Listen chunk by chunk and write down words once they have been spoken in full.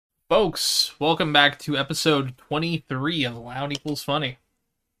Folks, welcome back to episode 23 of Loud Equals Funny.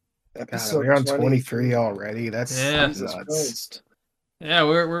 God, Episode we're on 23. 23 already. That's Yeah. Jesus nuts. Christ. Yeah,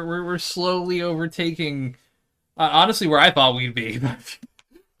 we're slowly overtaking, honestly, where I thought we'd be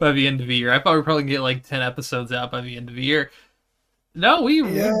by the end of the year. I thought we'd probably get like 10 episodes out by the end of the year. No, we've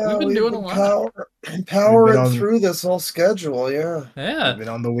been doing a lot. Powering through this whole schedule, yeah. Yeah, We've been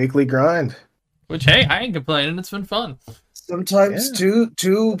on the weekly grind. which, hey, I ain't complaining. It's been fun. Sometimes two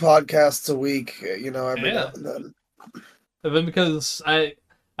podcasts a week, every Yeah. now and then. But then because I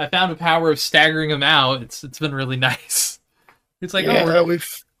found the power of staggering them out, it's been really nice. It's like,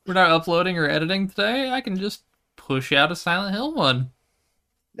 we're not uploading or editing today. I can just push out a Silent Hill one.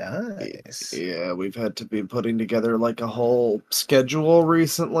 Nice. Yeah, we've had to be putting together like a whole schedule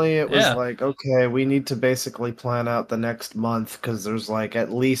recently. It was like, okay, we need to basically plan out the next month because there's like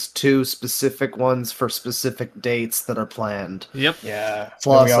at least two specific ones for specific dates that are planned. Yep. Yeah.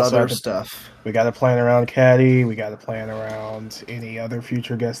 Plus other stuff. We got to plan around Caddy. We got to plan around any other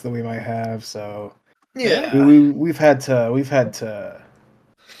future guests that we might have. So yeah, we've had to. We're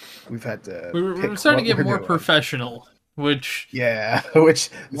starting to get more professional. Which which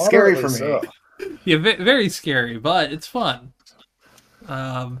is scary for me. So. Yeah, very scary, but it's fun.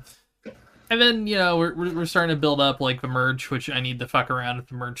 And then we're starting to build up like the merch, which I need to fuck around at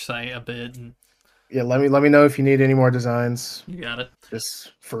the merch site a bit. And yeah, let me know if you need any more designs. you got it.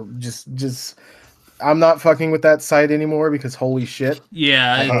 Just I'm not fucking with that site anymore because holy shit.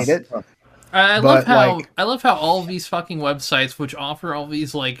 Yeah, I hate it. I love how all of these fucking websites, which offer all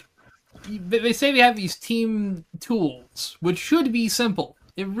these like. They say they have these team tools, which should be simple.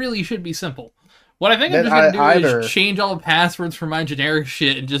 It really should be simple. What I think I'm just going to do is change all the passwords for my generic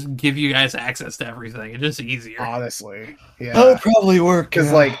shit and just give you guys access to everything. It's just easier. Honestly. Yeah. That'll probably work.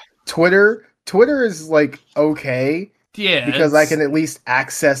 Because, like, Twitter is, like, okay. Yeah. Because I can at least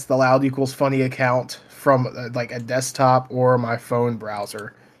access the Loud Equals Funny account from, like, a desktop or my phone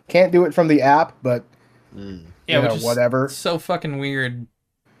browser. Can't do it from the app, but, whatever. It's so fucking weird.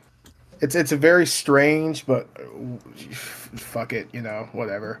 It's a very strange, but fuck it,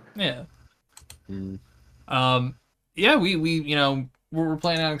 whatever. Yeah. Yeah, we're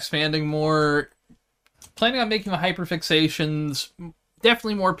planning on expanding more. Planning on making the hyperfixations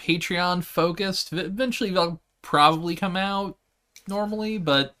definitely more Patreon focused. Eventually, they'll probably come out normally,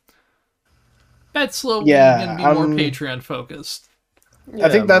 but that's slowly going to be more Patreon focused. Yeah, I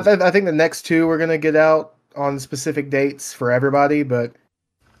think the next two we're gonna get out on specific dates for everybody, but.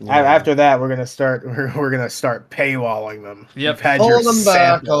 Yeah. After that, we're gonna start paywalling them. Yep. You've had Hold them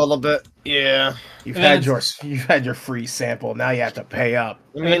back a little bit. Yeah, you've had your free sample. Now you have to pay up.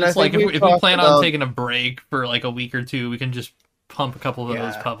 I mean, it's like if we plan on taking a break for like a week or two, we can just pump a couple of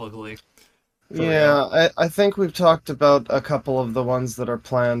those publicly. Yeah, I think we've talked about a couple of the ones that are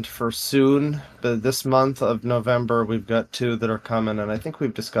planned for soon. But this month of November, we've got two that are coming, and I think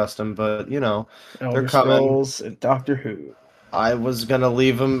we've discussed them. But they're coming. And Doctor Who. I was gonna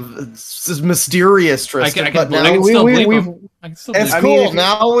leave them mysterious, Tristan. I can still bleep them. It's cool.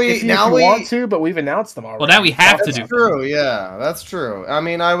 Now we want to, but we've announced them already. Well, now we have to do. That's true. Yeah, that's true. I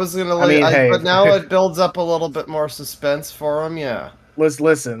mean, I was gonna leave, but now it builds up a little bit more suspense for them. Yeah.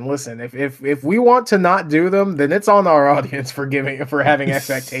 Listen. If we want to not do them, then it's on our audience for having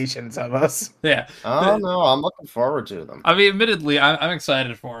expectations of us. Yeah. Oh no, I'm looking forward to them. I mean, admittedly, I'm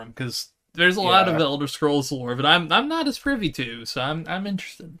excited for them because. There's a lot of Elder Scrolls lore, but I'm not as privy to, so I'm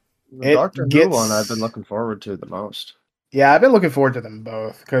interested. The Doctor Who one I've been looking forward to the most. Yeah, I've been looking forward to them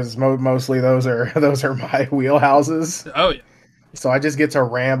both because mostly those are my wheelhouses. Oh yeah. So I just get to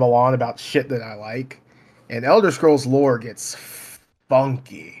ramble on about shit that I like, and Elder Scrolls lore gets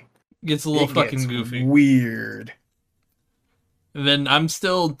funky. Gets a little fucking goofy, weird. And then I'm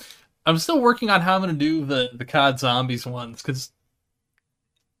still working on how I'm gonna do the COD Zombies ones because.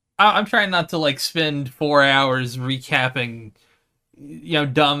 I'm trying not to like spend 4 hours recapping,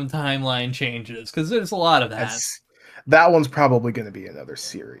 dumb timeline changes because there's a lot of that. That one's probably going to be another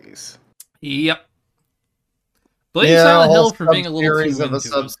series. Yep. Blame Silent Hill for being a little too into of a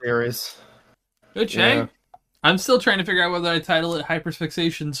sub-series. Which, hey, I'm still trying to figure out whether I title it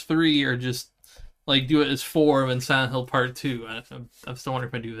Hyperfixations 3 or just like do it as 4 and Silent Hill Part 2. I'm still wondering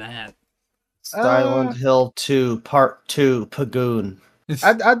if I do that. Silent Hill 2 Part 2 Pagoon.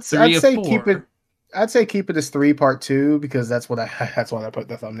 I'd say keep it. I'd say keep it as 3 Part 2 because that's what I put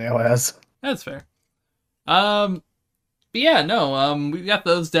the thumbnail as. That's fair. But yeah, no. We've got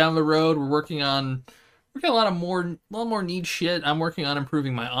those down the road. We're working on a lot more neat shit. I'm working on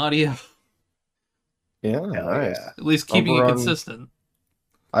improving my audio. Yeah, nice. Yeah. At least keeping it consistent.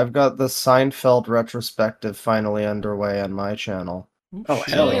 I've got the Seinfeld retrospective finally underway on my channel. Oh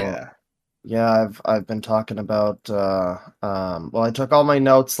hell yeah. Yeah, I've been talking about well, I took all my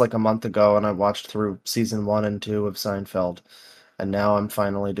notes like a month ago and I watched through season 1 and 2 of Seinfeld, and now I'm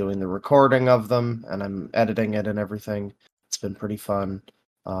finally doing the recording of them and I'm editing it and everything. It's been pretty fun.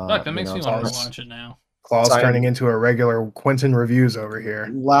 Fuck, that makes me want to watch it now. Claw's turning into a regular Quentin Reviews over here.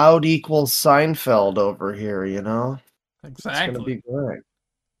 Loud equals Seinfeld over here, you know? Exactly. It's gonna be great.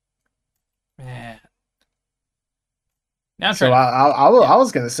 Man. Now so I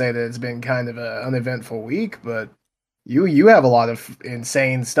was gonna say that it's been kind of an uneventful week, but you have a lot of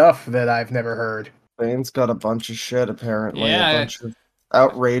insane stuff that I've never heard. Bane's got a bunch of shit apparently, yeah, a bunch of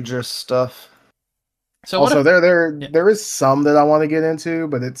outrageous stuff. So also there is some that I want to get into,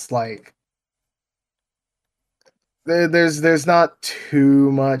 but it's like there's not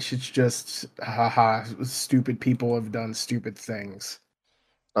too much. It's just haha, stupid people have done stupid things.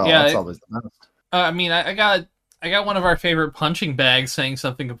 Oh, yeah, that's always the best. I mean, I got one of our favorite punching bags saying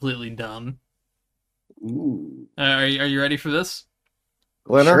something completely dumb. Ooh. Are you ready for this?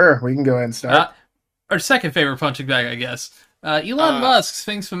 Glenna? Sure, we can go ahead and start. Our second favorite punching bag, I guess. Elon Musk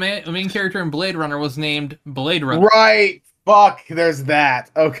thinks the main character in Blade Runner was named Blade Runner. Right. Fuck, there's that.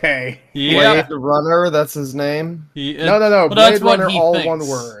 Okay. Yeah. Blade Runner, that's his name? No. Well, Blade Runner, all thinks. One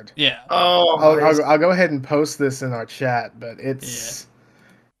word. Yeah. Oh, I'll go ahead and post this in our chat, but it's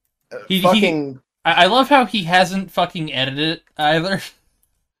fucking... I love how he hasn't fucking edited it either.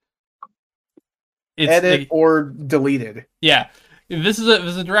 It's or deleted. Yeah. This is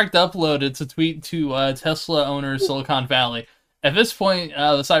a direct upload. It's a tweet to Tesla owner Silicon Valley. At this point,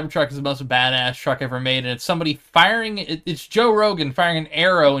 the Cybertruck is the most badass truck ever made, and it's somebody firing... It's Joe Rogan firing an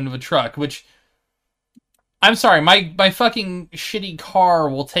arrow into the truck, which... I'm sorry, my fucking shitty car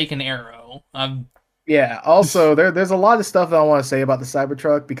will take an arrow. Yeah, also, there's a lot of stuff that I want to say about the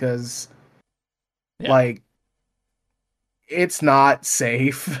Cybertruck, because... Like, it's not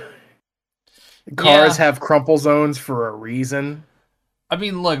safe. Cars have crumple zones for a reason. I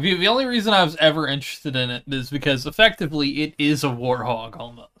mean, look, the only reason I was ever interested in it is because, effectively, it is a Warthog,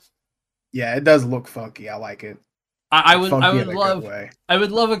 almost. Yeah, it does look funky. I like it. I would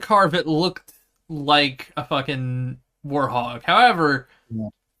love a car that looked like a fucking Warthog. However,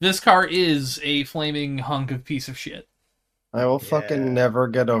 this car is a flaming hunk of piece of shit. I will fucking never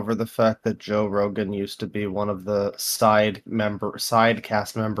get over the fact that Joe Rogan used to be one of the side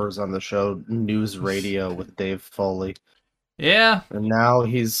cast members on the show News Radio with Dave Foley. Yeah. And now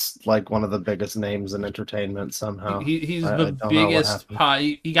he's like one of the biggest names in entertainment somehow. He's the biggest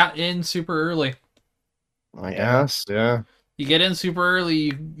pie. He got in super early. I guess, yeah. You get in super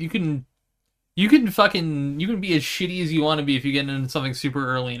early, you can be as shitty as you want to be if you get into something super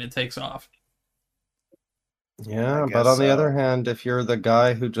early and it takes off. Yeah, but on the other hand, if you're the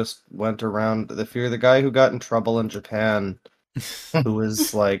guy who just went around, if you're the guy who got in trouble in Japan, who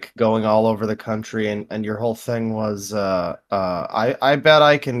was like going all over the country, and your whole thing was, I bet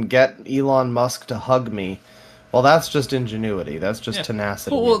I can get Elon Musk to hug me. Well, that's just ingenuity. That's just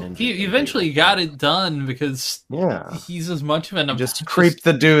tenacity. Well, he eventually got it done because he's as much of an obnoxious... just creeped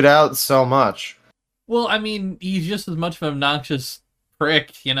the dude out so much. Well, I mean, he's just as much of an obnoxious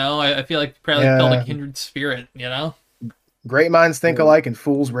prick, you know? I feel like probably felt like kindred spirit, you know? Great minds think alike and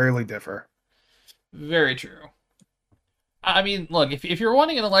fools rarely differ. Very true. I mean, look, if you're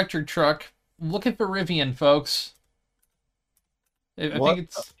wanting an electric truck, look at the Rivian, folks. I think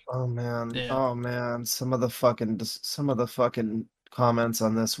it's... Oh man, some of the fucking comments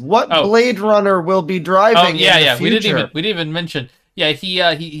on this. What Blade Runner will be driving? We didn't even mention. Yeah,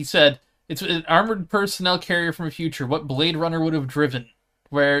 he said it's an armored personnel carrier from the future. What Blade Runner would have driven?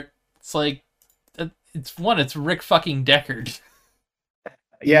 Where it's like, it's Rick fucking Deckard.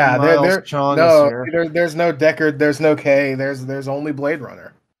 Yeah, there's no Deckard, there's no K, there's only Blade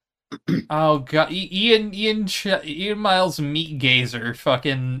Runner. Oh god, Ian Miles Meat Gazer,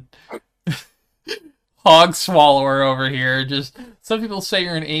 fucking hog swallower over here. Just some people say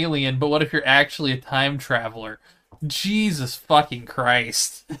you're an alien, but what if you're actually a time traveler? Jesus fucking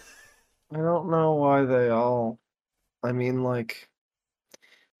Christ. I don't know why they all... I mean, like...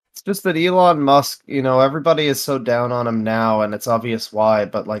 It's just that Elon Musk, you know, everybody is so down on him now, and it's obvious why,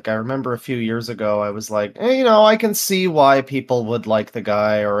 but, like, I remember a few years ago, I was like, you know, I can see why people would like the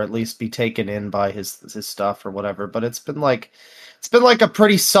guy, or at least be taken in by his stuff, or whatever, but it's been like a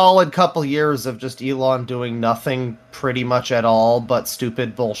pretty solid couple years of just Elon doing nothing pretty much at all but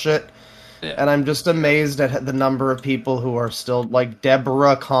stupid bullshit. Yeah. And I'm just amazed at the number of people who are still, like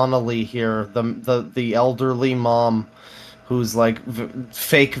Deborah Connolly here, the elderly mom who's like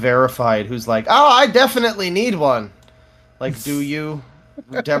fake verified, who's like, oh, I definitely need one. Like, do you?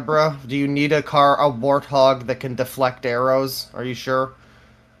 Deborah, do you need a warthog that can deflect arrows? Are you sure?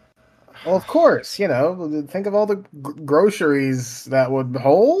 Well, of course, think of all the groceries that would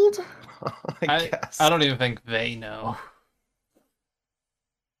hold. I I guess. don't even think they know.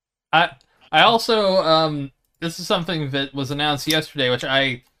 I also this is something that was announced yesterday, which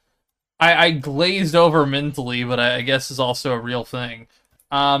I glazed over mentally, but I guess is also a real thing.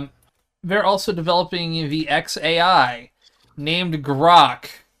 Um, they're also developing the XAI named Grok.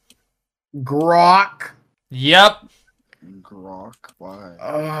 Grok. Yep. Grok,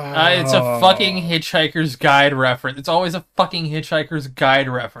 why? It's a fucking Hitchhiker's Guide reference. It's always a fucking Hitchhiker's Guide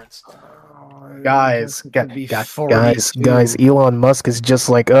reference. Guys, guys, Elon Musk is just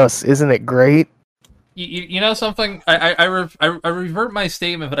like us. Isn't it great? You know something? I revert my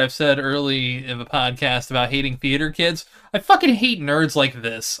statement that I've said early in the podcast about hating theater kids. I fucking hate nerds like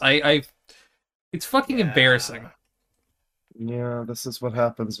this. It's fucking embarrassing. Yeah, this is what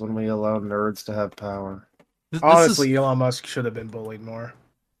happens when we allow nerds to have power. Honestly, Elon Musk should have been bullied more.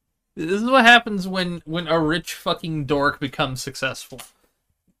 This is what happens when a rich fucking dork becomes successful.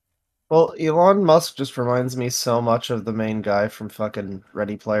 Well, Elon Musk just reminds me so much of the main guy from fucking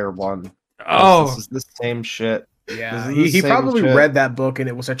Ready Player One. Oh, this is the same shit. Yeah, he probably read that book and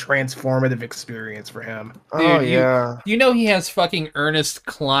it was a transformative experience for him. Oh, dude, yeah. You know he has fucking Ernest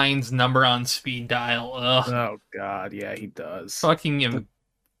Cline's number on speed dial. Ugh. Oh, God, yeah, he does. Fucking him.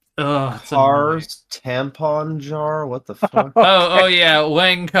 Ugh, Cars tampon jar? What the fuck? Oh, yeah,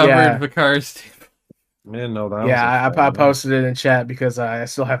 Wang covered the Cars. I didn't know that. Yeah, I posted it in chat because I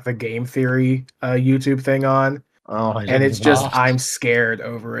still have the game theory YouTube thing on. Oh, and it's just I'm scared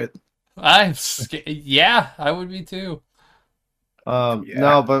over it. I'm scared. Yeah, I would be too.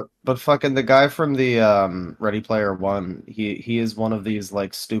 No, but fucking the guy from the Ready Player One, he is one of these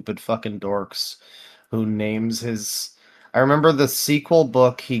like stupid fucking dorks who names his. I remember the sequel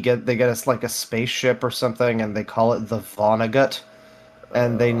book. They get us like a spaceship or something, and they call it the Vonnegut,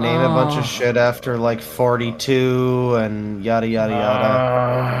 and they name a bunch of shit after like 42 and yada yada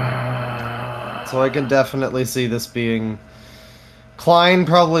yada. So I can definitely see this being. Klein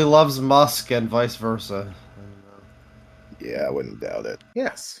probably loves Musk and vice versa. Yeah, I wouldn't doubt it.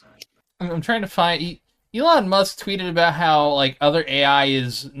 Yes. I'm trying to find. Elon Musk tweeted about how like other AI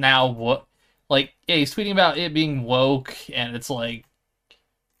is now what, like he's tweeting about it being woke, and it's like,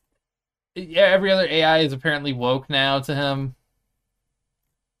 yeah, every other AI is apparently woke now to him.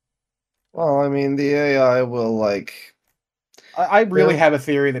 Well, I mean, the AI will like. I really have a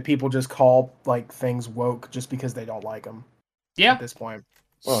theory that people just call like things woke just because they don't like them. Yeah. At this point.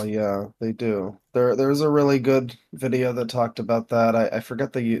 Well, yeah, they do. There's a really good video that talked about that. I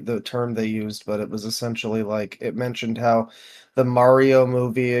forget the term they used, but it was essentially like it mentioned how the Mario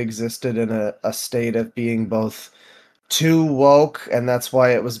movie existed in a state of being both too woke, and that's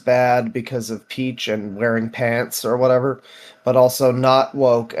why it was bad because of Peach and wearing pants or whatever, but also not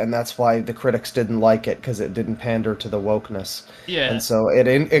woke, and that's why the critics didn't like it because it didn't pander to the wokeness. Yeah. And so it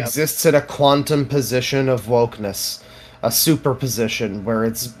exists in a quantum position of wokeness. A superposition where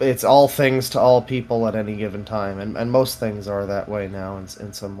it's all things to all people at any given time, and most things are that way now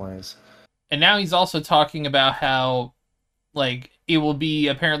in some ways. And now he's also talking about how like it will be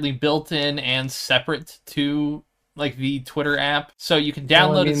apparently built in and separate to like the Twitter app, so you can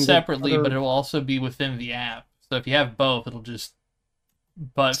download it separately, but it will also be within the app. So if you have both, it'll just.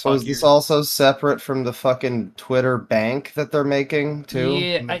 But so is this also separate from the fucking Twitter bank that they're making too?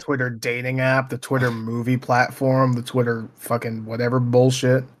 Yeah, the Twitter dating app, the Twitter movie platform, the Twitter fucking whatever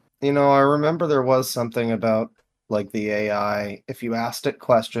bullshit. You know, I remember there was something about like the AI. If you asked it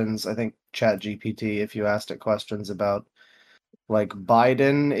questions, I think ChatGPT, if you asked it questions about like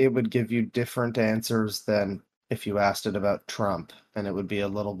Biden, it would give you different answers than if you asked it about Trump, and it would be a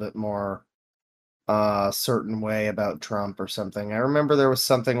little bit more certain way about Trump or something. I remember there was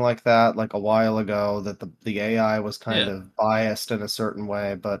something like that like a while ago that the AI was kind of biased in a certain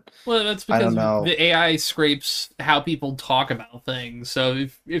way, but that's because the AI scrapes how people talk about things. So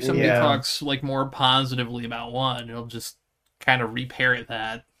if somebody talks like more positively about one, it'll just kind of reparrot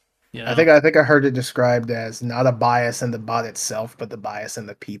that. You know? I think I heard it described as not a bias in the bot itself, but the bias in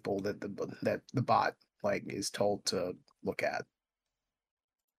the people that the bot like is told to look at.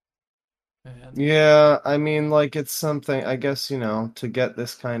 Yeah, I mean, like, it's something, I guess, you know, to get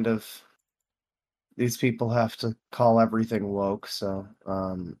this kind of, these people have to call everything woke, so,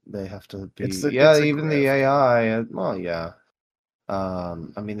 they have to be, even the AI, well, yeah.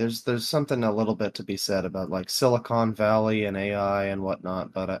 I mean, there's something a little bit to be said about, like, Silicon Valley and AI and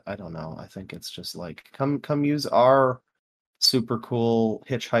whatnot, but I don't know, I think it's just, like, come use our super cool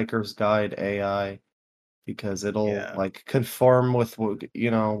Hitchhiker's Guide AI. because it'll like conform with what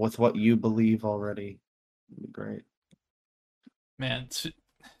with what you believe already. It'd be great. Man,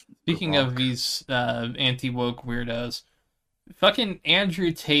 speaking of these anti-woke weirdos, fucking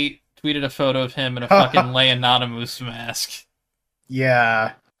Andrew Tate tweeted a photo of him in a fucking Leonanimous mask.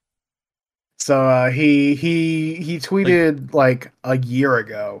 Yeah. So he tweeted like a year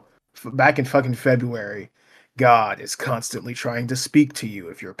ago, back in fucking February. God is constantly trying to speak to you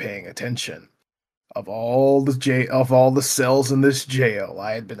if you're paying attention. Of all the cells in this jail,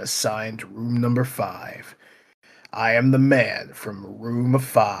 I had been assigned room number 5. I am the man from room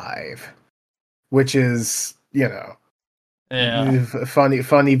 5, which is,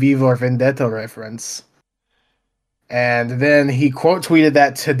 funny V for Vendetta reference. And then he quote tweeted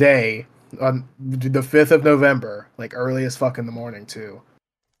that today on the 5th of November, like early as fuck in the morning too.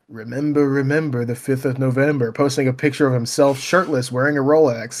 Remember the 5th of November, posting a picture of himself shirtless wearing a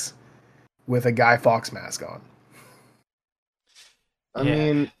Rolex with a Guy Fawkes mask on. I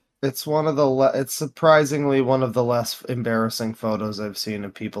mean, it's it's surprisingly one of the less embarrassing photos I've seen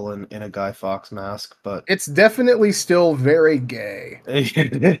of people in a Guy Fawkes mask, but it's definitely still very gay.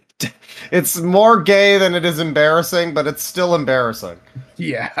 It's more gay than it is embarrassing, but it's still embarrassing.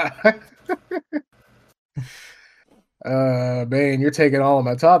 Yeah. Man, you're taking all of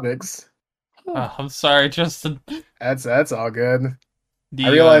my topics. Oh, I'm sorry, Justin. That's all good. I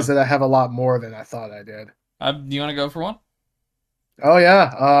realized that I have a lot more than I thought I did. Do you want to go for one? Oh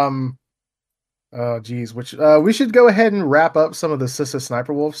yeah. Oh geez, which we should go ahead and wrap up some of the Sissa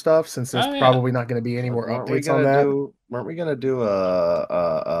Sniper Wolf stuff since there's probably not going to be any more updates on that. Weren't we gonna do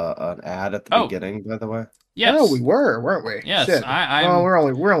an ad at the beginning? By the way, yes. Oh, we were, weren't we? Yes, shit.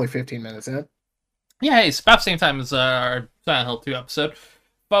 We're only 15 minutes in. Yeah, hey, it's about the same time as our Silent Hill 2 episode,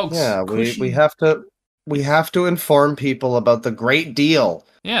 folks. Yeah, we have to inform people about the great deal.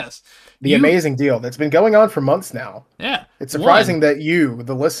 Yes. The amazing deal that's been going on for months now. Yeah. It's surprising that you,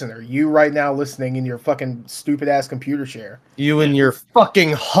 the listener, you right now listening in your fucking stupid ass computer chair. You and your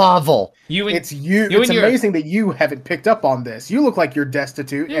fucking hovel. It's amazing that you haven't picked up on this. You look like you're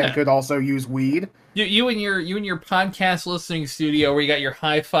destitute and could also use weed. You and your podcast listening studio where you got your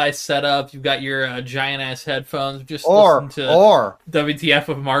hi-fi set up, you've got your giant ass headphones, just listen to WTF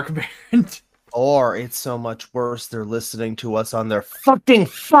of Mark Barron. Or it's so much worse, they're listening to us on their fucking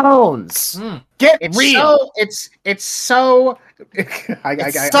phones. Get real. It's such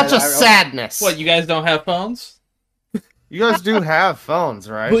a sadness. What, you guys don't have phones? You guys do have phones,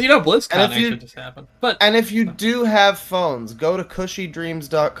 right? Well, BlizzCon actually just happened. And if you do have phones, go to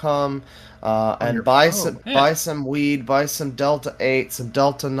cushydreams.com and buy some weed, buy some Delta 8, some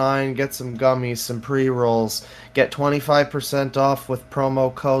Delta 9, get some gummies, some pre-rolls, get 25% off with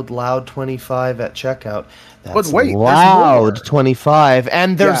promo code LOUD25 at checkout. That's LOUD25.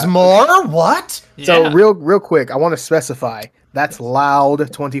 And there's more? What? Yeah. So real quick, I want to specify. That's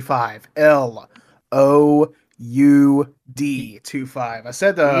LOUD25. LOUD25. I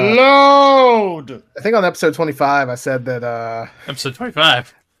said load. I think on episode 25 I said that episode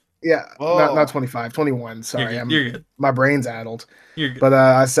 25. Yeah, not 25, 21. Sorry, you're good. My brain's addled. You're good. But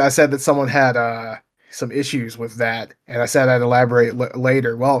I said that someone had some issues with that, and I said I'd elaborate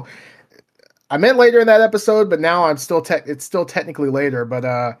later. Well, I meant later in that episode, but now it's still technically later.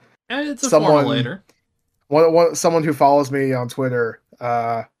 But it's someone later. Someone who follows me on Twitter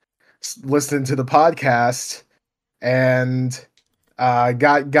listened to the podcast and got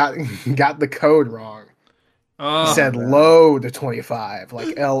the code wrong. He said load 25,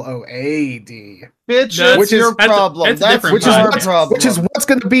 like LOAD. Bitch, which is your problem. Which is what's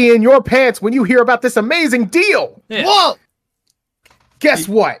going to be in your pants when you hear about this amazing deal. Yeah. Whoa! Guess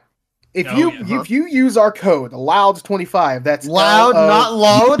what? If you use our code LOUD25, that's loud, not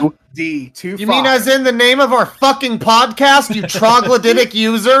load. D25. You mean as in the name of our fucking podcast, you troglodytic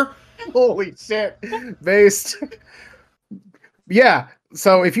user? Holy shit. Based. Yeah.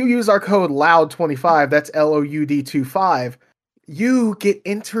 So if you use our code LOUD25, that's LOUD25, you get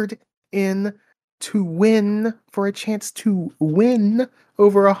entered in to win for a chance to win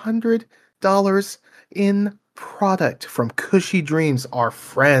over $100 in product from Cushy Dreams, our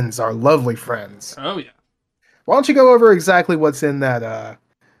friends, our lovely friends. Oh yeah. Why don't you go over exactly what's in that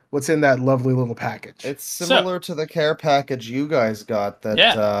lovely little package? It's similar to the care package you guys got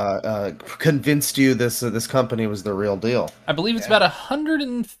that convinced you this company was the real deal. I believe it's about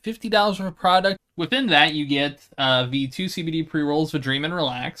 $150 for a product. Within that, you get the 2 CBD pre-rolls for Dream and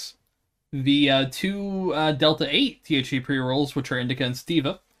Relax, the 2 Delta 8 THC pre-rolls, which are Indica and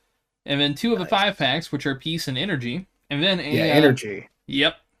Sativa, and then 2 of the 5 packs, which are Peace and Energy, and then Energy.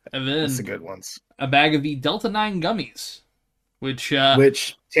 Yep. And then that's the good ones. A bag of the Delta 9 gummies.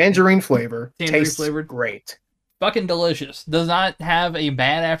 which tangerine flavor tastes flavored, great. Fucking delicious. Does not have a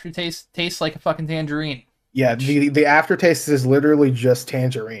bad aftertaste. Tastes like a fucking tangerine. Yeah, the aftertaste is literally just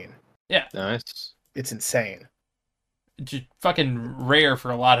tangerine. Yeah. Nice. It's insane. Just fucking rare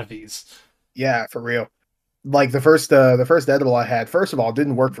for a lot of these. Yeah, for real. Like the first edible I had, first of all,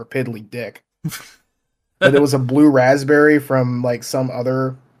 didn't work for piddly dick. But it was a blue raspberry from like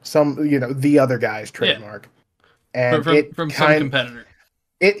the other guy's trademark. Yeah. And from some competitor.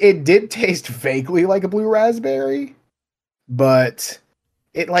 It did taste vaguely like a blue raspberry, but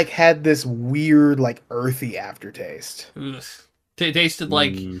it like had this weird like earthy aftertaste. Tasted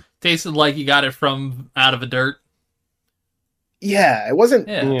like you got it from out of a dirt. Yeah, it wasn't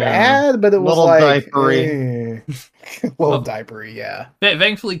bad, but it was like diapery. Little diapery, yeah.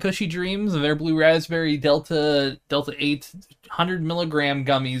 Thankfully, Cushy Dreams and their blue raspberry Delta 8 100 milligram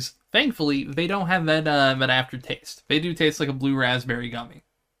gummies. Thankfully, they don't have that aftertaste. They do taste like a blue raspberry gummy.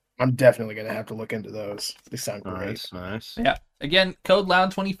 I'm definitely gonna have to look into those. They sound great. Nice. Yeah. Again, code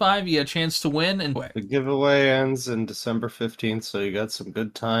LOUD25. You get a chance to win. And the giveaway ends in December 15th, so you got some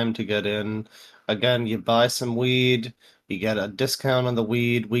good time to get in. Again, you buy some weed. You get a discount on the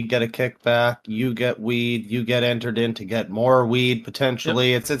weed. We get a kickback. You get weed. You get entered in to get more weed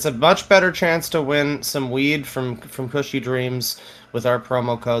potentially. Yep. It's a much better chance to win some weed from Cushy Dreams with our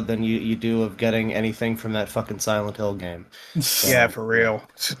promo code than you do of getting anything from that fucking Silent Hill game. So, yeah, for real.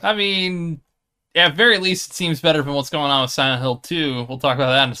 I mean, at very least, it seems better than what's going on with Silent Hill 2. We'll talk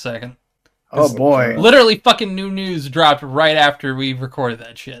about that in a second. Oh boy! Literally, fucking new news dropped right after we recorded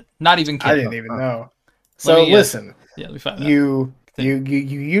that shit. Not even kidding. I didn't even know. So listen. Yeah, we found out. You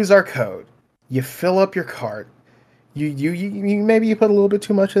use our code. You fill up your cart. You maybe you put a little bit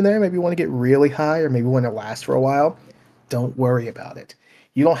too much in there. Maybe you want to get really high, or maybe you want to last for a while. Don't worry about it.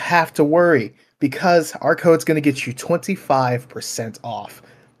 You don't have to worry because our code's going to get you 25% off.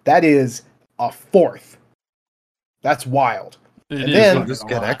 That is a fourth. That's wild. Then just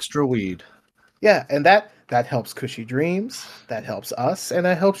get extra weed. Yeah, and that helps Cushy Dreams. That helps us, and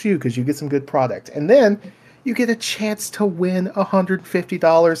that helps you because you get some good product. And then you get a chance to win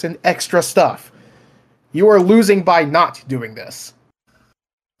 $150 in extra stuff. You are losing by not doing this.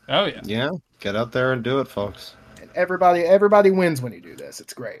 Oh, yeah. Yeah, get out there and do it, folks. And everybody wins when you do this.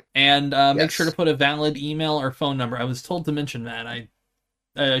 It's great. And make sure to put a valid email or phone number. I was told to mention that.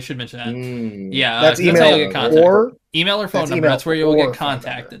 I should mention that. Yeah, that's email, how you get contacted. Or email or phone number. That's where you'll get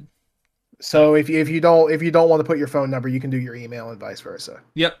contacted. So if you don't want to put your phone number, you can do your email and vice versa.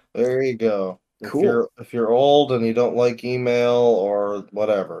 Yep. There you go. Cool. If you're old and you don't like email or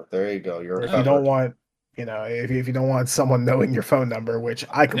whatever, there you go. You're if you don't want, if you don't want someone knowing your phone number, which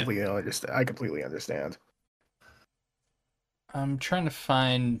I completely understand. I completely understand. I'm trying to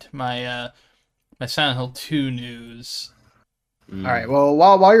find my my Silent Hill 2 news. All right. Well,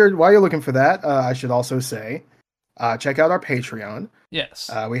 while you're looking for that, I should also say, check out our Patreon.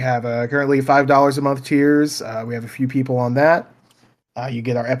 Yes. We have currently $5 a month tiers. We have a few people on that. You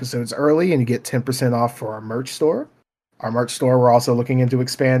get our episodes early, and you get 10% off for our merch store. Our merch store, we're also looking into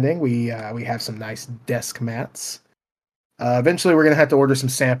expanding. We have some nice desk mats. Eventually, we're going to have to order some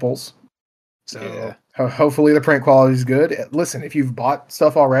samples. So hopefully the print quality is good. Listen, if you've bought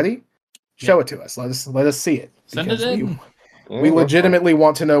stuff already, show it to us. Let us see it. Send it in. We legitimately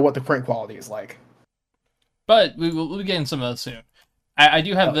want to know what the print quality is like. But we'll be getting some of those soon. I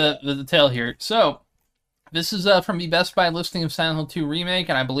do have the detail here. So, this is from the Best Buy listing of Silent Hill 2 Remake,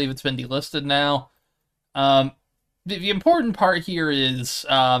 and I believe it's been delisted now. The important part here is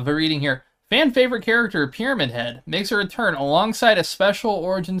the reading here. Fan favorite character Pyramid Head makes a return alongside a special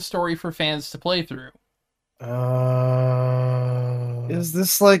origin story for fans to play through. Is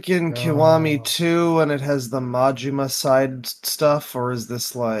this like in Kiwami 2 and it has the Majima side stuff, or is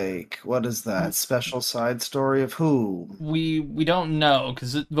this like, what is that, special side story of who? We don't know,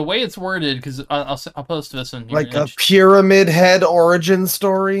 because the way it's worded, because I'll post this in here. Like a Pyramid Head origin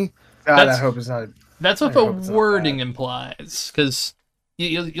story? God, I hope it's not. That's what the wording implies, because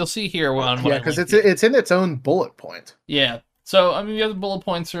you'll see here on yeah, because it's in its own bullet point. Yeah. So, I mean, the other bullet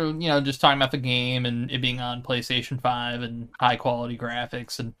points are, just talking about the game and it being on PlayStation 5 and high-quality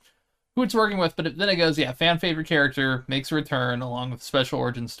graphics and who it's working with. But then it goes, fan favorite character makes a return along with a special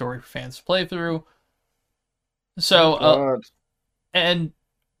origin story for fans to play through. So, and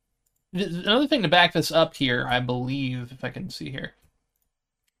another thing to back this up here, I believe, if I can see here.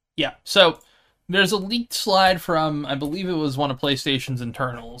 Yeah, so there's a leaked slide from, I believe it was one of PlayStation's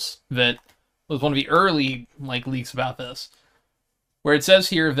internals that was one of the early leaks about this, where it says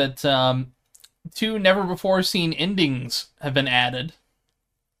here that 2 never-before-seen endings have been added.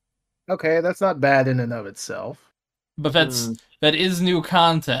 Okay, that's not bad in and of itself. But that is new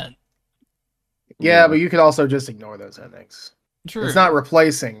content. Yeah, but you could also just ignore those endings. True. It's not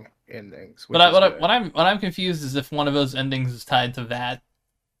replacing endings. But what I'm confused is if one of those endings is tied to that,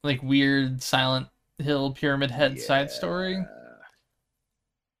 like, weird Silent Hill Pyramid Head side story.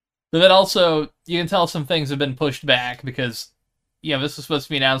 But then also, you can tell some things have been pushed back because, this was supposed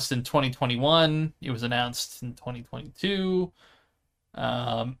to be announced in 2021. It was announced in 2022.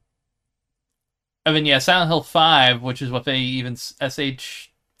 And then, Silent Hill 5, which is what they even SH5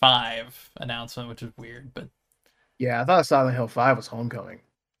 announcement, which is weird, but... Yeah, I thought Silent Hill 5 was Homecoming.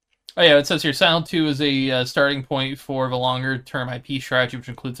 Oh yeah, it says here, Silent Hill 2 is a starting point for the longer-term IP strategy, which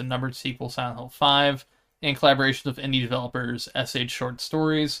includes a numbered sequel, Silent Hill 5, and collaborations with indie developers, SH Short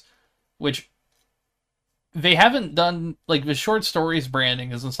Stories, which they haven't done, like, the short stories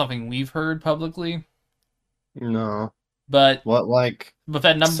branding isn't something we've heard publicly. No. But what, like, but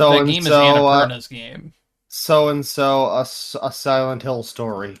that game is Annapurna's game. So-and-so, a Silent Hill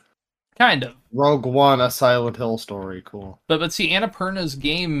story. Kind of. Rogue One, a Silent Hill story. Cool. But see, Annapurna's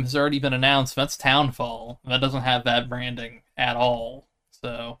game has already been announced. That's Townfall. That doesn't have that branding at all.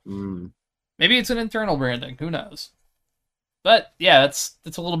 So maybe it's an internal branding. Who knows? But yeah, that's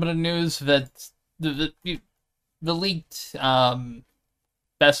a little bit of news that the leaked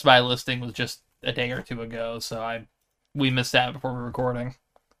Best Buy listing was just a day or two ago. So we missed that before we were recording.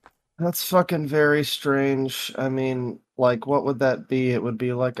 That's fucking very strange. I mean, like, what would that be? It would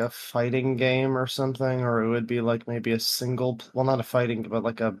be like a fighting game or something, or it would be like maybe a single, well, not a fighting, but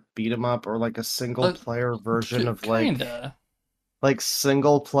like a beat 'em up, or like a single player version of like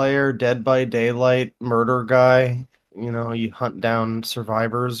single player Dead by Daylight murder guy. You hunt down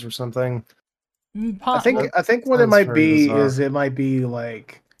survivors or something. I think what it might be is it might be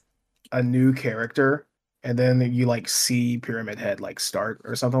like a new character. And then you like see Pyramid Head like start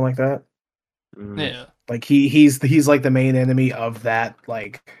or something like that. Yeah, like he's like the main enemy of that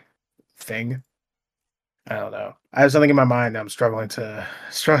like thing. I don't know. I have something in my mind. I'm struggling to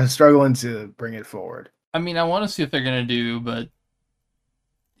bring it forward. I mean, I want to see what they're gonna do, but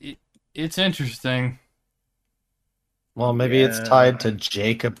it's interesting. Well, maybe it's tied to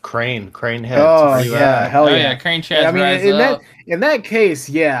Jacob Crane. Cranehead. Oh yeah, hell yeah. Crane Chad's I mean, in that case,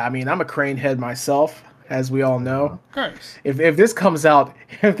 yeah. I mean, I'm a Cranehead myself, as we all know. Of course. If this comes out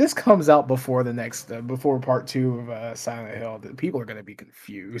before the next before part 2 of Silent Hill, people are gonna be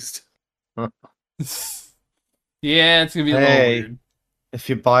confused. Yeah, it's gonna be a little weird. If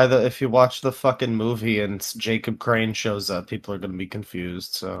you watch the fucking movie and Jacob Crane shows up, people are gonna be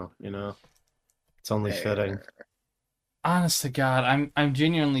confused. So it's only fitting. Honest to God, I'm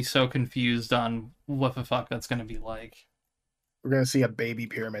genuinely so confused on what the fuck that's gonna be like. We're gonna see a baby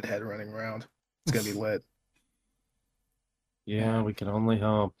Pyramid Head running around. It's gonna be lit. Yeah, we can only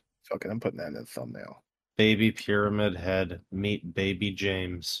hope. Fuck it, I'm putting that in the thumbnail. Baby Pyramid Head, meet Baby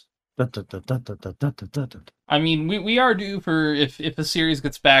James. I mean, we are due for, if the series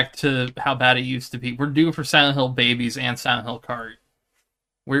gets back to how bad it used to be, we're due for Silent Hill Babies and Silent Hill Cart.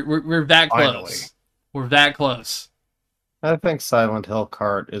 We're that close. Finally. We're that close. I think Silent Hill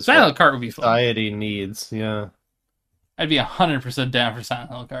Cart is Silent Hill Cart would be fun. Society needs, yeah. I'd be 100% down for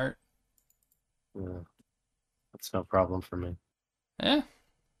Silent Hill Cart. Yeah. That's no problem for me. Yeah.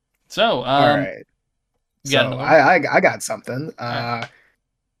 So, all right. So I got something.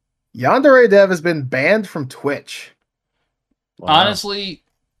 Yandere Dev has been banned from Twitch. Wow. Honestly,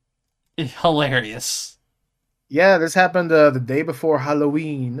 hilarious. Yeah, this happened the day before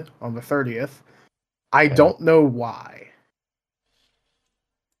Halloween on the 30th. I don't know why.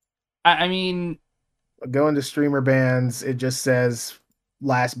 I mean, go into streamer bans. It just says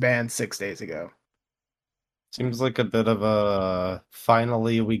last banned 6 days ago. Seems like a bit of a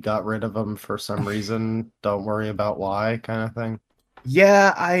finally we got rid of him for some reason. Don't worry about why kind of thing.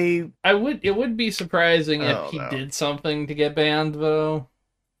 Yeah, it would be surprising if he did something to get banned though.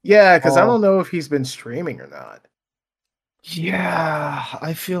 Yeah, because I don't know if he's been streaming or not. Yeah,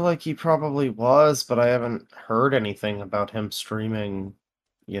 I feel like he probably was, but I haven't heard anything about him streaming,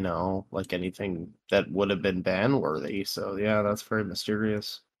 like anything that would have been ban worthy. So yeah, that's very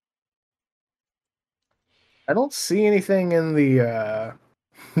mysterious. I don't see anything in the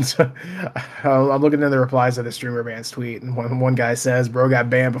I'm looking in the replies of the streamer ban's tweet, and one guy says, "Bro got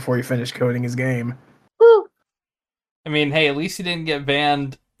banned before he finished coding his game." Woo! I mean, hey, at least he didn't get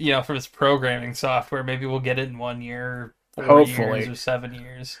banned, for his programming software. Maybe we'll get it in 1 year, 4 years, or 7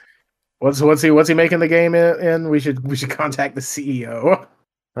 years. What's he making the game in? We should contact the CEO.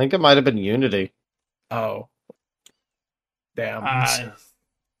 I think it might have been Unity. Oh, damn.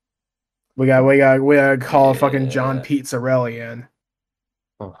 We got call fucking John Pizzarelli in.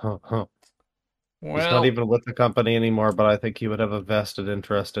 He's not even with the company anymore, but I think he would have a vested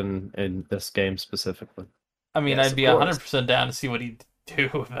interest in this game specifically. I mean, yes, I'd be 100% down to see what he'd do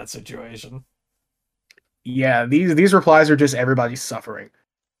with that situation. Yeah, these replies are just everybody suffering.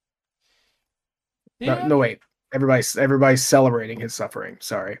 Yeah. No, wait. Everybody's celebrating his suffering.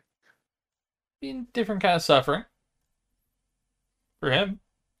 Sorry. Being different kind of suffering for him.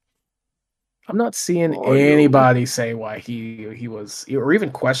 I'm not seeing anybody say why he was, or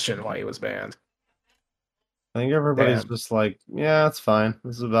even question why he was banned. I think everybody's just like, yeah, it's fine.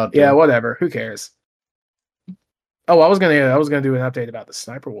 This is about whatever. Who cares? Oh, I was gonna do an update about the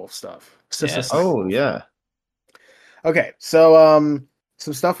Sniper Wolf stuff. Yes. Oh yeah. Okay, so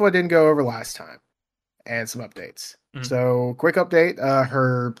some stuff I didn't go over last time, and some updates. Mm-hmm. So quick update: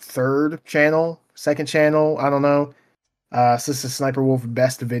 her second channel, I don't know. This is Sniper Wolf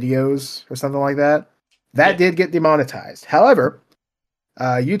Best Videos or something like that. That did get demonetized. However,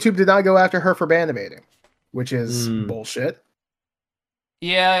 YouTube did not go after her for ban evading, which is bullshit.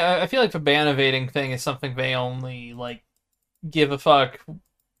 Yeah, I feel like the ban evading thing is something they only give a fuck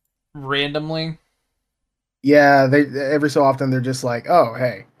randomly. Yeah, they every so often they're just like, oh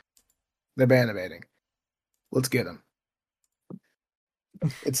hey, they're ban evading. Let's get them.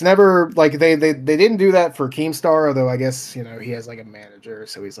 It's never like they didn't do that for Keemstar, although I guess he has a manager,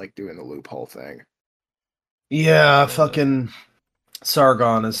 so he's doing the loophole thing. Yeah, fucking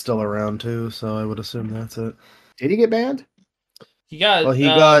Sargon is still around too, so I would assume that's it. Did he get banned? He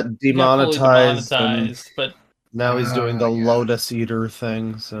got demonetized, but now he's doing the Lotus Eater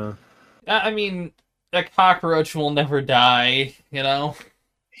thing. So I mean, a cockroach will never die,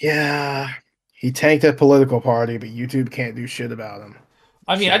 Yeah, he tanked a political party, but YouTube can't do shit about him.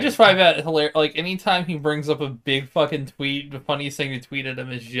 I mean, I just find that hilarious. Anytime he brings up a big fucking tweet, the funniest thing to tweet at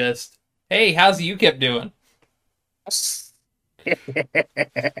him is just, "Hey, how's UKIP doing?"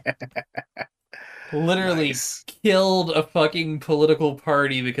 Literally killed a fucking political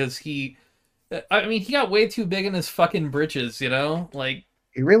party because he got way too big in his fucking britches, He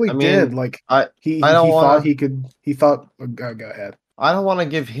really did. He thought. Go ahead. I don't want to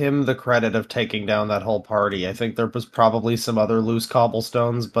give him the credit of taking down that whole party. I think there was probably some other loose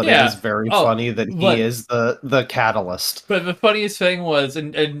cobblestones, but it is very funny that he is the catalyst. But the funniest thing was,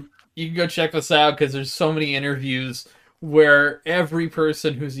 and you can go check this out because there's so many interviews where every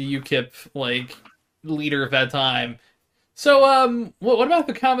person who's a UKIP leader of that time. So what about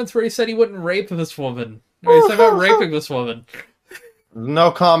the comments where he said he wouldn't rape this woman? Or he said about raping this woman.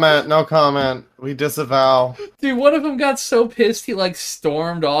 No comment. We disavow. Dude, one of them got so pissed he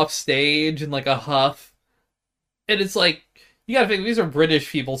stormed off stage in a huff. And it's you gotta think these are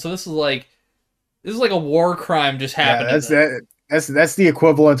British people, so this is a war crime just happened. Yeah, that's the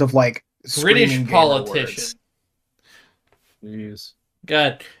equivalent of British politician. Jeez.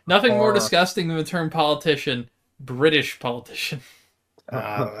 God, nothing more disgusting than the term politician. British politician.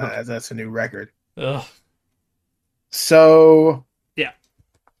 That's a new record. Ugh. So yeah,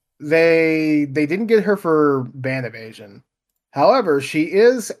 they didn't get her for ban evasion. However, she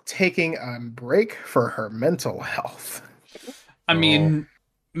is taking a break for her mental health. I mean,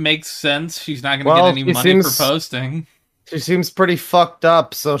 makes sense. She's not going to get any money for posting. She seems pretty fucked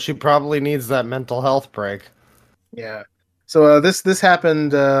up, so she probably needs that mental health break. Yeah. So this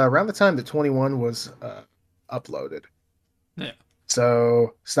happened around the time that 21 was uploaded. Yeah.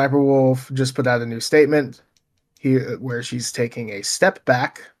 So Sniper Wolf just put out a new statement here where she's taking a step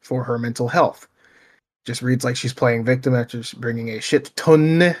back for her mental health. Just reads like she's playing victim after bringing a shit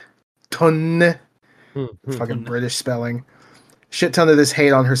ton, fucking British spelling, shit ton of this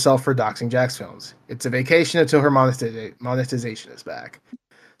hate on herself for doxing Jack's films. It's a vacation until her monetization is back.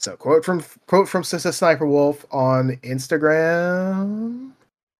 So quote from Sister Sniper Wolf on Instagram.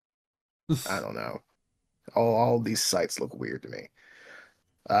 I don't know. All these sites look weird to me.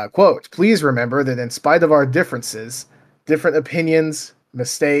 Quote, please remember that in spite of our differences, different opinions,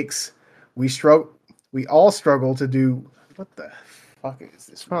 mistakes, we all struggle to do... What the fuck is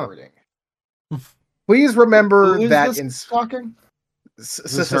this wording? Please remember that in...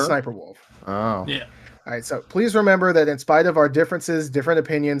 Sister Sniper Wolf. Oh. Yeah. All right, so please remember that in spite of our differences, different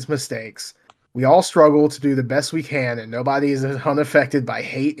opinions, mistakes, we all struggle to do the best we can, and nobody is unaffected by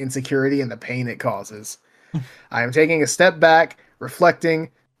hate, insecurity, and the pain it causes. I am taking a step back, reflecting,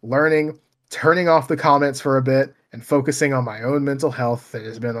 learning, turning off the comments for a bit, and focusing on my own mental health that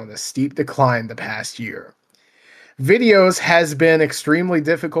has been on a steep decline the past year. Videos has been extremely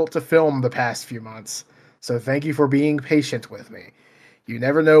difficult to film the past few months, so thank you for being patient with me. You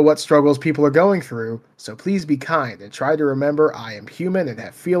never know what struggles people are going through, so please be kind and try to remember I am human and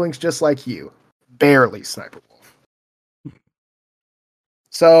have feelings just like you. Barely, Sniper Wolf.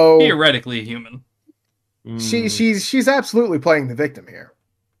 So theoretically human. She's absolutely playing the victim here.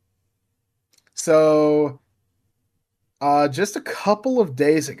 So, just a couple of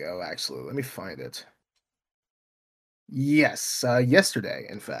days ago, actually, let me find it. Yes, yesterday,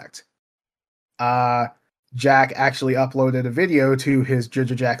 in fact. Jack actually uploaded a video to his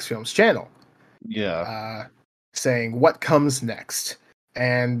Judge Jack's Films channel. Yeah. Saying what comes next.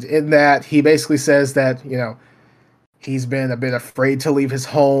 And in that, he basically says that, he's been a bit afraid to leave his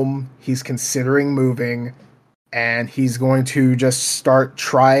home. He's considering moving. And he's going to just start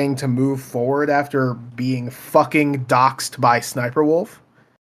trying to move forward after being fucking doxxed by Sniper Wolf.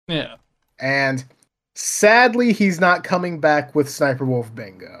 Yeah. And sadly, he's not coming back with Sniper Wolf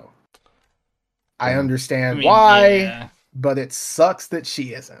Bingo. I understand why, but it sucks that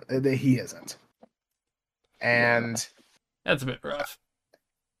he isn't. And that's a bit rough.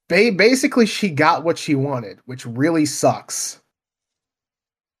 Basically, she got what she wanted, which really sucks.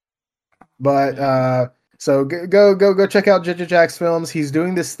 But so go check out Judge Jack's Films. He's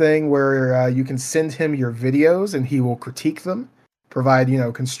doing this thing where you can send him your videos and he will critique them, provide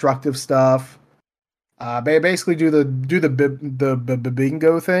constructive stuff. Basically do the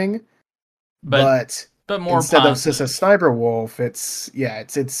bingo thing, but more instead positive. of just a Sniper Wolf, it's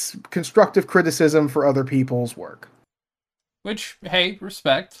constructive criticism for other people's work. Which, hey,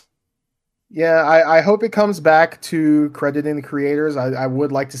 respect. Yeah, I hope it comes back to crediting the creators. I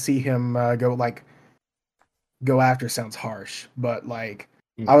would like to see him go after sounds harsh, but I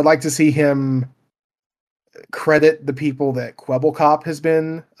would like to see him credit the people that Kwebbelkop has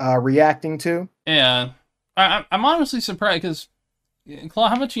been reacting to. Yeah, I'm honestly surprised because, Claw,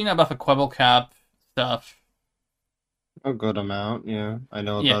 how much do you know about the Kwebbelkop stuff? A good amount, yeah. I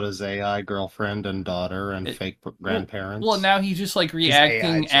know about his AI girlfriend and daughter and fake grandparents. Well, now he's just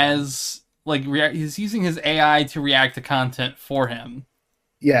reacting as he's using his AI to react to content for him.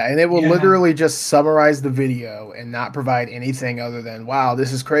 Yeah, and it will literally just summarize the video and not provide anything other than, wow,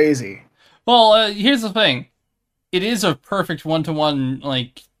 this is crazy. Well, here's the thing. It is a perfect one-to-one,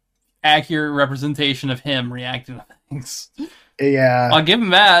 accurate representation of him reacting to things. Yeah. I'll give him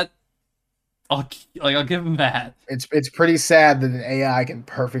that. I'll give him that. It's pretty sad that an AI can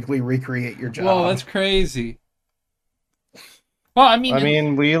perfectly recreate your job. Whoa, that's crazy. Well, I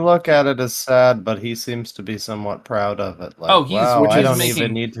mean, we look at it as sad, but he seems to be somewhat proud of it. I don't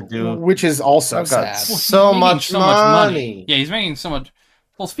even need to do, which is also sad. So much money. Yeah, he's making so much.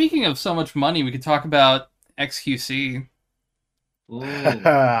 Well, speaking of so much money, we could talk about XQC.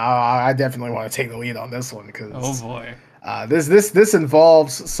 I definitely want to take the lead on this one because oh boy, this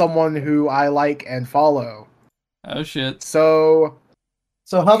involves someone who I like and follow. Oh shit! So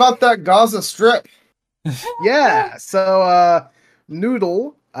how about that Gaza Strip? Yeah. So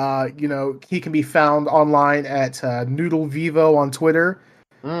Noodle, he can be found online at Noodle Vivo on Twitter.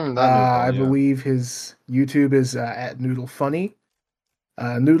 I believe his YouTube is at Noodle Funny.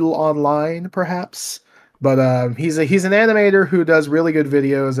 Noodle Online, perhaps. But he's an animator who does really good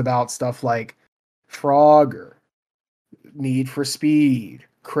videos about stuff like Frogger, Need for Speed,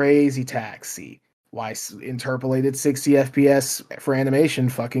 Crazy Taxi, why interpolated 60 FPS for animation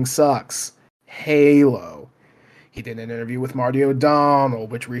fucking sucks, Halo. He did an interview with Marty O'Donnell,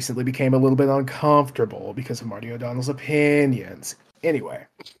 which recently became a little bit uncomfortable because of Marty O'Donnell's opinions. Anyway,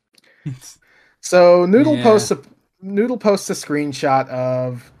 so Noodle posts a screenshot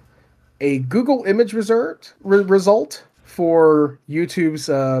of a Google image result for YouTube's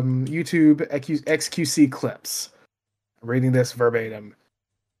YouTube XQC clips. I'm reading this verbatim.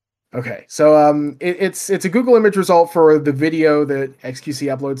 Okay, so it's a Google image result for the video that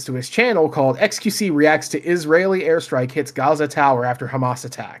XQC uploads to his channel called XQC reacts to Israeli airstrike hits Gaza tower after Hamas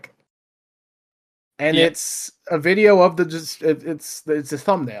attack. And it's a video of it's a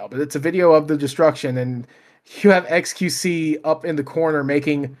thumbnail, but it's a video of the destruction, and you have XQC up in the corner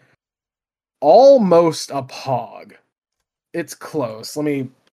making almost a pog. It's close. Let me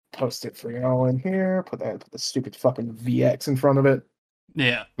post it for y'all in here. Put the stupid fucking VX in front of it.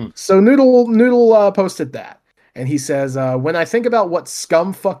 Yeah. So Noodle posted that, and he says, when I think about what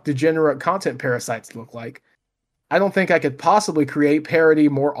scumfuck degenerate content parasites look like, I don't think I could possibly create parody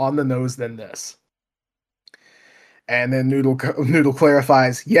more on the nose than this. And then Noodle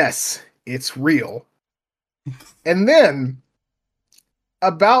clarifies, yes, it's real. And then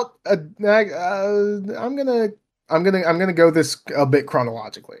about I'm gonna go this a bit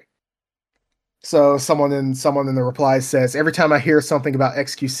chronologically. So someone in the replies says, every time I hear something about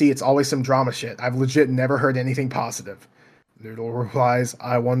XQC, it's always some drama shit. I've legit never heard anything positive. Noodle replies,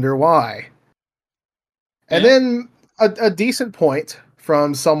 I wonder why. And then a decent point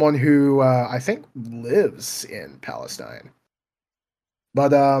from someone who I think lives in Palestine.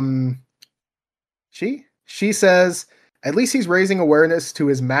 But she She says, at least he's raising awareness to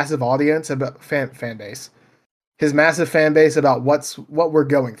his massive audience about fan base. His massive fan base about what we're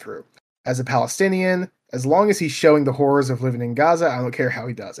going through. As a Palestinian, as long as he's showing the horrors of living in Gaza, I don't care how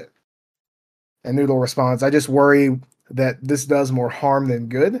he does it. And Noodle responds, I just worry that this does more harm than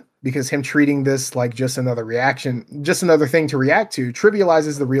good, because him treating this like just another thing to react to,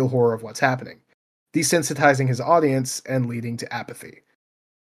 trivializes the real horror of what's happening, desensitizing his audience and leading to apathy.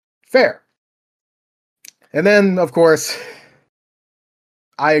 Fair. And then, of course,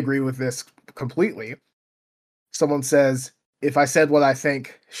 I agree with this completely. Someone says, if I said what I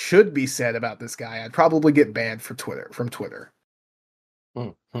think should be said about this guy, I'd probably get banned from Twitter.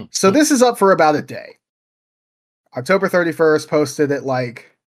 So this is up for about a day. October 31st, posted at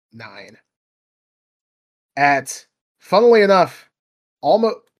like 9. Funnily enough,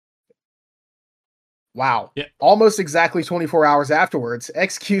 almost exactly 24 hours afterwards,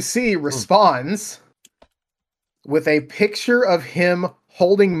 XQC responds with a picture of him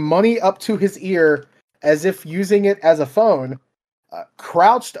holding money up to his ear as if using it as a phone,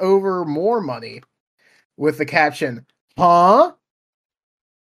 crouched over more money with the caption, huh?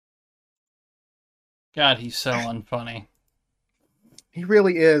 God, he's so unfunny. He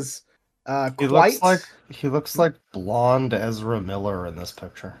really is. He looks like blonde Ezra Miller in this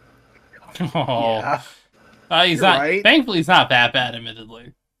picture. Oh, yeah. He's not. Right. Thankfully, he's not that bad,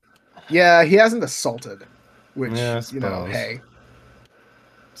 admittedly. Yeah, he hasn't assaulted, which hey.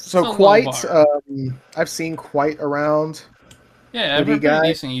 So Quite, I've seen Quite around. Yeah, I've heard a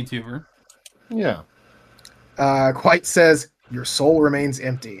decent YouTuber. Yeah. Quite says, your soul remains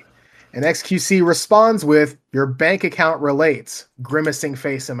empty. And XQC responds with, your bank account relates, grimacing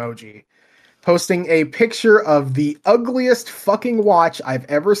face emoji. Posting a picture of the ugliest fucking watch I've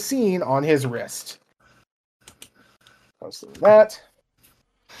ever seen on his wrist. Posting that.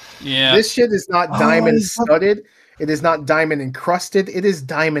 Yeah. This shit is not diamond studded. It is not diamond encrusted. It is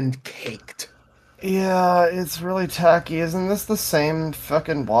diamond caked. Yeah, it's really tacky. Isn't this the same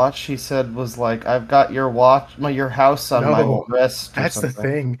fucking watch he said was like, I've got your house on my wrist? That's something. The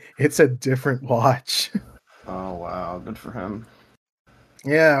thing. It's a different watch. Oh, wow. Good for him.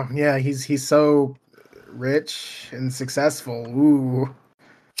 Yeah. He's so rich and successful. Ooh.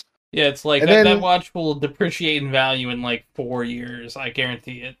 Yeah, it's like that watch will depreciate in value in like 4 years. I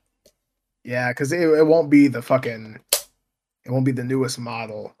guarantee it. Yeah, because it won't be the newest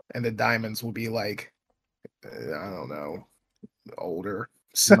model, and the diamonds will be like, I don't know, older.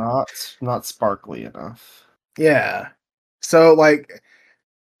 Not sparkly enough. Yeah. So like,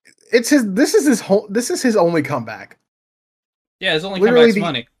 this is his only comeback. Yeah, his only comeback's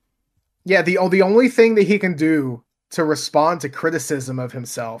money. Yeah, the only thing that he can do to respond to criticism of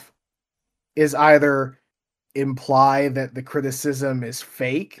himself is either imply that the criticism is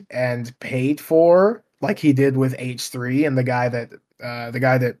fake and paid for, like he did with H3 and the guy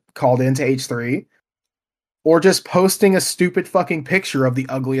that called into H3, or just posting a stupid fucking picture of the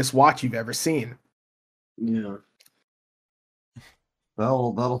ugliest watch you've ever seen. Yeah.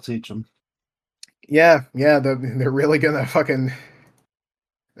 That'll teach him. Yeah, they're really gonna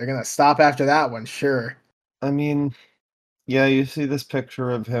they're gonna stop after that one, sure. I mean, yeah, you see this picture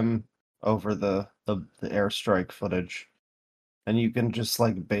of him over the airstrike footage, and you can just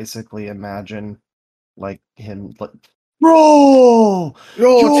like basically imagine like him like, bro,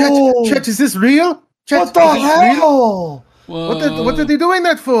 Chet, is this real? Chet, what the hell? What are they doing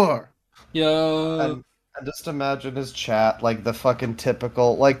that for? Yo, and just imagine his chat, like the fucking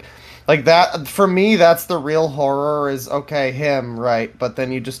typical like that. For me, that's the real horror. Is okay, him, right? But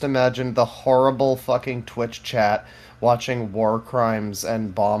then you just imagine the horrible fucking Twitch chat watching war crimes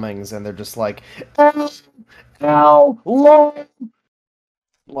and bombings, and they're just like, ow, Lord.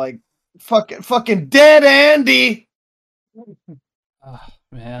 Like, fucking dead Andy! Oh,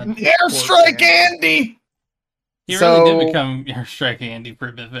 man. Airstrike Andy! He really did become Airstrike Andy for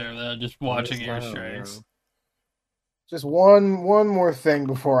a bit there, though, just watching airstrikes. Just one more thing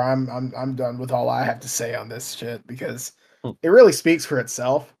before I'm done with all I have to say on this shit, because it really speaks for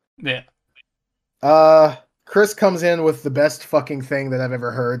itself. Yeah. Chris comes in with the best fucking thing that I've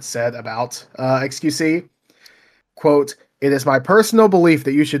ever heard said about XQC. Quote, it is my personal belief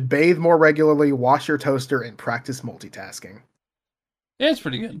that you should bathe more regularly, wash your toaster, and practice multitasking. Yeah, it's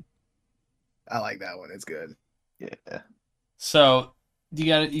pretty good. I like that one. It's good. Yeah. So, you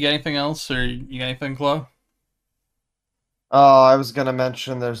got anything else, or you got anything, Chloe? Oh, I was gonna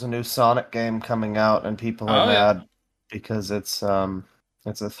mention there's a new Sonic game coming out, and people are mad because it's a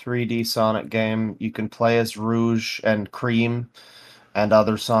 3D Sonic game. You can play as Rouge and Cream and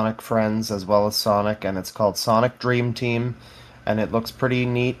other Sonic friends as well as Sonic, and it's called Sonic Dream Team, and it looks pretty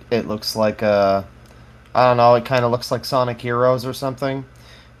neat. It looks like a I don't know, it kind of looks like Sonic Heroes or something.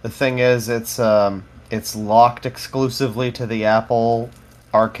 The thing is, it's locked exclusively to the Apple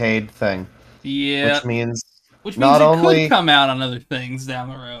Arcade thing, Yeah. which means Which means not it could only come out on other things down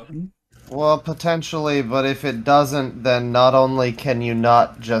the road. well, potentially, but if it doesn't, then not only can you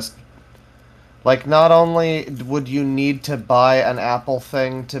not just not only would you need to buy an Apple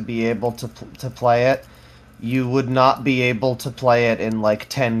thing to be able to play it, you would not be able to play it in like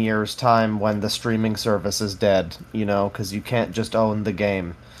 10 years time when the streaming service is dead, because you can't just own the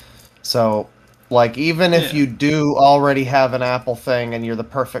game. So, like, even if Yeah. you do already have an Apple thing and you're the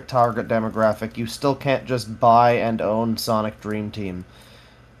perfect target demographic, you still can't just buy and own Sonic Dream Team.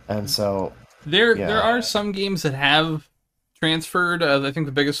 And so, There yeah. are some games that have transferred. I think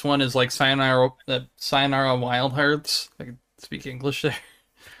the biggest one is like Sayonara Wild Hearts. I can speak English there.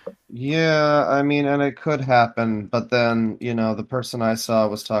 Yeah, I mean, and it could happen, but then, the person I saw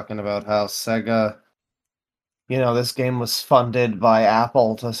was talking about how Sega, this game was funded by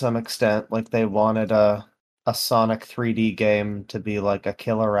Apple to some extent. Like they wanted a Sonic 3D game to be like a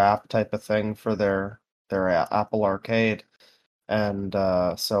killer app type of thing for their Apple Arcade. And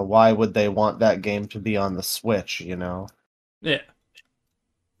so why would they want that game to be on the Switch? Yeah.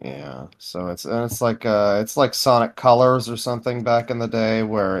 Yeah, so it's like Sonic Colors or something back in the day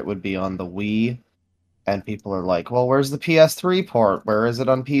where it would be on the Wii, and people are like, "Well, where's the PS3 port? Where is it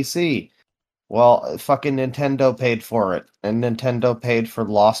on PC?" Well, fucking Nintendo paid for it, and Nintendo paid for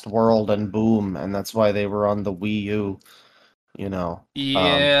Lost World and Boom, and that's why they were on the Wii U, you know.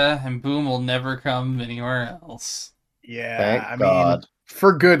 Yeah, and Boom will never come anywhere else. Yeah, Thank I God. mean,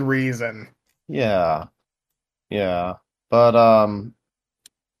 for good reason. Yeah. Yeah. But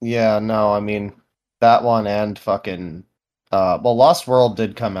yeah, no, I mean that one and fucking well, Lost World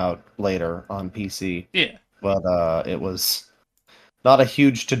did come out later on PC, Yeah. but it was not a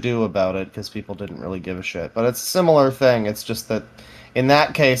huge to do about it because people didn't really give a shit. But it's a similar thing. It's just that in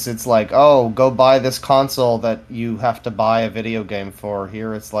that case, it's like, oh, go buy this console that you have to buy a video game for.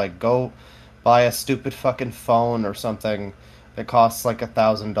 Here, it's like, go buy a stupid fucking phone or something that costs like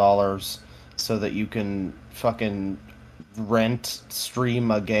 $1,000 so that you can fucking stream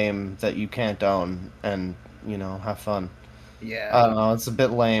a game that you can't own and, have fun. Yeah. I don't know, it's a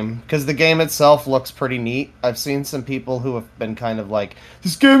bit lame because the game itself looks pretty neat. I've seen some people who have been kind of like,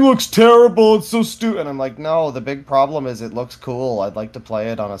 "This game looks terrible. It's so stupid." And I'm like, "No, the big problem is it looks cool. I'd like to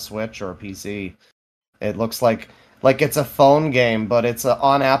play it on a Switch or a PC. It looks like it's a phone game, but it's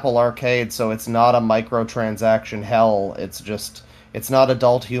on Apple Arcade, so it's not a microtransaction hell. It's not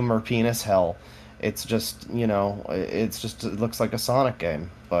adult humor penis hell. It's just, it looks like a Sonic game,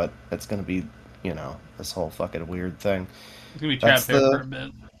 but it's going to be, this whole fucking weird thing." It's gonna be trapped there for a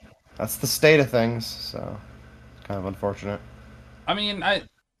bit. That's the state of things, so it's kind of unfortunate. I mean, I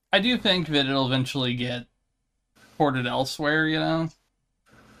do think that it'll eventually get ported elsewhere,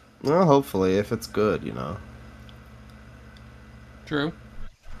 Well, hopefully, if it's good, True.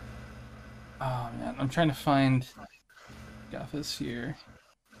 Oh man, I'm trying to find got this here.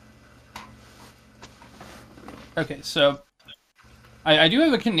 Okay, so I do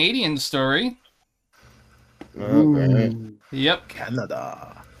have a Canadian story. Okay. Yep.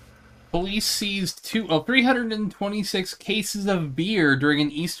 Canada. Police seized 326 cases of beer during an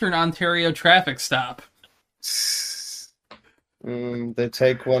Eastern Ontario traffic stop. They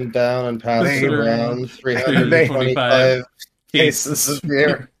take one down and pass it around. 325 cases of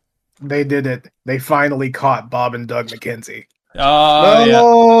beer. They did it. They finally caught Bob and Doug McKenzie.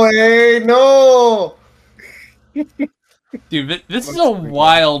 No, yeah. Hey, no! Dude, this is a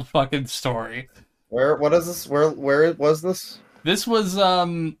wild fucking story. What is this? Where was this? This was, let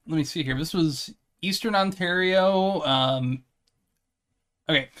me see here. This was Eastern Ontario.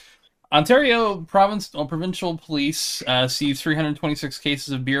 Okay. Ontario provincial police seized 326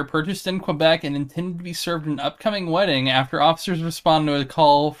 cases of beer purchased in Quebec and intended to be served at an upcoming wedding after officers responded to a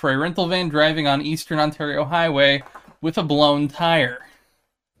call for a rental van driving on Eastern Ontario Highway with a blown tire.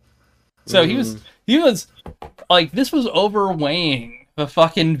 So he was like, this was overweighing the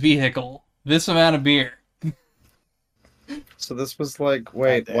fucking vehicle. This amount of beer. So this was like,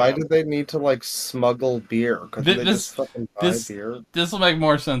 wait, why did they need to like smuggle beer? Couldn't they just fucking buy beer? This will make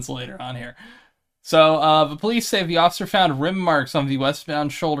more sense later on here. So the police say the officer found rim marks on the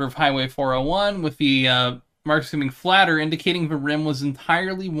westbound shoulder of Highway 401, with the marks seeming flatter, indicating the rim was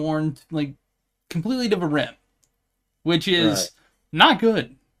entirely worn, like completely to the rim, which is not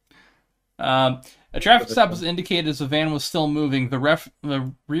good. A traffic stop was indicated as the van was still moving.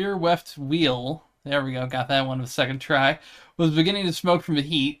 The rear left wheel, there we go, got that one with the second try, was beginning to smoke from the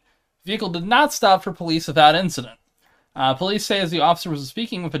heat. The vehicle did not stop for police without incident. Police say as the officer was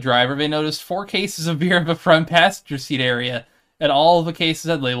speaking with the driver, they noticed 4 cases of beer in the front passenger seat area, and all of the cases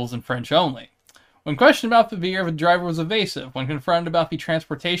had labels in French only. When questioned about the beer, the driver was evasive. When confronted about the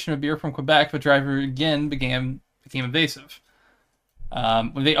transportation of beer from Quebec, the driver again became evasive.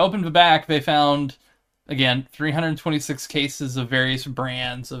 When they opened the back, they found, again, 326 cases of various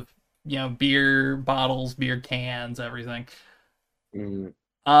brands of, beer bottles, beer cans, everything. Mm.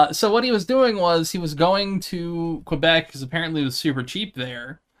 So what he was doing was he was going to Quebec because apparently it was super cheap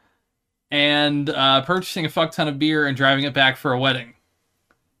there, and purchasing a fuck ton of beer and driving it back for a wedding.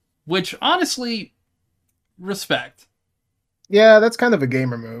 Which, honestly, respect. Yeah, that's kind of a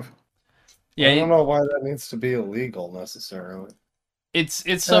gamer move. Yeah, I don't know why that needs to be illegal necessarily. It's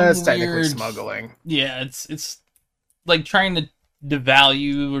some weird technically smuggling. Yeah, it's like trying to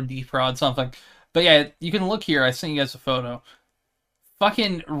devalue or defraud something. But yeah, you can look here. I sent you guys a photo.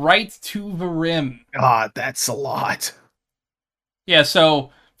 Fucking right to the rim. God, that's a lot. Yeah, so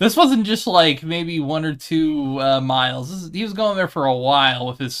this wasn't just like maybe 1 or 2 miles. He was going there for a while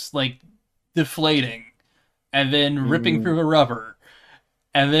with his like deflating, and then ripping through the rubber,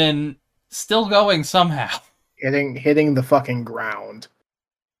 and then still going somehow. Hitting the fucking ground.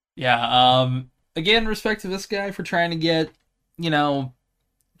 Yeah. Again, respect to this guy for trying to get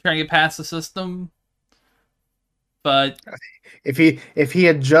past the system. But if he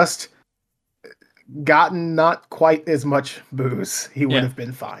had just gotten not quite as much booze, he would have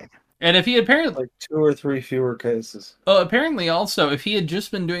been fine. And if he had apparently 2 or 3 fewer cases. Oh, apparently also, if he had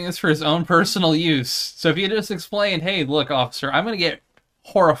just been doing this for his own personal use, so if he had just explained, "Hey, look, officer, I'm gonna get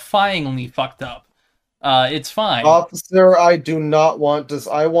horrifyingly fucked up. It's fine, officer. I do not want this.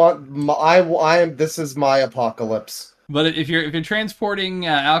 This is my apocalypse." But if you're transporting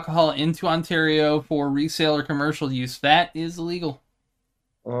alcohol into Ontario for resale or commercial use, that is illegal.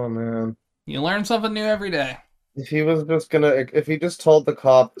 Oh man, you learn something new every day. If he just told the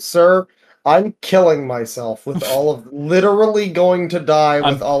cop, "Sir, I'm killing myself with literally going to die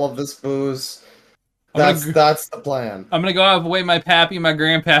with all of this booze." That's the plan. I'm gonna go out the way my pappy and my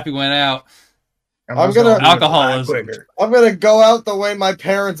grandpappy went out. Alcoholism. I'm gonna go out the way my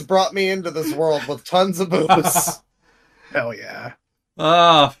parents brought me into this world with tons of booze. Hell yeah.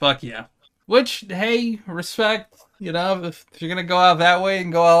 Oh, fuck yeah. Which, hey, respect. If you're going to go out that way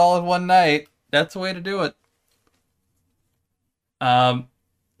and go out all in one night, that's the way to do it. Yeah,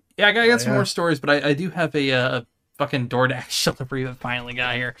 I got some more stories, but I do have a fucking DoorDash delivery that finally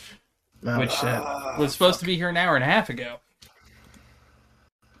got here. Which was supposed to be here an hour and a half ago.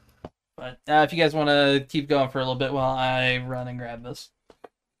 But if you guys want to keep going for a little bit while I run and grab this.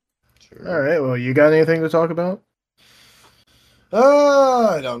 Sure. All right, well, you got anything to talk about?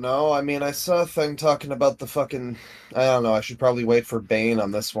 I don't know. I mean, I saw a thing talking about the fucking... I don't know, I should probably wait for Bane on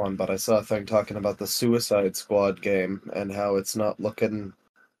this one, but I saw a thing talking about the Suicide Squad game and how it's not looking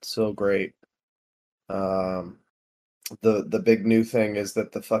so great. The big new thing is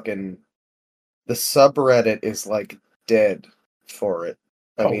that the subreddit is, like, dead for it.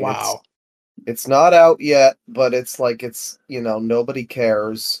 I mean, wow. It's not out yet, but it's like, nobody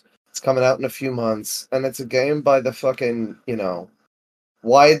cares. It's coming out in a few months, and it's a game by the fucking,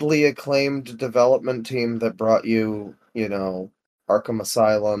 widely acclaimed development team that brought you, Arkham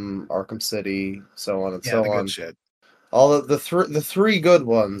Asylum, Arkham City, so on and so on. Good shit. All of the 3 good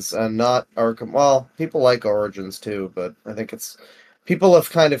ones, and not Arkham. Well, people like Origins too, but I think people have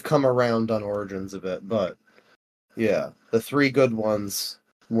kind of come around on Origins a bit. But yeah, the 3 good ones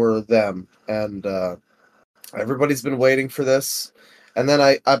were them, and everybody's been waiting for this. And then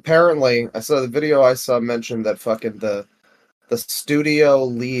I saw the video I saw mentioned that fucking the studio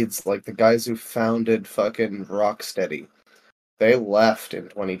leads, like the guys who founded fucking Rocksteady, they left in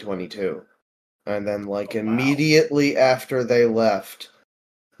 2022. And then immediately after they left,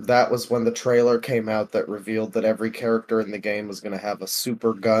 that was when the trailer came out that revealed that every character in the game was going to have a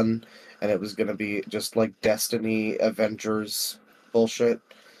super gun, and it was going to be just like Destiny Avengers bullshit.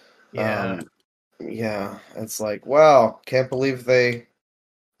 Yeah. Yeah, it's like, wow, can't believe they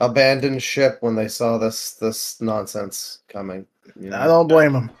abandoned ship when they saw this nonsense coming. I don't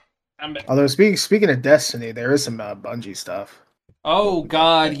blame them. Although speaking of Destiny, there is some Bungie stuff. Oh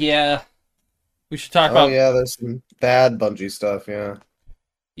God, yeah. We should talk about. Oh yeah, there's some bad Bungie stuff. Yeah.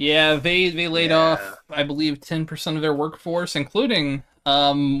 Yeah, they laid off, I believe, 10% of their workforce, including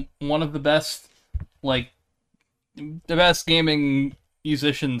one of the best gaming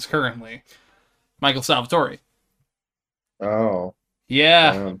musicians currently, Michael Salvatore. Oh.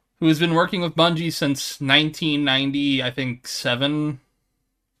 Yeah, who has been working with Bungie since 1990, I think, 7.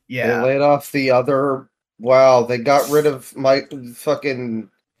 Yeah. They laid off the other... Wow, they got rid of my fucking...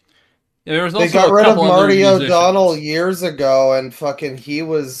 Yeah, there was They also got a rid of couple other Marty musicians. O'Donnell years ago, and fucking he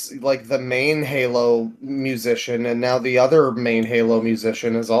was like the main Halo musician, and now the other main Halo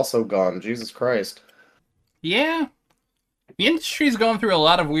musician is also gone. Jesus Christ. Yeah, the industry's going through a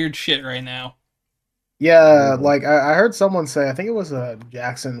lot of weird shit right now. Yeah, like I heard someone say, I think it was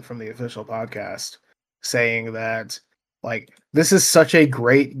Jackson from the official podcast, saying that like this is such a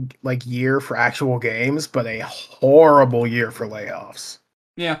great like year for actual games, but a horrible year for layoffs.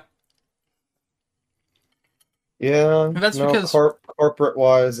 Yeah. Yeah, And that's no, because corporate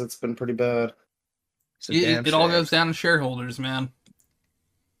wise, it's been pretty bad. It's a damn it all shame. goes down to shareholders, man.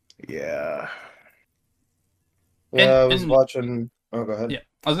 Yeah. Yeah, I was watching. Oh, go ahead. Yeah,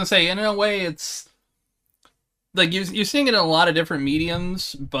 I was gonna say, in a way, it's like you're seeing it in a lot of different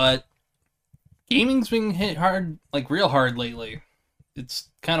mediums, but gaming's been hit hard, like real hard lately. It's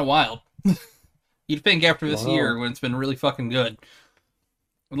kind of wild. You'd think after this year, when it's been really fucking good,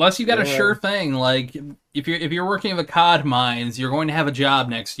 unless you got a sure thing, like if you're working at the COD mines, you're going to have a job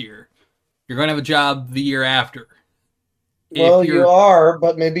next year. You're going to have a job the year after. Well, you are,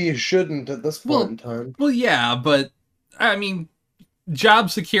 but maybe you shouldn't at this point in time. Well, yeah, but I mean, job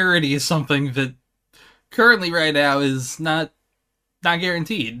security is something that currently right now is not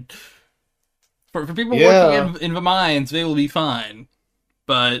guaranteed. For people working in the mines, they will be fine.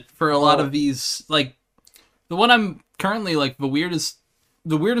 But for a lot of these, like the one I'm currently like the weirdest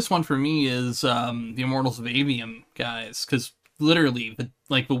one for me is the Immortals of Avium guys, because literally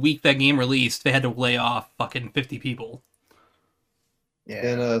the week that game released, they had to lay off fucking 50 people.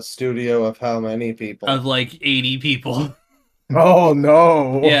 Yeah. In a studio of how many people? Of like 80 people. Oh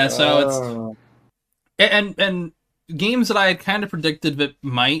no. Yeah, so it's and games that I had kind of predicted that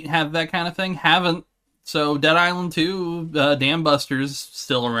might have that kind of thing haven't. So Dead Island 2, Dam Buster's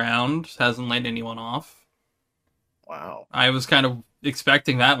still around, hasn't laid anyone off. Wow. I was kind of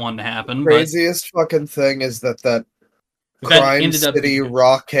expecting that one to happen. Craziest fucking thing is that Crime City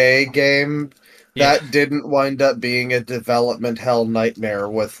Rockay game that didn't wind up being a development hell nightmare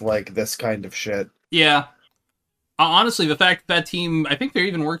with like this kind of shit. Yeah. Honestly, the fact that team, I think they're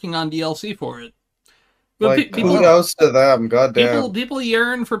even working on DLC for it. But like, kudos to them, goddamn. People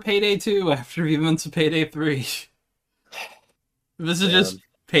yearn for Payday 2 after the events of Payday 3. This is just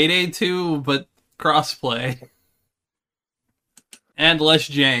Payday 2, but crossplay. And less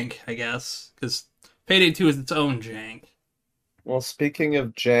jank, I guess. Because Payday 2 is its own jank. Well, speaking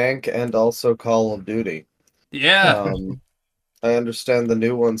of jank and also Call of Duty. Yeah. I understand the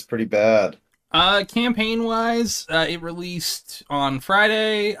new one's pretty bad. Campaign-wise, it released on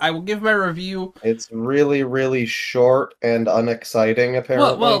Friday. I will give my review. It's really, really short and unexciting,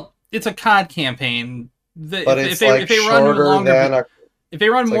 apparently. Well, it's a COD campaign. But if they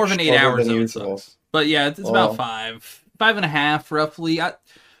run more than 8 hours, it sucks. But yeah, it's about 5.5, roughly.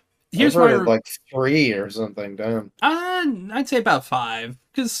 Here's my like 3 or something. Damn. I'd say about 5,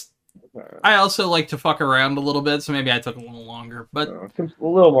 because I also like to fuck around a little bit, so maybe I took a little longer. But a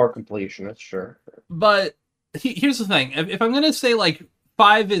little more completionist, sure. But here's the thing: if I'm gonna say like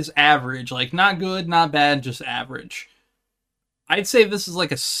 5 is average, like not good, not bad, just average, I'd say this is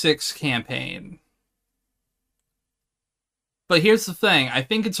like a 6 campaign. But here's the thing: I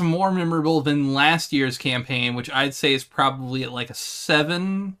think it's more memorable than last year's campaign, which I'd say is probably at like a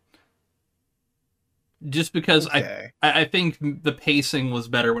 7. Just because I think the pacing was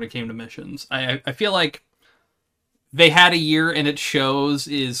better when it came to missions. I feel like they had a year and it shows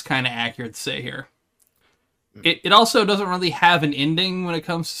is kind of accurate to say here. It also doesn't really have an ending when it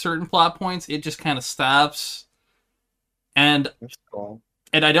comes to certain plot points. It just kind of stops. And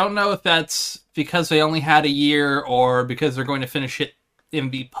I don't know if that's because they only had a year or because they're going to finish it in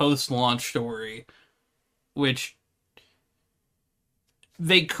the post-launch story, which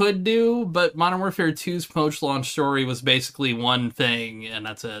they could do, but Modern Warfare 2's post-launch story was basically one thing, and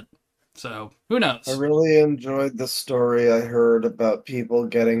that's it. So, who knows? I really enjoyed the story I heard about people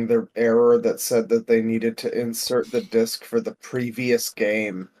getting their error that said that they needed to insert the disc for the previous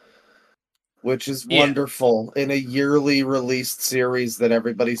game, which is wonderful. In a yearly released series that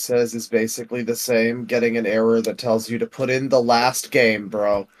everybody says is basically the same, getting an error that tells you to put in the last game,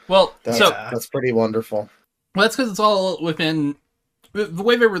 bro. Well, that's pretty wonderful. Well, that's because it's all within the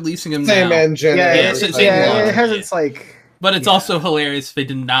way they're releasing them same now. Engine. It has its like. But it's also hilarious if they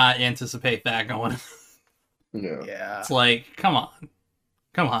did not anticipate that going. Yeah. It's like, come on.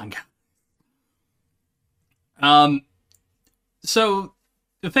 So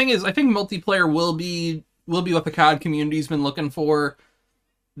the thing is, I think multiplayer will be what the COD community's been looking for.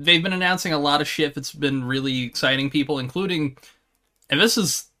 They've been announcing a lot of shit that's been really exciting people, including, and this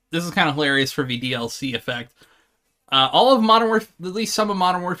is kind of hilarious for the DLC effect. All of Modern Warfare, at least some of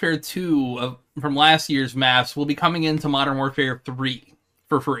Modern Warfare 2 from last year's maps, will be coming into Modern Warfare 3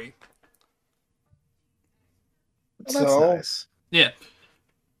 for free. Well, that's nice. Yeah.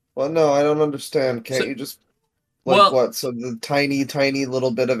 Well, no, I don't understand. Can't you just what? So the tiny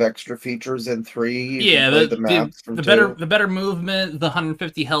little bit of extra features in 3. You can play the maps from 2. The better movement, the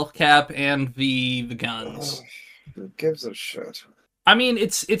 150 health cap, and the guns. Who gives a shit? I mean,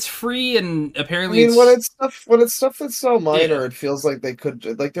 it's free, and apparently, when it's stuff that's so minor, it feels like they could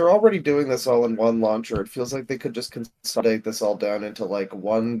they're already doing this all in one launcher. It feels like they could just consolidate this all down into like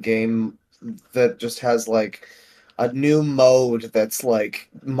one game that just has like a new mode that's like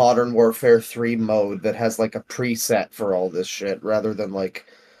Modern Warfare 3 mode that has like a preset for all this shit, rather than like,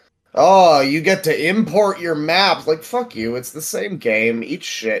 oh, you get to import your maps. Like, fuck you, it's the same game. Eat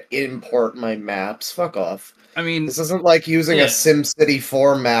shit, import my maps. Fuck off. I mean, this isn't like using a SimCity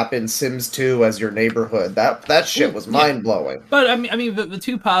 4 map in Sims 2 as your neighborhood. That shit was mind-blowing. But I mean the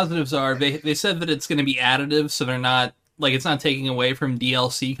two positives are they said that it's going to be additive, so they're not like, it's not taking away from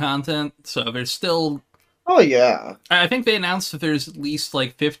DLC content. So there's still... Oh yeah. I think they announced that there's at least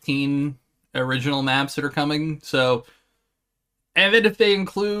like 15 original maps that are coming. So, and then if they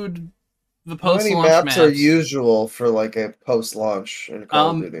include the post-launch maps... How many maps are usual for like a post-launch in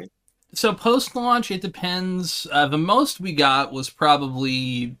Call of Duty? So post-launch, it depends. The most we got was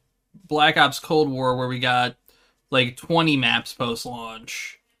probably Black Ops Cold War, where we got like 20 maps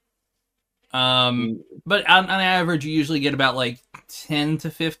post-launch. But on average, you usually get about like 10 to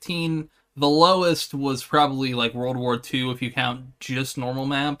 15. The lowest was probably like World War II, if you count just normal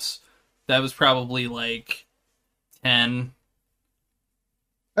maps. That was probably like 10.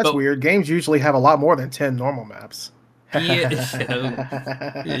 That's weird. Games usually have a lot more than 10 normal maps. Developer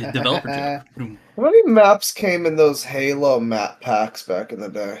job. How many maps came in those Halo map packs back in the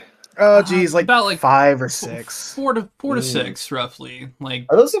day? Oh, geez, about like 5 or 6. 4 to 6, roughly. Like,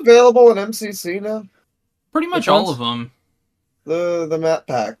 are those available in MCC now? Pretty much all of them. The map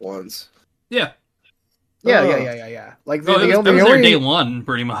pack ones. Yeah. Yeah. Like the only day one,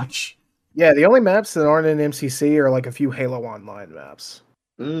 pretty much. Yeah, the only maps that aren't in MCC are like a few Halo Online maps.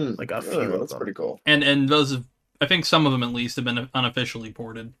 Like a few. That's pretty cool. And those have, I think some of them at least have been unofficially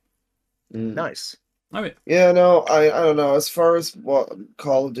ported. Nice. All right. Yeah, no, I don't know. As far as what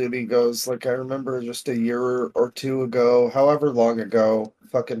Call of Duty goes, like I remember just a year or two ago, however long ago,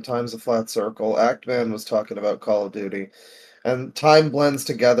 fucking time's a flat circle, Actman was talking about Call of Duty. And time blends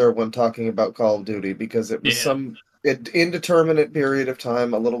together when talking about Call of Duty, because it was some indeterminate period of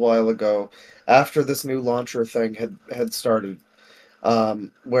time a little while ago, after this new launcher thing had started,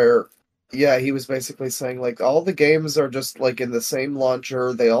 where he was basically saying like all the games are just like in the same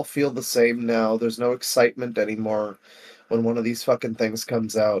launcher, they all feel the same now, there's no excitement anymore when one of these fucking things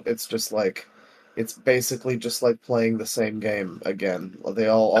comes out. It's just like, it's basically just like playing the same game again. They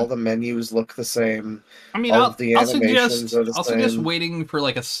all the menus look the same. I mean, I'll suggest waiting for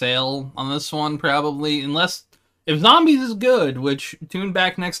like a sale on this one, probably, unless if Zombies is good, which tune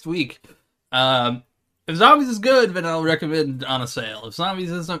back next week. If Zombies is good, then I'll recommend on a sale. If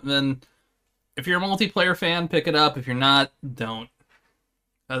Zombies isn't, then if you're a multiplayer fan, pick it up. If you're not, don't.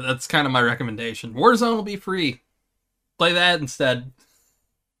 That's kind of my recommendation. Warzone will be free. Play that instead.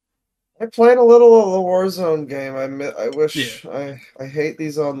 I played a little of the Warzone game. I wish I hate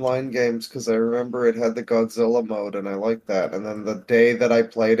these online games because I remember it had the Godzilla mode and I liked that. And then the day that I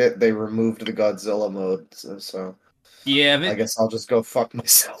played it, they removed the Godzilla mode. So I guess I'll just go fuck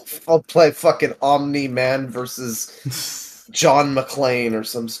myself. I'll play fucking Omni-Man versus John McClane or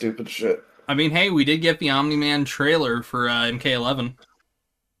some stupid shit. I mean, hey, we did get the Omni-Man trailer for MK11.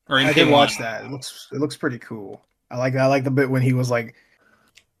 Or MK1. I did watch that. It looks pretty cool. I like the bit when he was like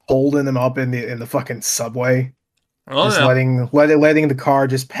holding them up in the fucking subway, letting the car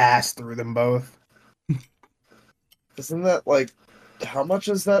just pass through them both. Isn't that like, how much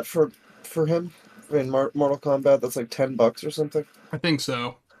is that for him in Mortal Kombat? That's like $10 or something. I think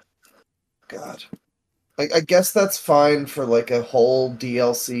so. God, I guess that's fine for like a whole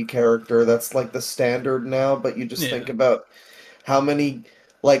DLC character. That's like the standard now. But you just think about how many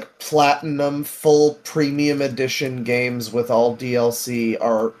like platinum full premium edition games with all DLC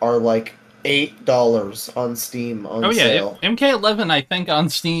are like $8 on Steam on sale. MK11 I think on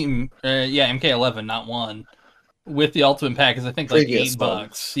Steam, MK11 not 1 with the ultimate pack is I think like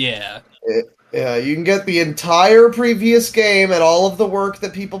 $8. Yeah, you can get the entire previous game and all of the work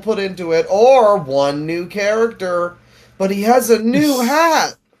that people put into it, or one new character, but he has a new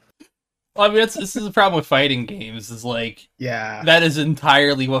hat. Well, I mean, this is the problem with fighting games, is like, that is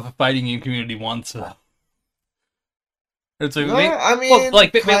entirely what the fighting game community wants. It's like I mean, well,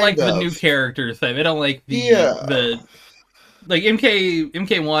 like they like of. the new character thing. They don't like Yeah. like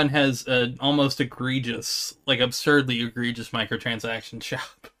MK1 has an almost egregious, like absurdly egregious microtransaction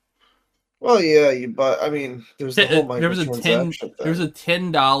shop. Well, yeah, but I mean, there's the whole There was a microtransaction there was thing. a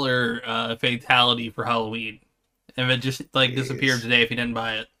 $10 fatality for Halloween, and it just like disappeared Jeez. today if you didn't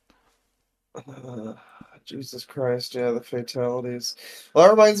buy it. Jesus Christ, yeah, the fatalities. Well,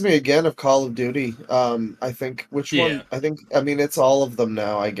 that reminds me again of Call of Duty. I think which Yeah, one? I mean, it's all of them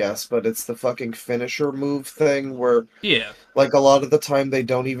now, I guess, but it's the fucking finisher move thing where, yeah, like, a lot of the time they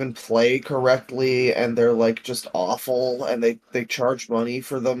don't even play correctly, and they're like just awful, and they charge money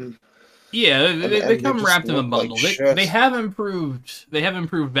for them, yeah. They and they come just wrapped in a look like bundle. They shit. have improved. They have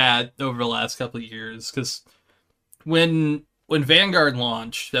improved bad over the last couple of years because when Vanguard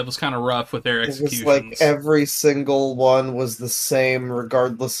launched, that was kind of rough with their It was like executions. every single one was the same,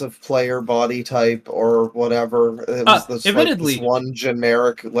 regardless of player body type or whatever. It was this Admittedly, one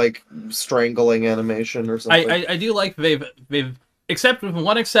generic like strangling animation or something. I do like they've except with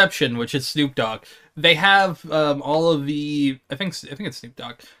one exception, which is Snoop Dogg. They have all of the I think it's Snoop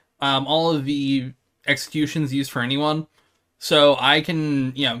Dogg. All of the executions used for anyone. So I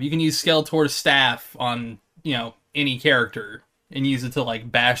can you can use Skeletor's staff on any character and use it to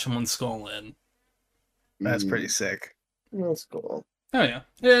like bash someone's skull in. That's pretty sick. That's cool. Oh yeah,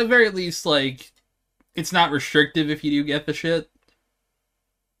 at the very least like it's not restrictive if you do get the shit.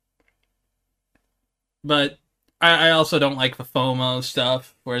 But I also don't like the FOMO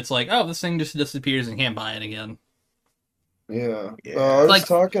stuff where it's like, oh, this thing just disappears and can't buy it again. Yeah. Yeah. I was Like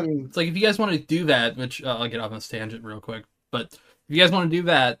talking. it's like if you guys want to do that, which I'll get off on this tangent real quick, but if you guys want to do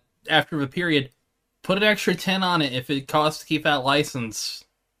that after the period, put an extra 10 on it if it costs to keep that license.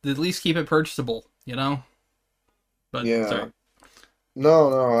 At least keep it purchasable, you know? But Yeah. sorry. No.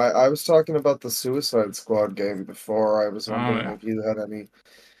 I was talking about the Suicide Squad game before. I was wondering Yeah. if you had any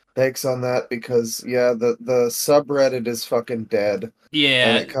takes on that because yeah, the subreddit is fucking dead. And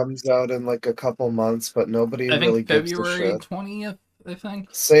Yeah, it comes out in like a couple months, but nobody I really think gives a February shit. 20th, I think.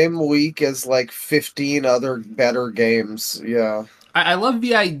 Same week as like 15 other better games. Yeah. I love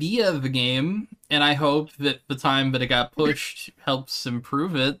the idea of the game, and I hope that the time that it got pushed helps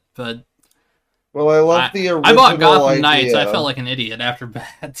improve it, but Well, I love I the I bought original Gotham Knights. I felt idea. like an idiot after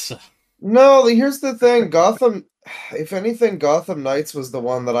that. So No, here's the thing. Gotham, if anything, Gotham Knights was the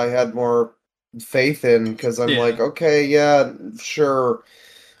one that I had more faith in because I'm like, yeah, okay, yeah, sure.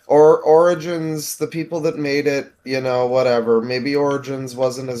 Or Origins, the people that made it, whatever. Maybe Origins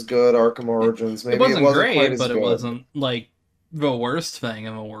wasn't as good, Arkham it, Origins. it Maybe it wasn't wasn't quite great, as but it good. wasn't like the worst thing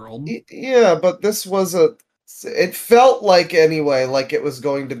in the world. Yeah, but this was it felt like anyway, like it was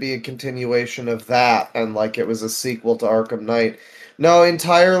going to be a continuation of that and like it was a sequel to Arkham Knight. No,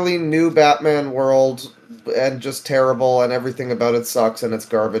 entirely new Batman world and just terrible and everything about it sucks and it's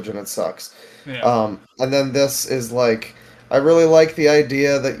garbage and it sucks. Yeah, And then this is like I really like the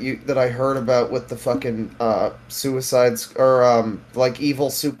idea that I heard about with the fucking suicides or like evil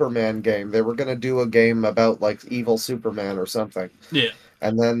Superman game. They were gonna do a game about like evil Superman or something yeah.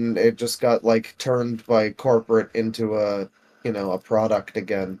 and then it just got like turned by corporate into a product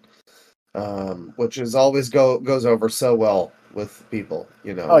again, which is always goes over so well with people,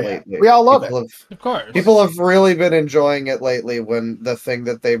 Oh yeah, lately. we all love it. Of course. People have really been enjoying it lately when the thing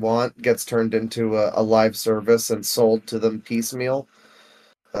that they want gets turned into a live service and sold to them piecemeal.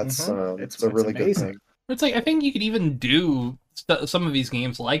 That's It's a really good amazing. thing. It's like I think you could even do some of these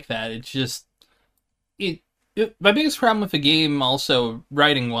games like that. It's just my biggest problem with the game, also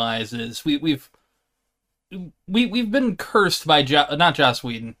writing wise, is we've been cursed by not Joss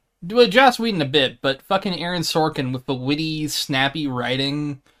Whedon. Well, Joss Whedon a bit, but fucking Aaron Sorkin with the witty, snappy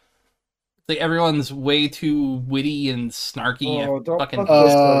writing. Like everyone's way too witty and snarky. Oh, don't Fucking put hate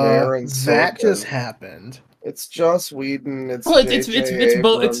this it. on Aaron That just Sorkin. happened. It's Joss Whedon. It's Well, J.J. it's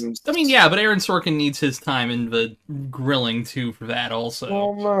both. It's Abrams. I mean, yeah, but Aaron Sorkin needs his time in the grilling too for that also.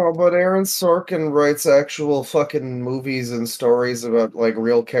 Well, no, but Aaron Sorkin writes actual fucking movies and stories about like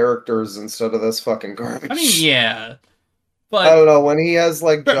real characters instead of this fucking garbage. I mean, yeah, I but don't know when he has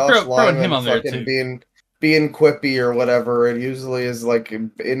like Josh throwing him Lyman on there fucking too. being quippy or whatever. It usually is like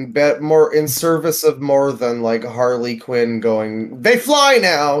in bet more in service of more than like Harley Quinn going. They fly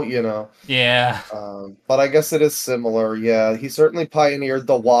now. Yeah. But I guess it is similar. Yeah, he certainly pioneered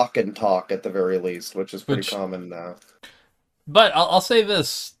the walk and talk at the very least, which is pretty common now. But I'll say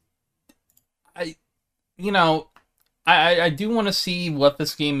this, I you know I do want to see what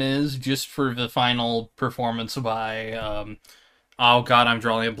this game is just for the final performance by oh god, I'm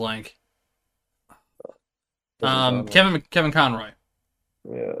drawing a blank. Kevin Conroy.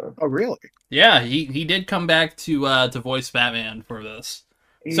 Yeah. Oh, really? Yeah, he did come back to voice Batman for this.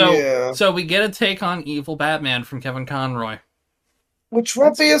 Yeah. So we get a take on evil Batman from Kevin Conroy. Which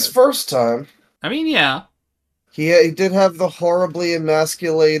won't be his first time. I mean, yeah. He did have the horribly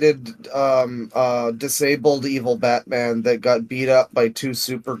emasculated, disabled evil Batman that got beat up by two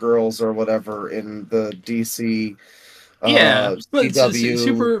Supergirls or whatever in the DC, Yeah, but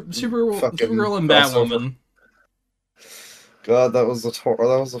CW fucking Supergirl and crossover. Batwoman. God, that was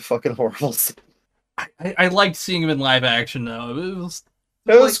a fucking horrible scene. I liked seeing him in live action though. It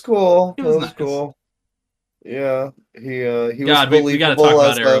was cool. It was nice. Cool. Yeah, he was believable. We gotta talk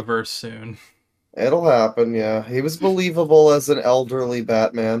about Arrowverse soon. It'll happen, yeah. He was believable as an elderly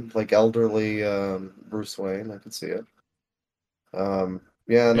Batman, like elderly Bruce Wayne. I could see it.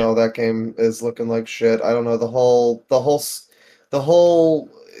 Yeah, no, that game is looking like shit. I don't know, the whole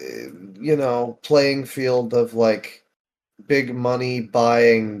playing field of like big money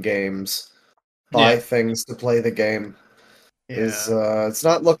buying games, buy things to play the game is it's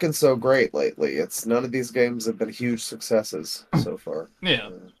not looking so great lately. None of these games have been huge successes so far. Yeah.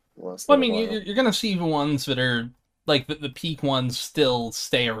 Well, I mean, you're gonna see the ones that are like the peak ones still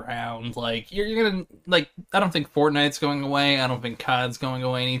stay around. Like you're gonna like. I don't think Fortnite's going away. I don't think COD's going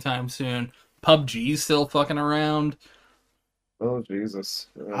away anytime soon. PUBG's still fucking around. Oh Jesus!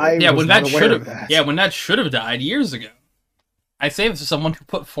 When that should have died years ago. I say this to someone who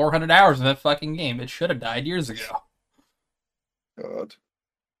put 400 hours in that fucking game. It should have died years ago. God.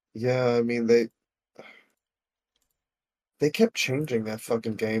 Yeah, I mean they kept changing that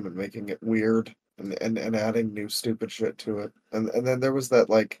fucking game and making it weird and adding new stupid shit to it. And then there was that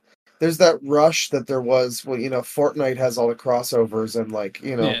there's that rush that there was Fortnite has all the crossovers and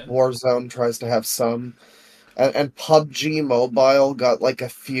Warzone tries to have some and PUBG Mobile got like a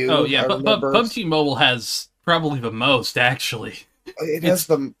few. Oh yeah, but PUBG Mobile has probably the most actually. It has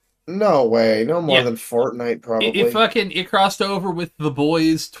the no way, no more than Fortnite probably. It crossed over with The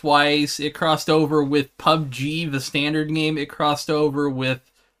Boys twice. It crossed over with PUBG, the standard game. It crossed over with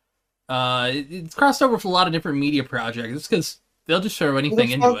it's crossed over with a lot of different media projects. It's because they'll just throw anything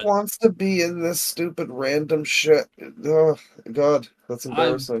into it. Who wants to be in this stupid random shit? Oh God, that's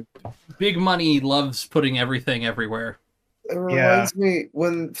embarrassing. Big money loves putting everything everywhere. It reminds me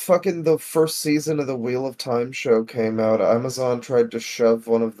when fucking the first season of the Wheel of Time show came out, Amazon tried to shove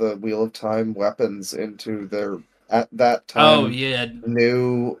one of the Wheel of Time weapons into their, at that time,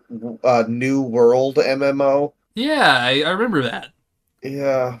 new world MMO. Yeah, I remember that.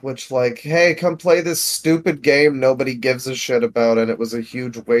 Yeah, which hey, come play this stupid game nobody gives a shit about, and it was a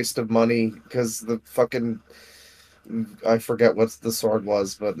huge waste of money because the fucking I forget what the sword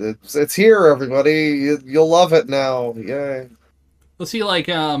was, but it's here, everybody. You'll love it now. Yay. Well, see,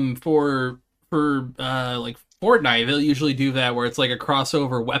 for Fortnite, they'll usually do that where it's like a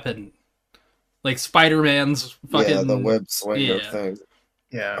crossover weapon, like Spider-Man's fucking the web slinger thing.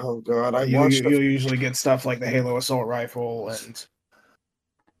 Yeah. Oh God, you'll usually get stuff like the Halo assault rifle, and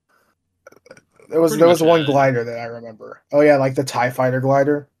there was one glider that I remember. Oh yeah, like the TIE fighter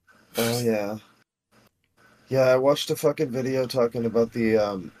glider. Oh yeah. Yeah, I watched a fucking video talking about the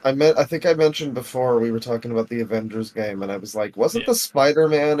I think I mentioned before we were talking about the Avengers game, and I was like, wasn't the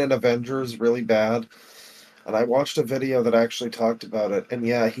Spider-Man in Avengers really bad? And I watched a video that actually talked about it, and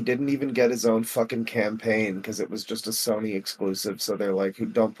yeah, he didn't even get his own fucking campaign because it was just a Sony exclusive, so they're like,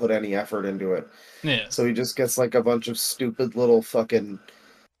 don't put any effort into it. Yeah. So he just gets like a bunch of stupid little fucking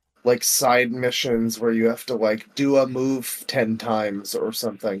like side missions where you have to do a move 10 times or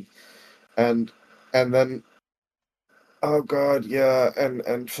something. And then oh God, yeah,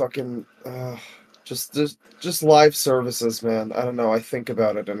 and fucking just live services, man. I don't know. I think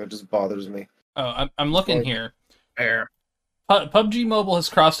about it and it just bothers me. Oh, I'm looking here. PUBG Mobile has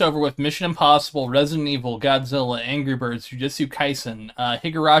crossed over with Mission Impossible, Resident Evil, Godzilla, Angry Birds, Jujutsu Kaisen,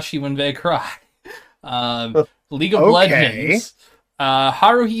 Higurashi When They Cry, League of Legends,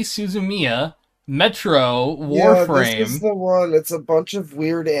 Haruhi Suzumiya, Metro, Warframe. Yeah, this is the one. It's a bunch of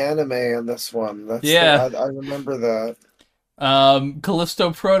weird anime in this one. I remember that.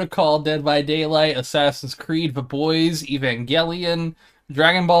 Callisto Protocol, Dead by Daylight, Assassin's Creed, The Boys, Evangelion,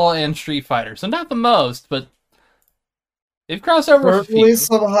 Dragon Ball, and Street Fighter. So not the most, but they've crossed over certainly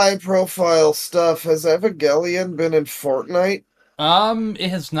some high-profile stuff. Has Evangelion been in Fortnite? It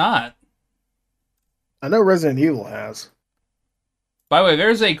has not. I know Resident Evil has. By the way,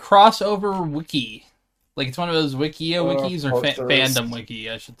 there's a crossover wiki. Like, it's one of those wikis or fandom wiki,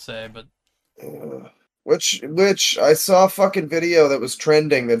 I should say, but... Which I saw a fucking video that was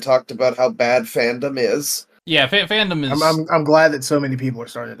trending that talked about how bad fandom is. Yeah, fandom is... I'm glad that so many people are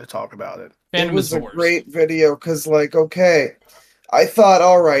starting to talk about it. Fandom it was a great video, because, okay, I thought,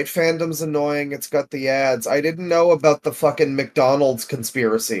 all right, fandom's annoying. It's got the ads. I didn't know about the fucking McDonald's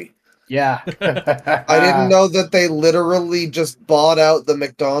conspiracy. Yeah. I didn't know that they literally just bought out the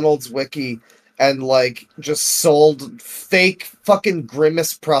McDonald's wiki and like just sold fake fucking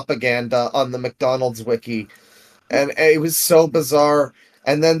Grimace propaganda on the McDonald's wiki. And it was so bizarre.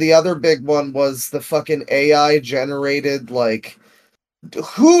 And then the other big one was the fucking AI generated like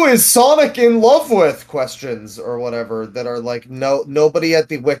who is Sonic in love with questions or whatever that are like nobody at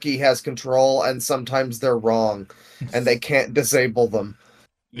the wiki has control and sometimes they're wrong and they can't disable them.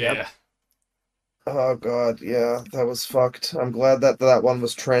 Yeah. Oh god, yeah, that was fucked. I'm glad that one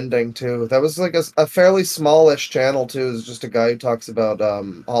was trending too. That was like a fairly smallish channel too. It's just a guy who talks about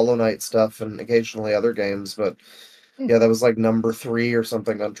Hollow Knight stuff and occasionally other games, but yeah, that was like number 3 or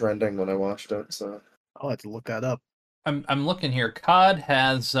something on trending when I watched it. So I'll have to look that up. I'm looking here. COD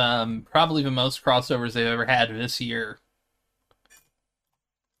has probably the most crossovers they've ever had this year.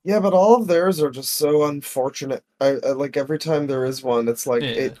 yeah, but all of theirs are just so unfortunate. I like every time there is one, it's like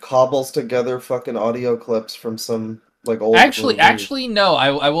it cobbles together fucking audio clips from some like old. Actually, no.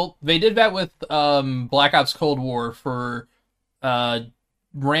 I will. They did that with Black Ops Cold War for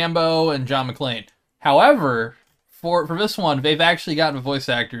Rambo and John McClane. However, for this one, they've actually gotten voice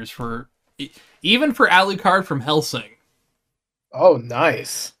actors for even for Alucard from Hellsing. Oh,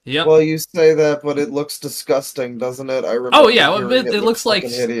 nice. Yep. Well, you say that, but it looks disgusting, doesn't it? I remember. Oh yeah, it looks like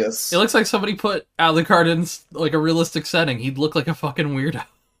hideous. It looks like somebody put Alucard in like a realistic setting. He'd look like a fucking weirdo.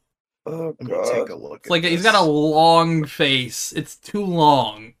 Oh god. Let me take a look. Like he's got a long face. It's too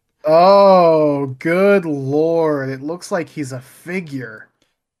long. Oh, good lord! It looks like he's a figure.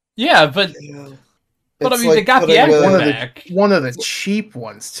 Yeah, but I mean, they got the actor back. One of the cheap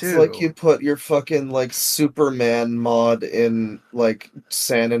ones too. It's like you put your fucking like Superman mod in like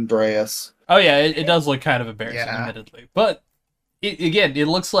San Andreas. Oh yeah, it does look kind of embarrassing, admittedly. But again, it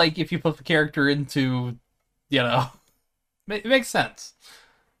looks like if you put the character into, it makes sense.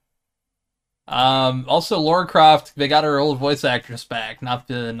 Also, Lara Croft, they got her old voice actress back, not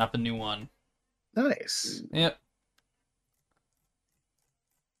the new one. Nice. Yep.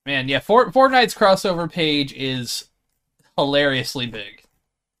 Man, yeah, Fortnite's crossover page is hilariously big.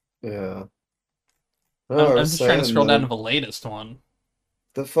 Yeah. I'm just trying to scroll down to the latest one.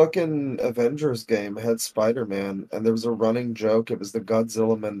 The fucking Avengers game had Spider-Man, and there was a running joke. It was the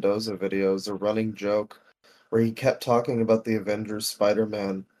Godzilla Mendoza videos, a running joke where he kept talking about the Avengers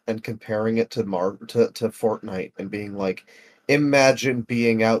Spider-Man and comparing it to Fortnite and being like, imagine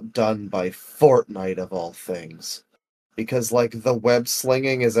being outdone by Fortnite of all things. Because, like, the web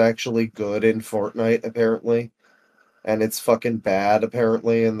slinging is actually good in Fortnite, apparently. And it's fucking bad,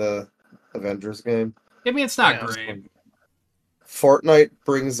 apparently, in the Avengers game. I mean, it's not great. Fortnite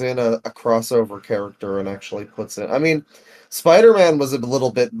brings in a crossover character and actually puts in... I mean, Spider-Man was a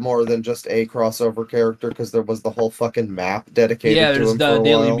little bit more than just a crossover character, because there was the whole fucking map dedicated to him for a while. Yeah, there's the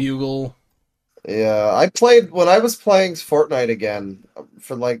Daily Bugle. Yeah, when I was playing Fortnite again,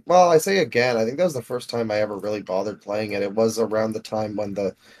 for like, well, I say again, I think that was the first time I ever really bothered playing it. It was around the time when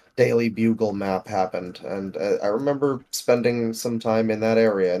the Daily Bugle map happened, and I remember spending some time in that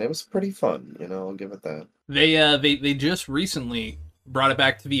area, and it was pretty fun, I'll give it that. They just recently brought it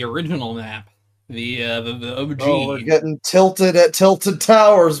back to the original map, the OG. Oh, we're getting tilted at Tilted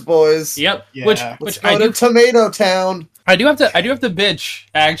Towers, boys. Yep. Yeah. Let's go to Tomato Town. I do have to bitch,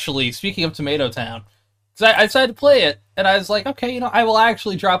 actually, speaking of Tomato Town. Because I decided to play it, and I was like, okay, I will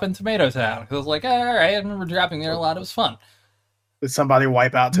actually drop in Tomato Town. Because I was like, alright, I remember dropping there a lot, it was fun. Did somebody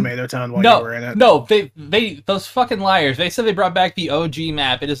wipe out Tomato Town while you were in it? No, they those fucking liars. They said they brought back the OG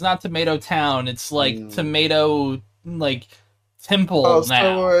map. It is not Tomato Town, it's like Tomato, like, Temple now.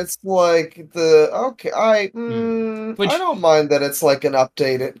 So it's like I don't mind that it's like an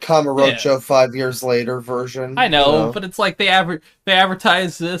updated Kamurocho 5 years later version. I know, but it's like they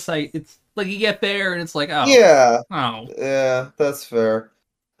advertise this. It's like you get there and it's like, oh yeah, that's fair.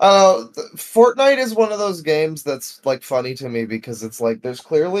 Fortnite is one of those games that's like funny to me because it's like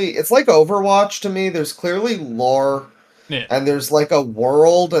it's like Overwatch to me. There's clearly lore, and there's like a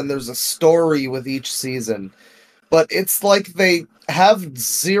world and there's a story with each season. But it's like they have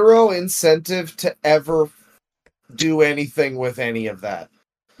zero incentive to ever do anything with any of that.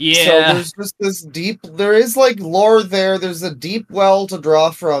 Yeah. So there's just there is like lore there. There's a deep well to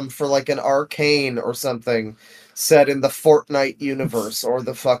draw from for like an Arcane or something set in the Fortnite universe or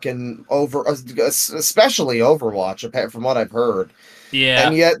the fucking especially Overwatch, from what I've heard. Yeah.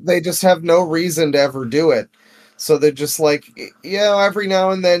 And yet they just have no reason to ever do it. So they're just like, every now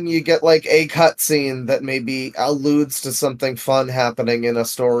and then you get like a cutscene that maybe alludes to something fun happening in a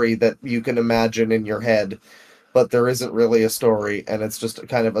story that you can imagine in your head. but there isn't really a story, and it's just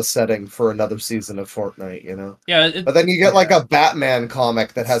kind of a setting for another season of Fortnite, you know? Yeah, but then you get like a Batman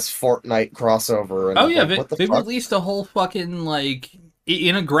comic that has Fortnite crossover, and what the they fuck? released a whole fucking like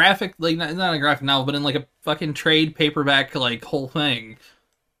in a graphic, like not a graphic novel, but in like a fucking trade paperback like whole thing.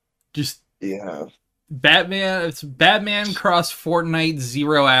 Just yeah. It's Batman cross Fortnite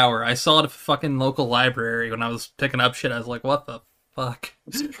 0 Hour. I saw it at a fucking local library when I was picking up shit. I was like, what the fuck?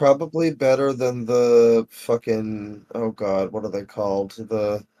 It's probably better than the fucking, oh god, what are they called?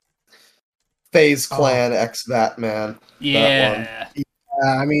 The FaZe Clan X Batman. Yeah. That one.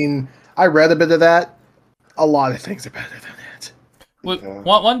 Yeah, I mean, I read a bit of that. A lot of things are better than that.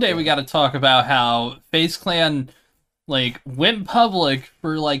 One day we got to talk about how FaZe Clan like went public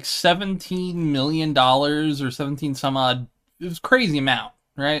for like $17 million or 17 some odd. It was a crazy amount,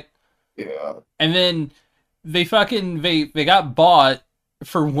 right? Yeah. And then they got bought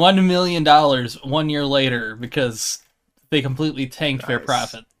for $1 million 1 year later because they completely tanked their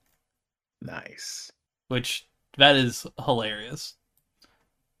profit. Nice. Which that is hilarious.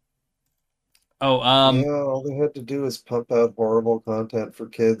 Oh, yeah, all they had to do is pump out horrible content for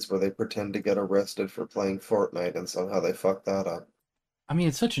kids where they pretend to get arrested for playing Fortnite, and somehow they fuck that up. I mean,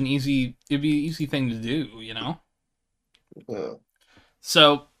 it'd be an easy thing to do, you know? Yeah.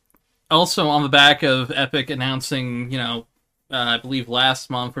 So, also on the back of Epic announcing, I believe last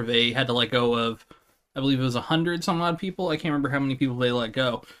month where they had to let go of, I believe it was 100 some odd people. I can't remember how many people they let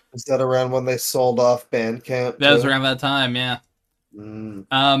go. Is that around when they sold off Bandcamp? That was around that time, yeah.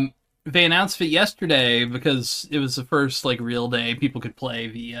 Mm. They announced it yesterday because it was the first like real day people could play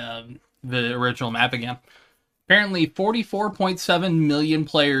the original map again. Apparently, 44.7 million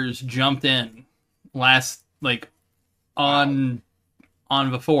players jumped in last on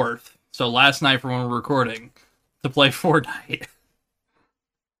the 4th. So last night, for when we're recording, to play Fortnite.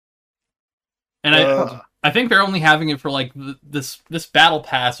 And I think they're only having it for like this battle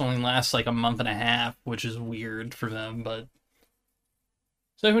pass only lasts like a month and a half, which is weird for them, but.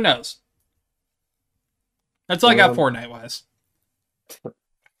 So who knows? That's all I got Fortnite-wise.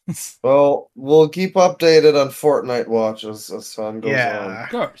 Well, we'll keep updated on Fortnite Watch as time goes on. Of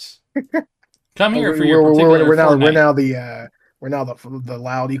course. Come here for your particular we're now the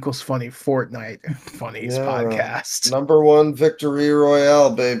loud equals funny Fortnite funnies podcast. Number 1 victory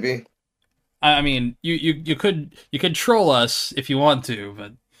royale, baby. I mean, you could troll us if you want to,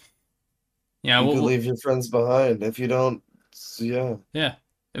 but we'll leave your friends behind if you don't. Yeah.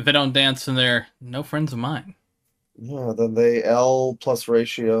 If they don't dance, then they're no friends of mine. Yeah, then they L plus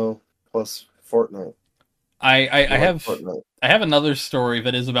ratio plus Fortnite. I have another story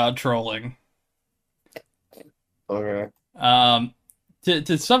that is about trolling. Okay.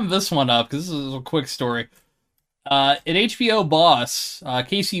 To sum this one up, because this is a quick story. An HBO boss,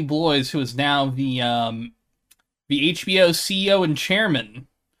 Casey Bloys, who is now the HBO CEO and chairman,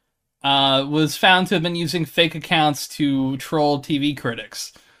 was found to have been using fake accounts to troll TV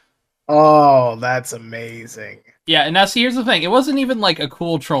critics. Oh, that's amazing. Yeah, and now see, here's the thing. It wasn't even like a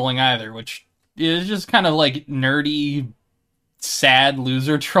cool trolling either, which is just kind of like nerdy, sad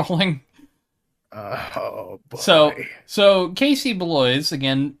loser trolling. Oh, boy. So Casey Bloys,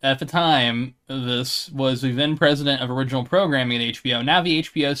 again, at the time, this was the then president of original programming at HBO, now the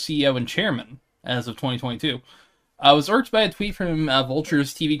HBO CEO and chairman as of 2022. Was irked by a tweet from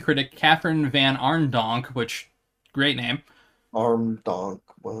Vulture's TV critic Catherine Van Arndonk, which, great name. Arndonk,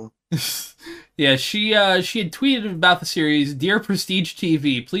 well. Yeah, she had tweeted about the series, "Dear Prestige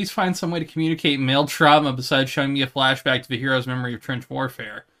TV, please find some way to communicate male trauma besides showing me a flashback to the hero's memory of trench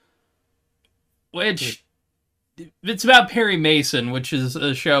warfare." Which, it's about Perry Mason, which is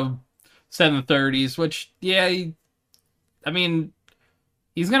a show set in the 30s, which, yeah, I mean,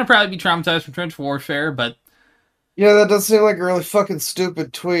 he's going to probably be traumatized from trench warfare, but... Yeah, that does seem like a really fucking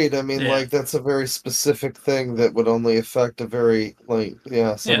stupid tweet. I mean, that's a very specific thing that would only affect a very,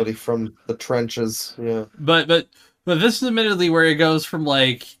 somebody from the trenches, yeah. But this is admittedly where it goes from,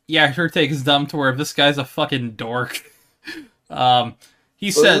 her take is dumb to where this guy's a fucking dork. He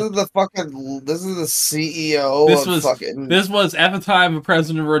said, "This is the CEO This was at the time the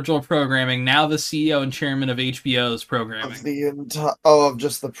president of original programming, now the CEO and chairman of HBO's programming. Of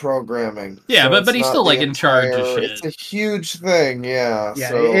just the programming. Yeah, so but he's still in charge of shit. It's a huge thing, yeah. Yeah,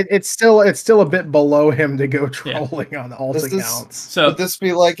 so. It's still a bit below him to go trolling on alt accounts. So would this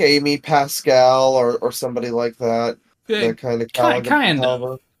be like Amy Pascal or somebody like that? That kind of caliber? Kind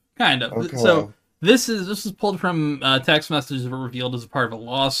of. Okay. So This is pulled from text messages that were revealed as a part of a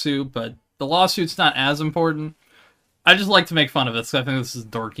lawsuit, but the lawsuit's not as important. I just like to make fun of it, because I think this is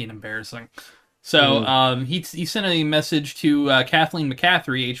dorky and embarrassing. So he sent a message to Kathleen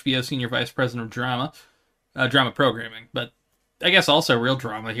McCaffrey, HBO Senior Vice President of Drama. drama programming, but I guess also real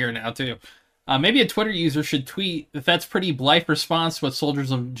drama here now too. Maybe a Twitter user should tweet if that's pretty blithe response to what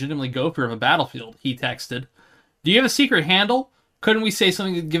soldiers legitimately go through on a battlefield. He texted, "Do you have a secret handle? Couldn't we say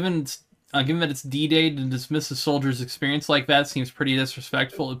something given that it's D-Day to dismiss a soldier's experience like that seems pretty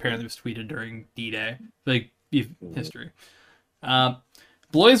disrespectful." Apparently, it was tweeted during D-Day, like history.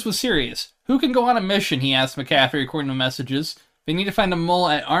 Blois was serious. Who can go on a mission? He asked McCaffrey, according to messages. They need to find a mole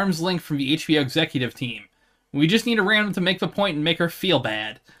at arm's length from the HBO executive team. We just need a random to make the point and make her feel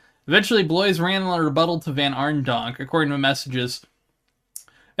bad. Eventually, Blois ran on a rebuttal to Van Arndonk, according to messages.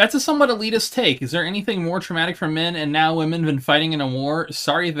 That's a somewhat elitist take. Is there anything more traumatic for men and now women than fighting in a war?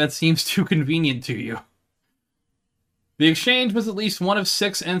 Sorry if that seems too convenient to you. The exchange was at least one of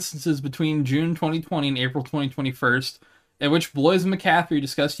 6 instances between June 2020 and April 2021, at which Blois and McCaffrey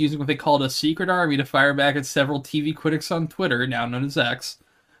discussed using what they called a secret army to fire back at several TV critics on Twitter, now known as X,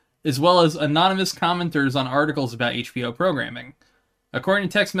 as well as anonymous commenters on articles about HBO programming. According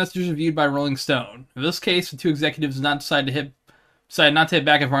to text messages reviewed by Rolling Stone, in this case, the two executives did not decided not to hit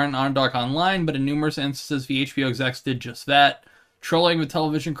back at Van Arndonk online, but in numerous instances, the HBO execs did just that, trolling with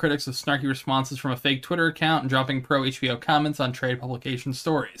television critics with snarky responses from a fake Twitter account and dropping pro-HBO comments on trade publication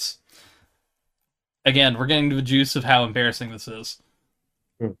stories. Again, we're getting to the juice of how embarrassing this is.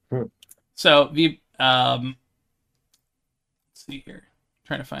 So, let's see here. I'm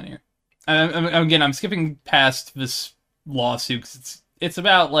trying to find here. I'm skipping past this lawsuit because it's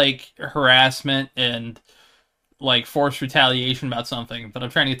about, like, harassment and, like, forced retaliation about something, but I'm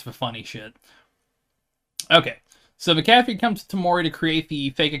trying to get to the funny shit. Okay, so McCaffrey comes to Tamori to create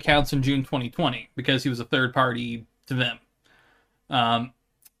the fake accounts in June 2020 because he was a third party to them.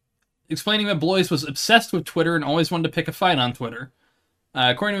 Explaining that Blois was obsessed with Twitter and always wanted to pick a fight on Twitter.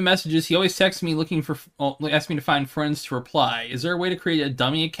 According to messages, he always texts me asked me to find friends to reply. Is there a way to create a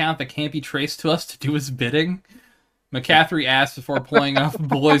dummy account that can't be traced to us to do his bidding? McCaffrey asked before pulling off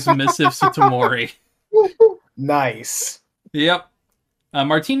Blois' missives to Tamori. Nice. Yep.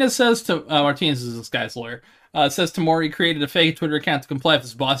 Martinez is this guy's lawyer, says Tamori created a fake Twitter account to comply with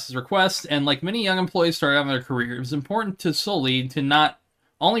his boss's request, and like many young employees starting out their career, it was important to Sully to not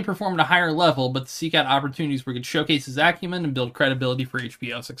only perform at a higher level, but to seek out opportunities where he could showcase his acumen and build credibility for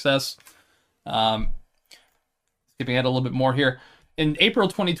HBO success. Skipping ahead a little bit more here. In April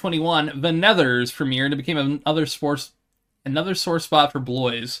 2021, The Nethers premiered and became another sore spot for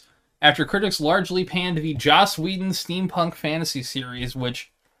Blois, after critics largely panned the Joss Whedon steampunk fantasy series,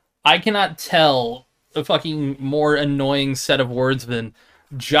 which I cannot tell a fucking more annoying set of words than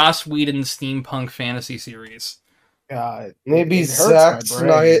Joss Whedon steampunk fantasy series. Maybe Zack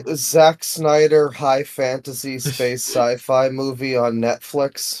Snyder high fantasy space sci-fi movie on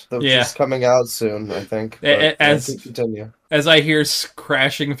Netflix that's just coming out soon, I think. Continue. As I hear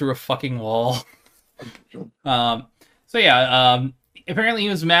crashing through a fucking wall. Apparently he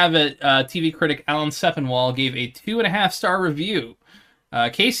was mad that TV critic Alan Sepinwall gave a 2.5-star review.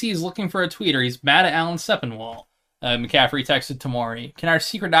 Casey is looking for a tweeter. He's mad at Alan Sepinwall. McCaffrey texted Tamori, "Can our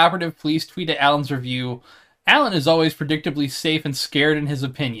secret operative please tweet at Alan's review? Alan is always predictably safe and scared in his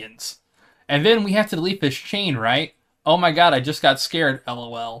opinions. And then we have to delete this chain, right? Oh my god, I just got scared,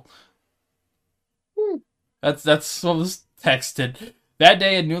 LOL." That's what was texted. That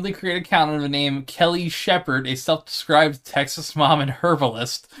day, a newly created account under the name Kelly Shepard, a self-described Texas mom and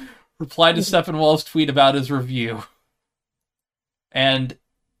herbalist, replied to Sepinwall's tweet about his review. And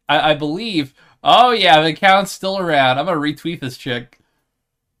I believe, oh yeah, the account's still around. I'm gonna retweet this chick.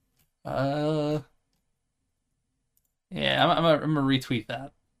 Yeah, I'm gonna retweet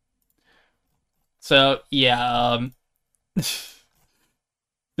that. So yeah,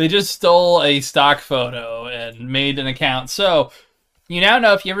 they just stole a stock photo and made an account. So you now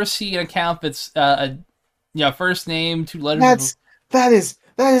know if you ever see an account that's first name, 2 letters. That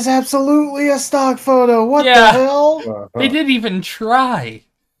is absolutely a stock photo. What the hell? They didn't even try.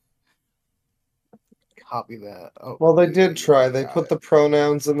 Copy that. Oh, well, they did try. They put the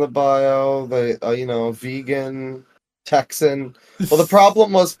pronouns in the bio. They, vegan, Texan. Well, the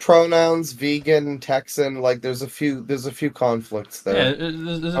problem was pronouns, vegan, Texan. Like, there's a few conflicts there. Yeah,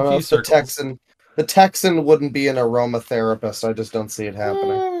 there's a few circles. The Texan wouldn't be an aromatherapist. I just don't see it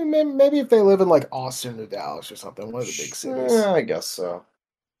happening. Maybe if they live in like Austin or Dallas or something, one of the big cities. Yeah, I guess so.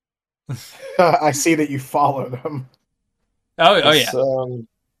 I see that you follow them.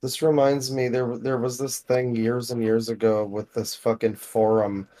 This reminds me, there was this thing years and years ago with this fucking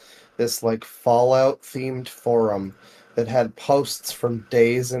forum, this like Fallout themed forum that had posts from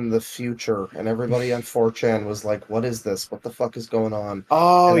days in the future, and everybody on 4chan was like, "What is this? What the fuck is going on?"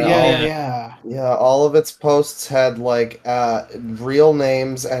 Oh And yeah, yeah, all yeah. yeah, all of its posts had like real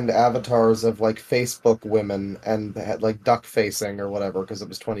names and avatars of like Facebook women, and they had like duck facing or whatever because it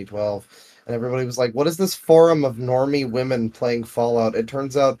was 2012. And everybody was like, "What is this forum of normie women playing Fallout?" It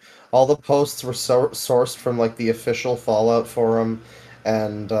turns out all the posts were sourced from like the official Fallout forum,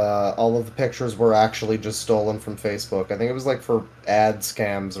 and all of the pictures were actually just stolen from Facebook. I think it was like for ad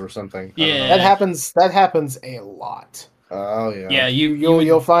scams or something. I don't know. That Yeah. happens. That happens a lot. Oh yeah. Yeah, you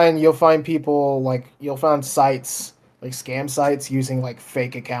You'll would. find people like you'll find sites like scam sites using like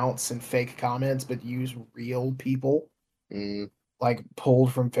fake accounts and fake comments, but use real people Mm. like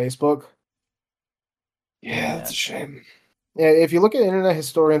pulled from Facebook. Yeah, Yeah. it's a shame. Yeah, if you look at Internet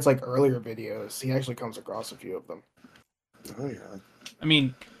Historian's like earlier videos, he actually comes across a few of them. Oh yeah. I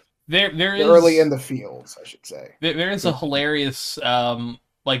mean, there They're early in is the fields, I should say. there is a hilarious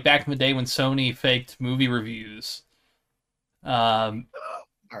like back in the day when Sony faked movie reviews. Um,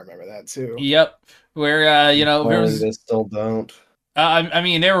 I remember that too. yep, where there Apparently was. they still don't. I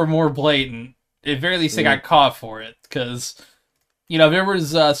mean, they were more blatant. At very least, they Mm. got caught for it because there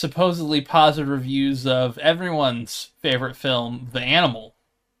was supposedly positive reviews of everyone's favorite film, The Animal,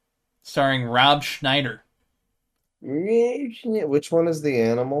 starring Rob Schneider. Which one is the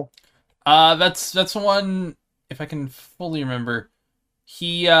animal? That's one. If I can fully remember,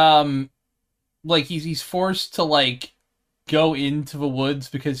 he like he's forced to like go into the woods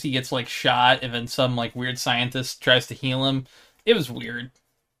because he gets like shot, and then some like weird scientist tries to heal him. It was weird.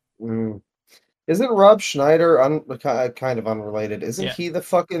 Mm. Isn't Rob Schneider kind of unrelated? Isn't Yeah. he the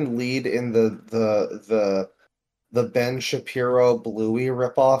fucking lead in the Ben Shapiro Bluey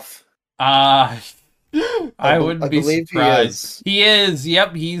ripoff? Uh I I wouldn't be believe he surprised. is. He is.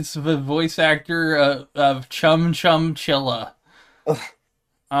 Yep, he's the voice actor of Chum Chum Chilla. Ugh,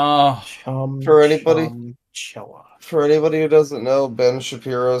 Oh, For anybody Chilla. for anybody who doesn't know, Ben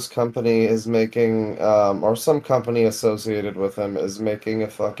Shapiro's company is making or some company associated with him is making a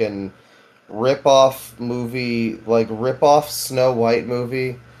fucking rip-off movie, like rip-off Snow White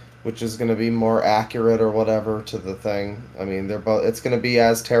movie, which is going to be more accurate or whatever to the thing. I mean, they're both. It's going to be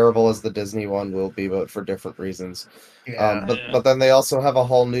as terrible as the Disney one will be, but for different reasons. Yeah. But yeah. but then they also have a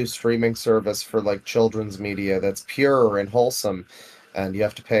whole new streaming service for like children's media that's pure and wholesome, and you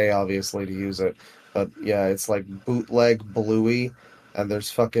have to pay obviously to use it. But yeah, it's like bootleg Bluey, and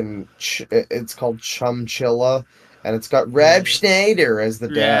there's fucking it's called Chumchilla, and it's got Rob Schneider as the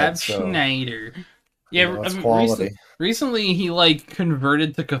dad. Rob So Schneider. Yeah, I it's mean, quality. recently he like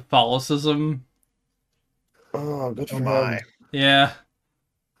converted to Catholicism. Oh, good Oh for him. my. Yeah.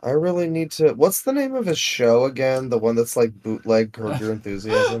 I really need to. What's the name of his show again? The one that's like bootleg Curb Your I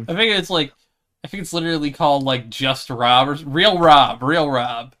Enthusiasm. think it's literally called like Just Rob or Real Rob, Real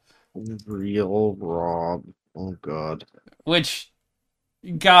Rob. Real Rob. Oh God. Which,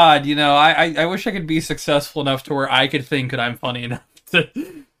 God, I wish I could be successful enough to where I could think that I'm funny enough to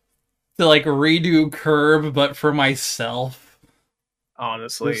like redo Curb, but for myself.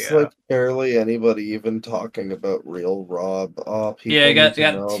 Honestly, There's yeah. like barely anybody even talking about Real Rob. Oh, Yeah, I people need to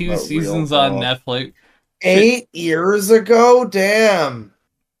got know two about Real seasons on Rob. Netflix. 8 years ago? Damn.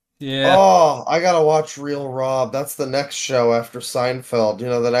 Yeah. Oh, I gotta watch Real Rob. That's the next show after Seinfeld. You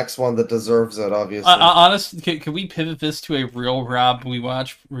know, the next one that deserves it, obviously. Honestly, can we pivot this to a Real Rob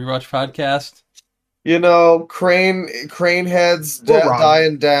rewatch podcast? You know, crane heads We're Rob.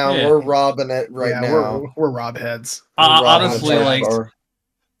 dying down. Yeah. We're robbing it right Yeah, now. we're Rob heads. We're robbing a Honestly, dive like bar.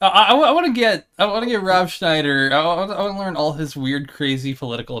 I want to get Rob Schneider. I want to learn all his weird, crazy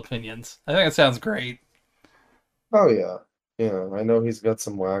political opinions. I think it sounds great. Oh yeah, yeah. I know he's got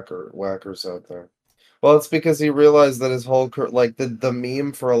some whackers out there. Well, it's because he realized that his whole like the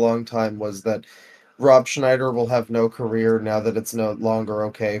meme for a long time was that Rob Schneider will have no career now that it's no longer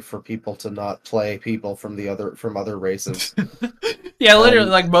okay for people to not play people from other races. Yeah, literally,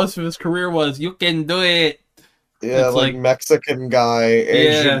 And like most of his career was you can do it. yeah, It's like like, Mexican guy, yeah,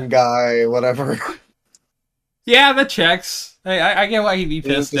 Asian guy, whatever. yeah, that checks. Hey, I get why he'd be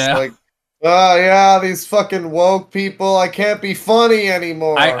He's pissed just now. like, oh yeah, these fucking woke people. I can't be funny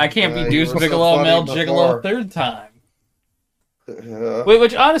anymore. I can't be You Deuce were so Bigelow, funny Mel Gigolo before. third time. Yeah.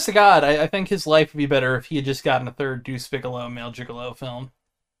 Which, honest to God, I think his life would be better if he had just gotten a third Deuce Bigelow, Male Gigolo film.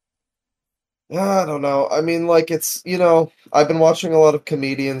 I don't know. I mean, like I've been watching a lot of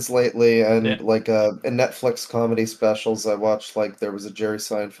comedians lately, Yeah. and like in Netflix comedy specials. I watched like there was a Jerry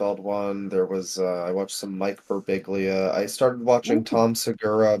Seinfeld one. There was I watched some Mike Birbiglia. I started watching Tom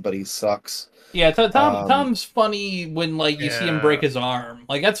Segura, but he sucks. Yeah, Um, Tom's funny when like you see him break Yeah. his arm.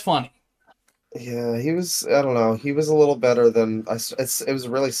 Like that's funny. Yeah, he was. I don't know. He was a little better than it was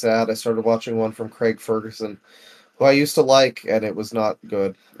really sad. I started watching one from Craig Ferguson, who I used to like, and it was not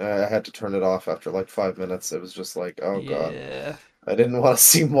good. I had to turn it off after like 5 minutes. It was just like, oh god, Yeah. I didn't want to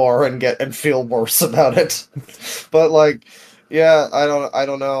see more and feel worse about it. But like, yeah, I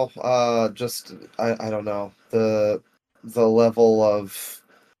don't know. Just I don't know the level of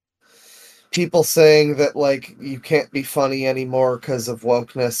people saying that like you can't be funny anymore because of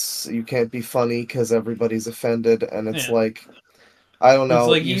wokeness. You can't be funny because everybody's offended, and it's Yeah. like I don't But it's know.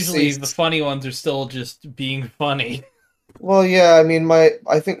 like You usually see, the funny ones are still just being funny. well, yeah. I mean,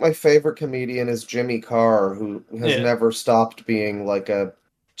 I think my favorite comedian is Jimmy Carr, who has Yeah. never stopped being like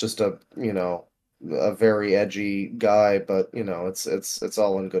just a a very edgy guy, but it's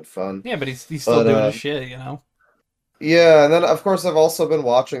all in good fun. Yeah, but he's still But doing his shit, you know? yeah, and then of course I've also been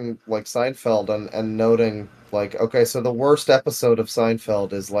watching like Seinfeld and noting like okay, so the worst episode of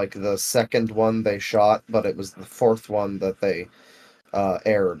Seinfeld is like the second one they shot, but it was the fourth one that they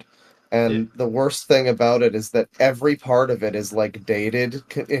aired. Yeah. And the worst thing about it is that every part of it is like dated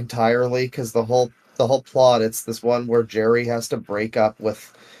entirely because the whole plot it's this one where Jerry has to break up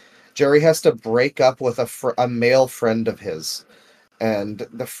with a male friend of his, and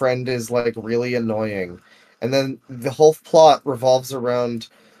the friend is like really annoying. And then the whole plot revolves around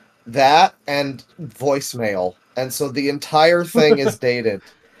that and voicemail. And so the entire thing is dated.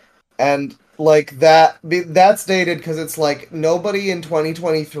 And like that's dated because it's like nobody in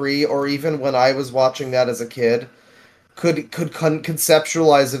 2023 or even when I was watching that as a kid could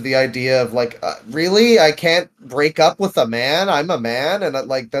conceptualize of the idea of like really I can't break up with a man. I'm a man and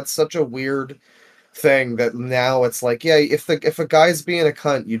like that's such a weird thing that now it's like yeah if a guy's being a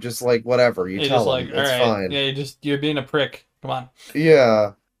cunt you just like whatever you You're just tell like, him all it's right, fine. yeah, you're being a prick. Come on.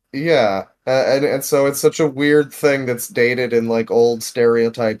 Yeah, yeah, and so it's such a weird thing that's dated in like old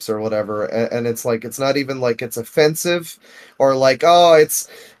stereotypes or whatever, and it's like it's not even like it's offensive, or like oh it's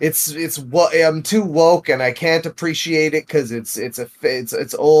what I'm too woke and I can't appreciate it because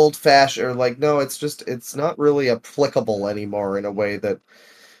it's old fashioned or like no it's just it's not really applicable anymore in a way that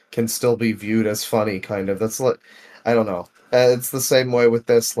can still be viewed as funny kind of that's like I don't know. It's the same way with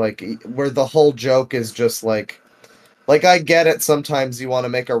this like where the whole joke is just like I get it. Sometimes you want to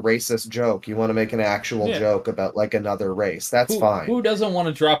make a racist joke. You want to make an actual Yeah. joke about like another race. That's fine. Who doesn't want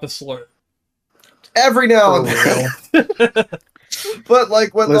to drop a slur? Every now For and real. then. But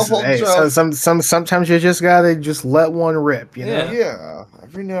like when the Listen, whole hey, so joke, sometimes you just gotta just let one rip, you know? Yeah. yeah,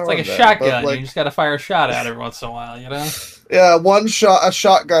 every now It's like a and then. But shotgun. You like, just got to fire a shot at every once in a while, you know? yeah, a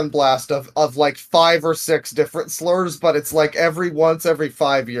shotgun blast of like 5 or 6 different slurs, but it's like every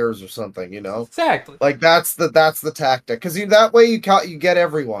 5 years or something. Exactly. Like that's the tactic because that way you get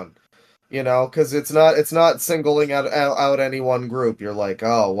everyone. Because it's not singling out any one group. You're like,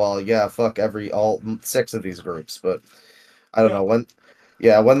 oh well, yeah, fuck all 6 of these groups. But I don't Yeah. know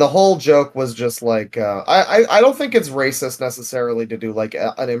when the whole joke was just like, I don't think it's racist necessarily to do like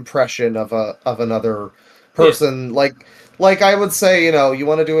an impression of another Yeah. person. Like I would say, you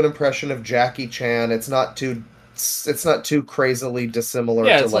want to do an impression of Jackie Chan. It's not too crazily dissimilar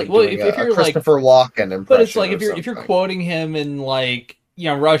Yeah, to it's like, like well, doing if a you're like, Christopher Walken but it's impression like or if you're something. quoting him in like,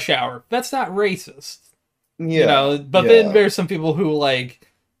 Rush Hour, that's not racist. Yeah, But then yeah. there's some people who like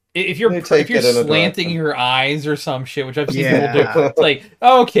They if take you're it in a slanting direction. your eyes or some shit, which I've seen people do, Yeah. it's like,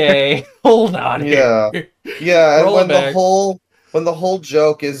 okay, hold on here. Yeah. Yeah, and Roll it back. when the whole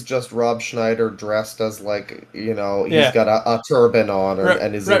joke is just Rob Schneider dressed as like, he's Yeah. got a turban on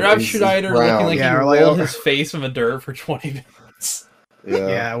and Rob is Schneider looking brown. like he Yeah, or like rolled his face in the dirt for 20 minutes. Yeah.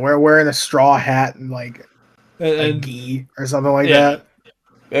 yeah, we're wearing a straw hat and like a And gi or something like yeah. that.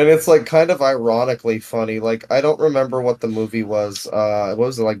 And it's like kind of ironically funny. Like I don't remember what the movie was. What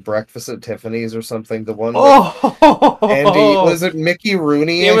was it like Breakfast at Tiffany's or something? The one with Andy, Oh, was it Mickey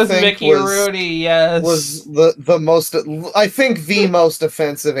Rooney, it I was think, Mickey Rooney, was yes. the most I think the most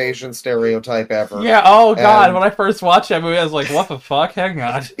offensive Asian stereotype ever. Yeah, oh god, And when I first watched that movie, I was like, what the fuck? Hang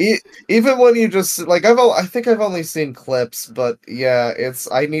on. even when you just like I think I've only seen clips, but yeah,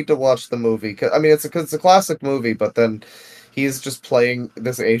 I need to watch the movie. I mean, it's a classic movie, but then he's just playing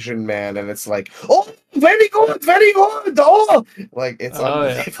this Asian man, and it's like, oh, very good, very good, oh, like it's Oh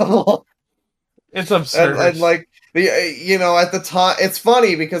yeah. unbelievable. It's and absurd. like at the time it's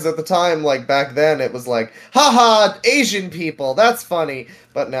funny because at the time like back then it was like haha Asian people that's funny,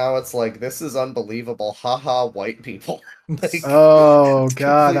 but now it's like this is unbelievable, haha white people. Like Oh it's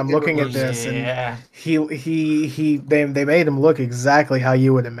god, I'm completely looking at reversed. this and Yeah. they made him look exactly how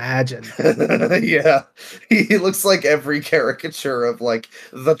you would imagine. Yeah, he looks like every caricature of like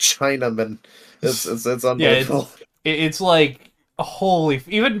the Chinaman. It's Yeah, unbelievable. it's like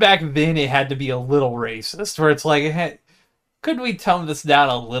even back then it had to be a little racist, where it's like, hey, could we tone this down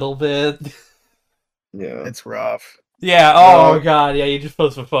a little bit? Yeah, it's rough. Yeah. Oh god. Yeah. You just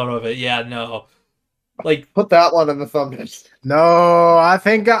posted a photo of it. Yeah. No. Like, put that one in the thumbnail. No, I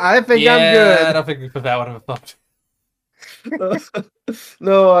think I'm good. I don't think we put that one in the thumbnail.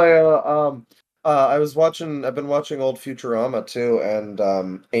 No, I've been watching old Futurama too,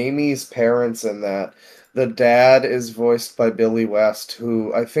 and Amy's parents in that. The dad is voiced by Billy West,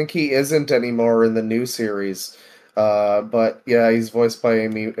 who I think he isn't anymore in the new series. But yeah, he's voiced by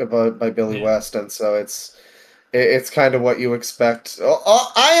by Billy West, and so it's kind of what you expect.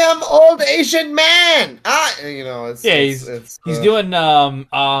 I am old Asian man. He's doing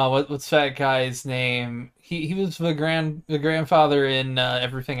what's that guy's name? He was the grandfather in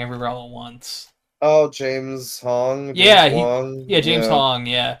Everything Everywhere All at Once. Oh, James Hong. James Hong.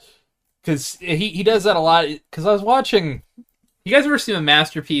 Yeah, because he does that a lot. Because I was watching. You guys ever seen a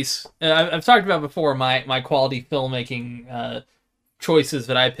masterpiece? I've talked about before my quality filmmaking choices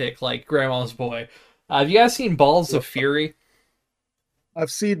that I pick, like Grandma's Boy. Have you guys seen Balls of Fury? I've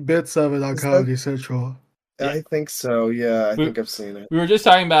seen bits of it on Comedy Central. I think so. Yeah, I think I've seen it. We were just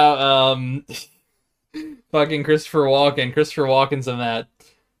talking about fucking Christopher Walken. Christopher Walken's in that.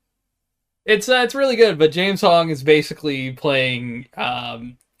 It's really good, but James Hong is basically playing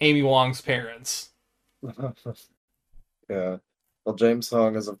Amy Wong's parents. Yeah. Well, James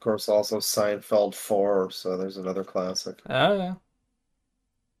Hong is, of course, also Seinfeld 4, so there's another classic. Oh, yeah.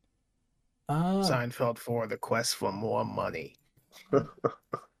 Seinfeld 4, The Quest for More Money.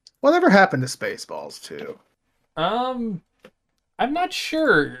 Whatever happened to Spaceballs 2? I'm not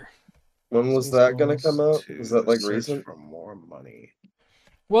sure. When was that going to come out? Is that like recent? For more money.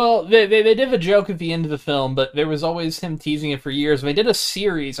 Well, they did a joke at the end of the film, but there was always him teasing it for years. They did a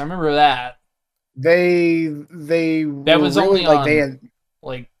series. I remember that. That was really, only on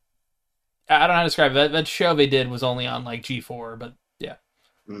like I don't know how to describe it. That show they did was only on like G4, but yeah.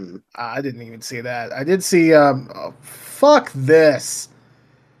 I didn't even see that. I did see fuck this.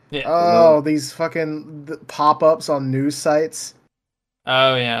 Yeah. Oh, these fucking pop-ups on news sites.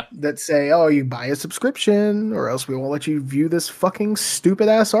 Oh yeah. That say, "Oh, you buy a subscription, or else we won't let you view this fucking stupid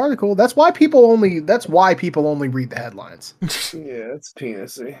ass article." That's why people only read the headlines. Yeah, it's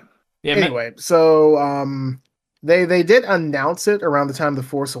penisy. Yeah. Anyway, so they did announce it around the time The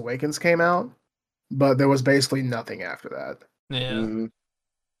Force Awakens came out, but there was basically nothing after that. Yeah. Mm-hmm.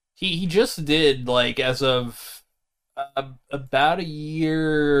 He just did, like, as of about a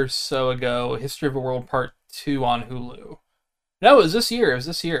year or so ago, History of the World Part 2 on Hulu. No, it was this year.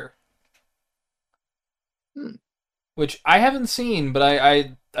 Which I haven't seen, but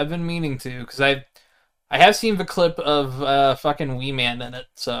I've been meaning to, because I have seen the clip of fucking Wee Man in it,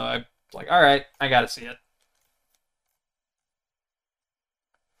 so I'm like, alright, I gotta see it.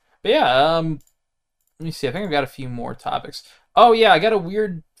 But yeah, let me see, I think I've got a few more topics. Oh yeah, I got a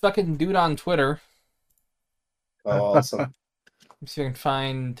weird fucking dude on Twitter. Oh, awesome. Let me see if I can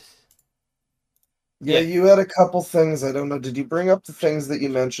find... Yeah, you had a couple things. I don't know. Did you bring up the things that you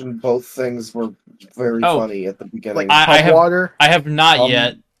mentioned? Both things were very funny at the beginning. Like I have not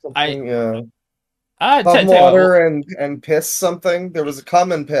yet. Pub water and piss something. There was a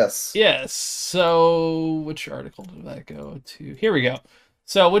cum and piss. Yes. So, which article did that go to? Here we go.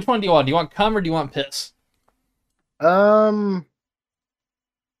 So, which one do you want? Do you want cum or do you want piss? I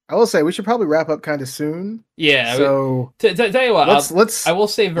will say we should probably wrap up kind of soon. Yeah. So tell you what, I will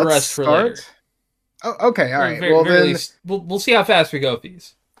save the rest for later. Oh, okay, all right. Then we'll see how fast we go with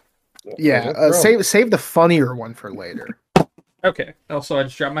these. Yeah, save the funnier one for later. Okay. Also, I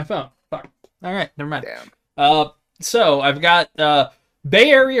just dropped my phone. Fuck. All right, never mind. Damn. So I've got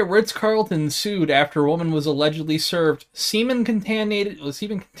Bay Area Ritz-Carlton sued after a woman was allegedly served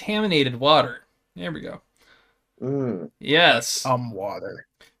semen-contaminated water. There we go. Yes. Water.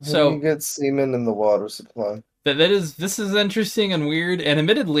 So you get semen in the water supply. This is interesting and weird, and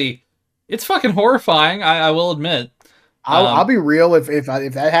admittedly, it's fucking horrifying. I will admit. I'll be real. If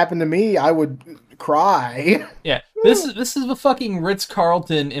that happened to me, I would cry. Yeah, this is the fucking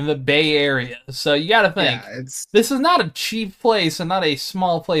Ritz-Carlton in the Bay Area. So you got to think this is not a cheap place and not a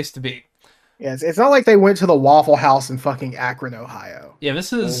small place to be. Yeah, it's not like they went to the Waffle House in fucking Akron, Ohio. Yeah,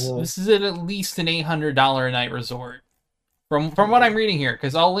 this is at least an $800 a night resort. From what I'm reading here,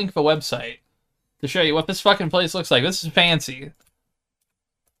 because I'll link the website to show you what this fucking place looks like. This is fancy.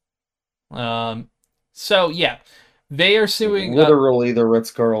 So yeah, they are suing. Literally, the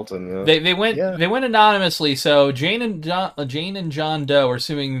Ritz-Carlton. Yeah. They went anonymously. So Jane and John Doe are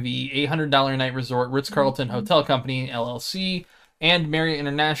suing the $800 a night resort Ritz-Carlton Hotel Company LLC and Marriott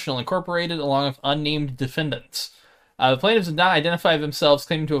International Incorporated, along with unnamed defendants. The plaintiffs did not identify themselves,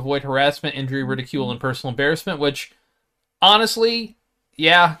 claiming to avoid harassment, injury, ridicule, and personal embarrassment, which, honestly,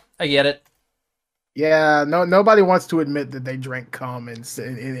 yeah, I get it. Yeah, nobody wants to admit that they drank cum in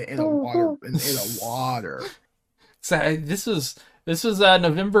a water in a water. So this was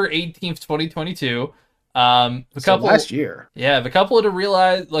November 18th, 2022. So last year. Yeah, the couple had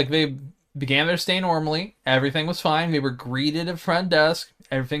realized, like, they began their stay normally. Everything was fine. They were greeted at front desk.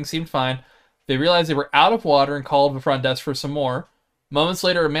 Everything seemed fine. They realized they were out of water and called the front desk for some more. Moments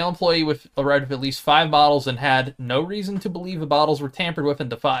later, a male employee arrived with at least 5 bottles and had no reason to believe the bottles were tampered with and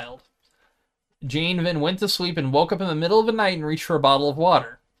defiled. Jane then went to sleep and woke up in the middle of the night and reached for a bottle of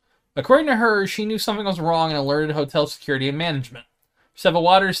water. According to her, she knew something was wrong and alerted hotel security and management. She said the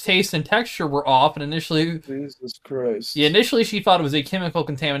water's taste and texture were off, and initially... Jesus Christ. Yeah, initially she thought it was a chemical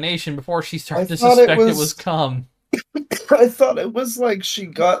contamination before she started to suspect it was cum. I thought it was like she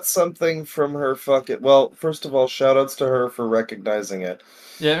got something from her fucking... Well, first of all, shoutouts to her for recognizing it.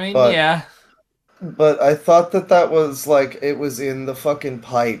 Yeah, I mean, yeah. But I thought that was like, it was in the fucking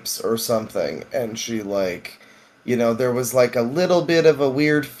pipes or something, and she like... You know, there was like a little bit of a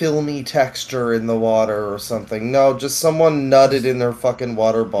weird filmy texture in the water or something. No, just someone nutted in their fucking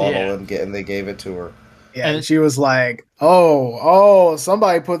water bottle and they gave it to her. Yeah, and she was like, oh,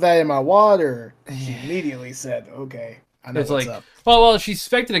 somebody put that in my water. She immediately said, okay, I know what's up. Well, she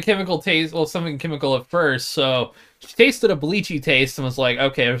suspected a chemical taste, something chemical at first, so she tasted a bleachy taste and was like,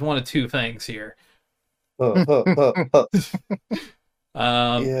 okay, there's one of two things here. Yeah.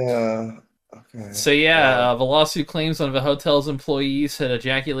 Okay. So the lawsuit claims one of the hotel's employees had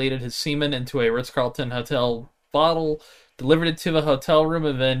ejaculated his semen into a Ritz-Carlton hotel bottle, delivered it to the hotel room,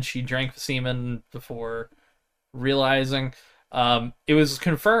 and then she drank the semen before realizing. It was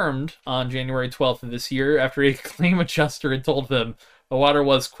confirmed on January 12th of this year after a claim adjuster had told them the water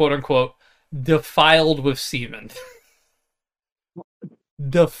was, quote-unquote, defiled with semen.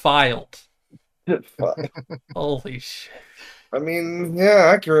 Defiled. Holy shit. I mean,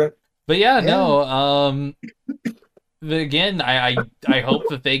 yeah, accurate. But no, again, I hope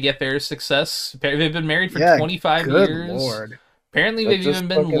that they get their success. They've been married for 25 years. Lord. Apparently, they've even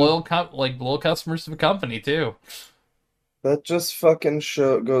been loyal customers to the company too. That just fucking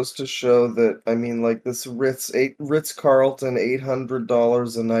goes to show that, I mean, like this Ritz-Carlton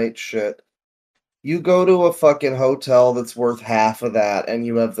 $800 a night shit. You go to a fucking hotel that's worth half of that, and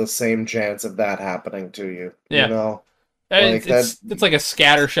you have the same chance of that happening to you. Yeah. You know. It's like a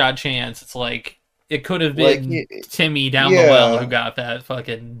scattershot chance. It's like it could have been Timmy down the well who got that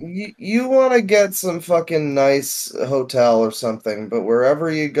fucking... You want to get some fucking nice hotel or something, but wherever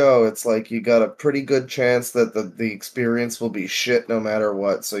you go, it's like you got a pretty good chance that the experience will be shit no matter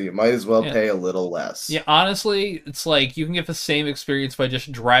what, so you might as well pay a little less. Yeah, honestly, it's like you can get the same experience by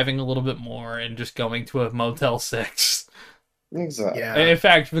just driving a little bit more and just going to a Motel 6. Exactly. Yeah. In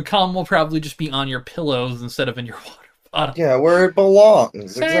fact, the cum will probably just be on your pillows instead of in your water. Yeah, where it belongs.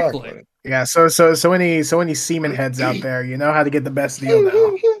 Exactly. Yeah, so any semen heads out there, you know how to get the best deal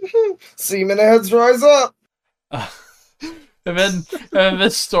now. Semen heads rise up. And then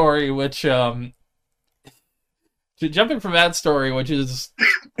this story, which jumping from that story, which is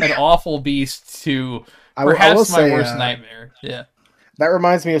an awful beast, to perhaps my worst nightmare. Yeah. That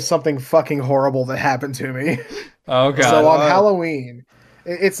reminds me of something fucking horrible that happened to me. Oh god. So on Halloween,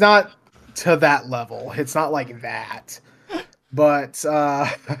 it's not to that level. It's not like that. But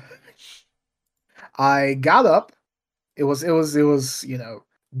I got up. It was, you know,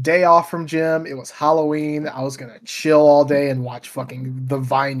 day off from gym. It was Halloween. I was gonna chill all day and watch fucking The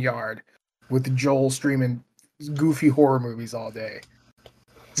Vineyard with Joel streaming goofy horror movies all day.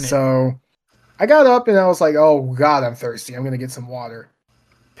 Yeah. So I got up and I was like, oh god, I'm thirsty. I'm gonna get some water.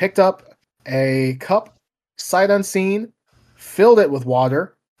 Picked up a cup, sight unseen, filled it with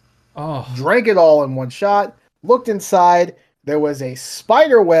water. Oh. Drank it all in one shot. Looked inside. There was a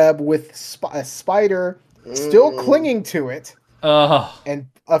spider web with a spider still clinging to it, and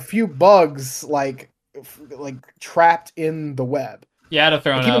a few bugs like trapped in the web. Yeah, I'd have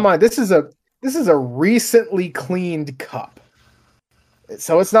thrown keep in mind, this is a recently cleaned cup,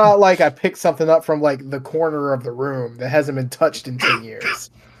 so it's not like I picked something up from like the corner of the room that hasn't been touched in 10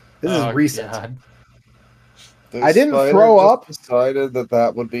 years. This is recent. God. I didn't throw up. Decided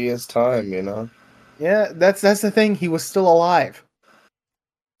that would be his time, you know. Yeah, that's the thing. He was still alive.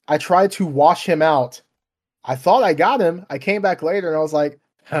 I tried to wash him out. I thought I got him. I came back later and I was like,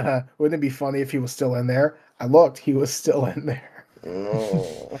 wouldn't it be funny if he was still in there? I looked. He was still in there.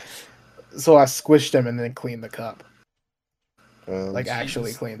 Oh. So I squished him and then cleaned the cup. Actually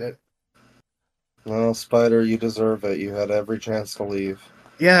Jesus. Cleaned it. Well, Spider, you deserve it. You had every chance to leave.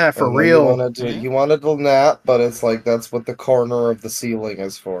 Yeah, for real. He wanted to nap, but it's like that's what the corner of the ceiling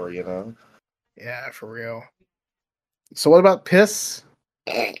is for, you know? Yeah, for real. So what about piss?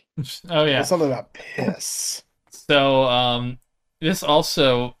 Oh yeah. What's something about piss? So this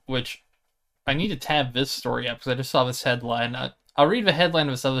also, which I need to tab this story up because I just saw this headline. I'll read the headline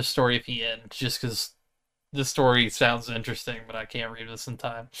of this other story at the end, just because this story sounds interesting, but I can't read this in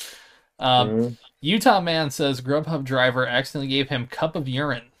time. Utah man says Grubhub driver accidentally gave him cup of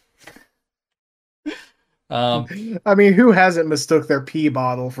urine. I mean, who hasn't mistook their pee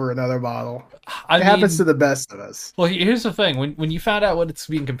bottle for another bottle? It happens to the best of us. Well, here's the thing: when you find out what it's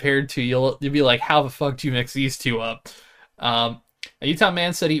being compared to, you'll be like, "How the fuck do you mix these two up?" A Utah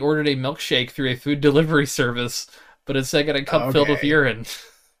man said he ordered a milkshake through a food delivery service, but instead got a cup filled with urine.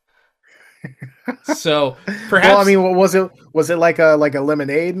 So perhaps, well, I mean, what was it? Was it like a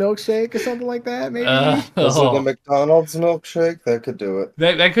lemonade milkshake or something like that? Maybe was it a McDonald's milkshake? That could do it.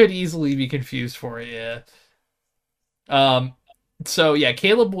 That could easily be confused for you. Yeah. So yeah,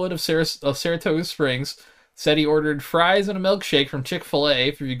 Caleb Wood of Saratoga Springs said he ordered fries and a milkshake from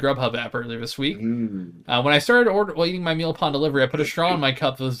Chick-fil-A through the Grubhub app earlier this week. When I started eating my meal upon delivery, I put a straw in my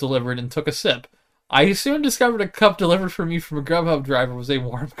cup that was delivered and took a sip. I soon discovered a cup delivered for me from a Grubhub driver was a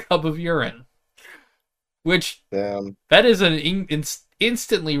warm cup of urine. Which, that is an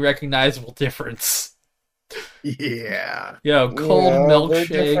instantly recognizable difference. Yeah. Cold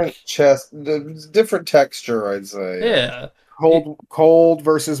milkshake. Different texture, I'd say. Yeah. Cold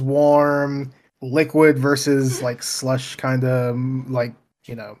versus warm, liquid versus like slush kind of like,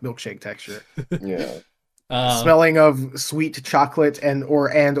 milkshake texture. Yeah. Smelling of sweet chocolate and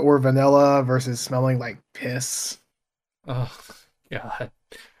or vanilla versus smelling like piss. Oh God.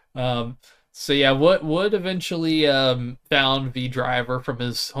 So yeah, Wood eventually found the driver from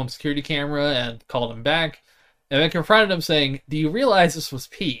his home security camera and called him back, and then confronted him saying, "Do you realize this was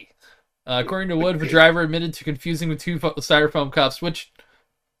pee?" According to Wood, the driver admitted to confusing the two styrofoam cups, which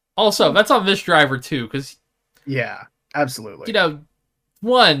also that's on this driver too, because absolutely.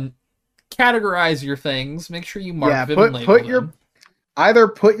 One, categorize your things. Make sure you mark them and label them. Either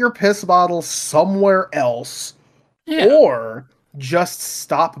put your piss bottle somewhere else, or just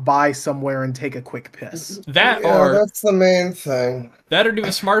stop by somewhere and take a quick piss. That's the main thing. That or do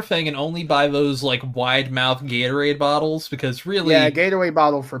a smart thing and only buy those like wide mouth Gatorade bottles, because really, Gatorade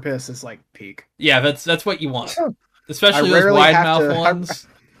bottle for piss is like peak. Yeah, that's what you want, especially those wide mouth ones.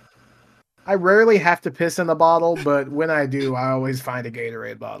 I rarely have to piss in the bottle, but when I do, I always find a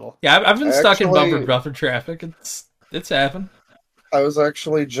Gatorade bottle. Yeah, I've been stuck in buffer traffic. It's happened. I was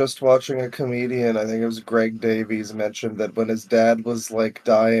actually just watching a comedian, I think it was Greg Davies, mentioned that when his dad was like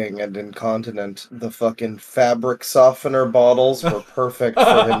dying and incontinent, the fucking fabric softener bottles were perfect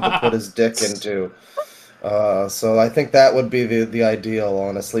for him to put his dick into. So I think that would be the ideal,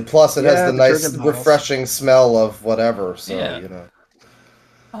 honestly. Plus, it has the nice, refreshing smell of whatever. So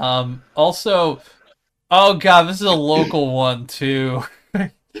Also, oh god, this is a local one too.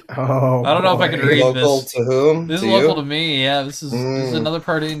 Oh, I don't know if I can read local this. To whom? This to is local you? to me. Yeah, this is another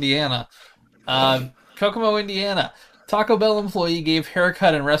part of Indiana. Kokomo, Indiana. Taco Bell employee gave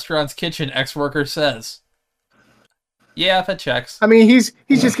haircut in restaurant's kitchen. Ex-worker says. Yeah, that checks. I mean, he's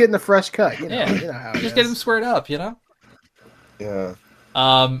just getting a fresh cut. You know how just get him squared up. Yeah.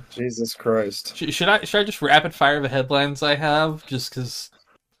 Jesus Christ. Should I just rapid fire the headlines I have? Just because.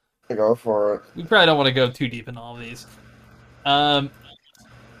 Go for it. We probably don't want to go too deep in all of these.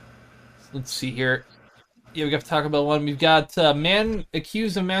 Let's see here. Yeah, we got to talk about one. We've got man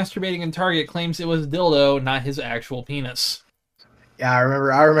accused of masturbating in Target claims it was dildo, not his actual penis. Yeah, I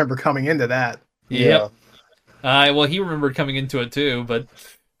remember coming into that. Yep. Well, he remembered coming into it too, but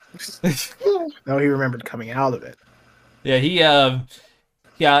no, he remembered coming out of it. Yeah,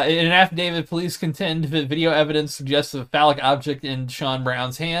 in an affidavit, police contend that video evidence suggests a phallic object in Sean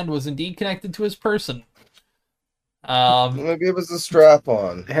Brown's hand was indeed connected to his person. Maybe it was a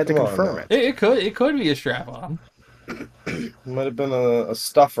strap-on. They had to confirm it. It could be a strap-on. Might have been a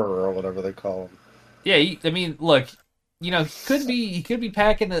stuffer or whatever they call them. Yeah, I mean, look, he could be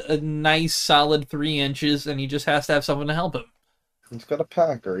packing a nice solid 3 inches, and he just has to have someone to help him. He's got a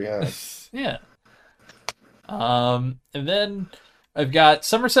packer, yeah. Yeah. And then I've got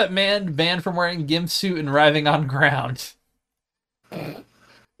Somerset man banned from wearing gimp suit and arriving on ground.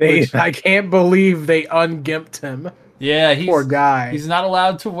 I can't believe they ungimped him. Yeah, poor guy. He's not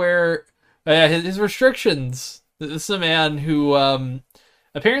allowed to wear his restrictions. This is a man who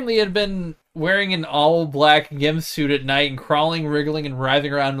apparently had been wearing an all-black gimp suit at night and crawling, wriggling, and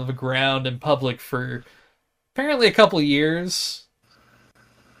writhing around on the ground in public for apparently a couple years.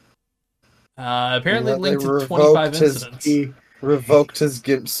 Apparently linked to 25 incidents. Revoked his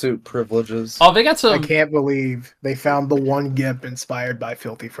gimp suit privileges. Oh, they got some. I can't believe they found the one gimp inspired by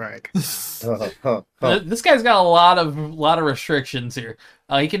Filthy Frank. This guy's got a lot of restrictions here.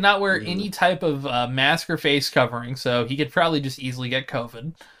 He cannot wear any type of mask or face covering, so he could probably just easily get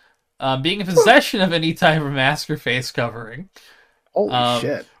COVID. Being in possession of any type of mask or face covering. Holy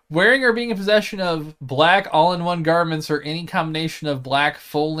shit. Wearing or being in possession of black all-in-one garments or any combination of black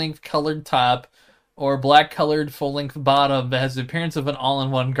full-length colored top or black colored full-length bottom that has the appearance of an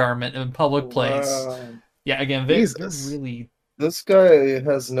all-in-one garment in a public place. Wow. Yeah, again, they're really... This guy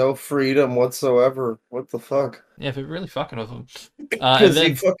has no freedom whatsoever. What the fuck? Yeah, if it really fucking with him. Because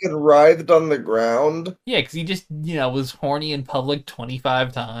he fucking writhed on the ground? Yeah, because he just, was horny in public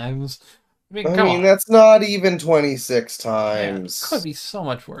 25 times. I mean that's not even 26 times. Yeah, could be so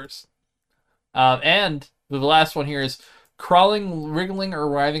much worse. And the last one here is crawling, wriggling, or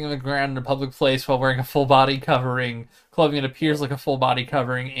writhing on the ground in a public place while wearing a full body covering, clothing that appears like a full body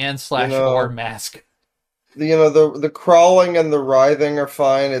covering, and or mask. The crawling and the writhing are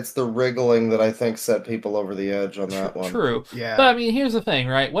fine. It's the wriggling that I think set people over the edge on that one. True. Yeah. But I mean, here's the thing,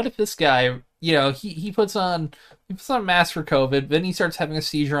 right? What if this guy, he puts on a mask for COVID, then he starts having a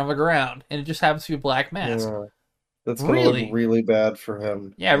seizure on the ground, and it just happens to be a black mask. Yeah. That's gonna look really bad for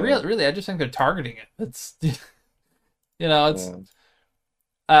him. Yeah, really. I just think they're targeting it. It's, it's. Yeah.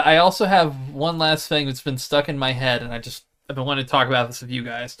 I also have one last thing that's been stuck in my head, and I've been wanting to talk about this with you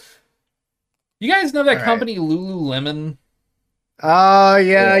guys. You guys know that company, Lululemon?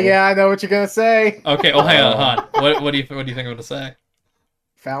 Yeah, I know what you're gonna say. Okay, well, hang on. What do you think I'm gonna say?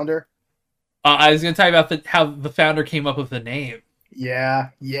 Founder? I was gonna tell you about how the founder came up with the name. Yeah.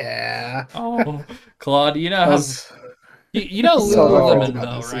 Oh, Claude, you know Lululemon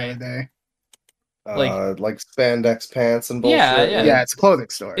though, right? Like spandex pants and bullshit. Yeah, it's a clothing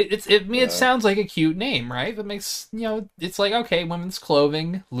store. It sounds like a cute name, right? That makes it's like, okay, women's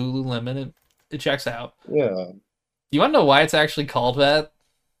clothing, Lululemon. It checks out. Yeah. You want to know why it's actually called that?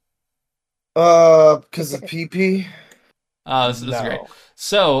 Because of pee-pee? This is great.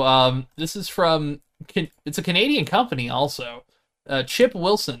 So, this is from... It's a Canadian company, also. Chip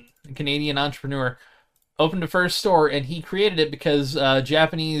Wilson, a Canadian entrepreneur, opened a first store, and he created it because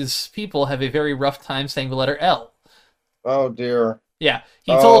Japanese people have a very rough time saying the letter L. Oh, dear. Yeah.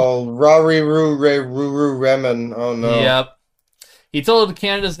 Rari-ru-re-ru-ru remen. Oh, no. Yep. He told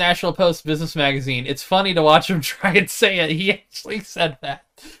Canada's National Post business magazine, "It's funny to watch him try and say it." He actually said that.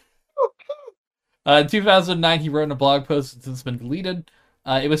 In 2009, he wrote in a blog post that's since been deleted.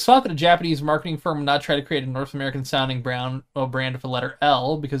 It was thought that a Japanese marketing firm would not try to create a North American-sounding brand with the letter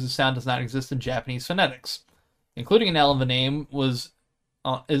L because the sound does not exist in Japanese phonetics. Including an L in the name it was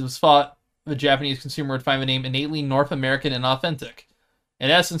thought the Japanese consumer would find the name innately North American and authentic.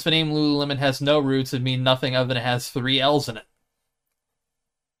 In essence, the name Lululemon has no roots and means nothing other than it has 3 L's in it.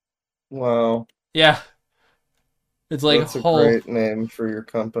 Wow. Yeah. It's like that's a great name for your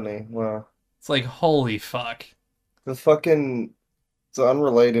company. Wow. It's like, holy fuck. The fucking... It's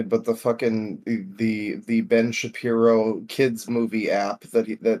unrelated, but the fucking... The Ben Shapiro kids movie app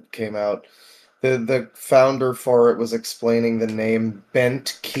that came out, the founder for it was explaining the name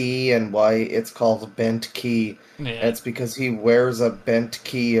Bent Key and why it's called Bent Key. Yeah. And it's because he wears a bent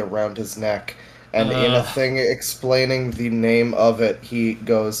key around his neck. And in a thing explaining the name of it, he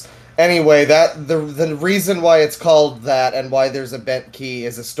goes... Anyway, the reason why it's called that and why there's a bent key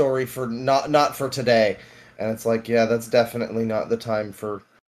is a story for not for today. And it's like, yeah, that's definitely not the time for,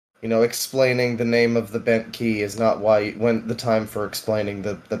 explaining the name of the bent key is not when the time for explaining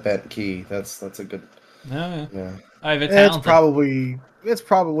the bent key. That's a good. Yeah. It's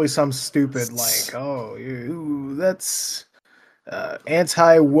probably some stupid that's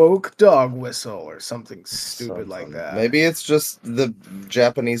anti-woke dog whistle or something stupid like that. Maybe it's just the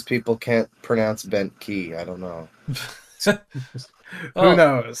Japanese people can't pronounce bent key. I don't know. Who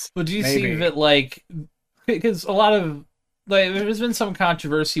knows? But do you see that, because a lot of, there's been some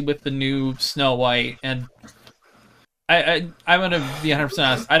controversy with the new Snow White, and I'm going to be 100%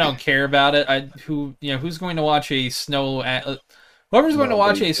 honest, I don't care about it. Who's going to watch a whoever's going to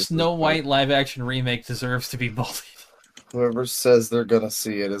watch a Snow White live-action remake deserves to be bullied. Whoever says they're gonna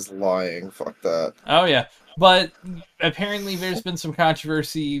see it is lying. Fuck that. Oh, yeah. But apparently there's been some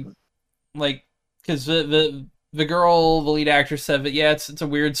controversy, because the girl, the lead actress, said that, yeah, it's a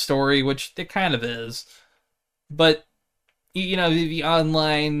weird story, which it kind of is. But, the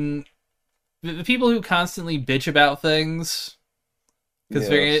online... The people who constantly bitch about things, because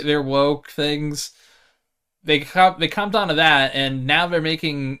they're woke things, they comped onto that, and now they're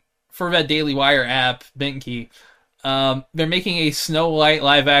making, for that Daily Wire app, Binky, they're making a Snow White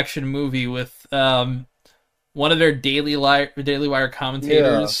live-action movie with one of their Daily Wire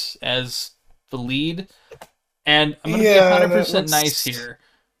commentators as the lead. And I'm going to be 100% nice here.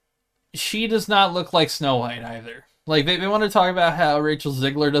 She does not look like Snow White either. Like, they want to talk about how Rachel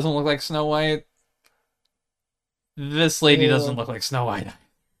Zegler doesn't look like Snow White. This lady doesn't look like Snow White.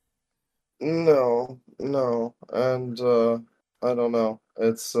 No, and I don't know.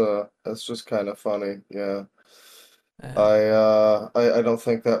 It's just kind of funny. Yeah. I don't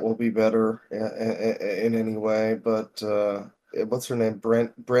think that will be better in any way, but what's her name?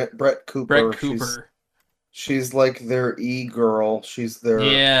 Brett Cooper. Brett Cooper. She's like their e-girl. She's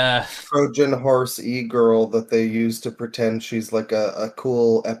their Trojan horse e-girl that they use to pretend she's like a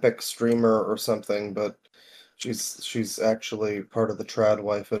cool epic streamer or something, but she's actually part of the trad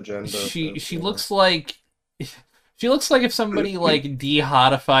wife agenda. She looks like if somebody like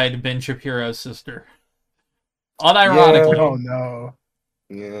de-hotified Ben Shapiro's sister. Unironically. Yeah, oh no.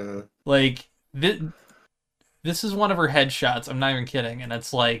 Yeah. Like this is one of her headshots. I'm not even kidding, and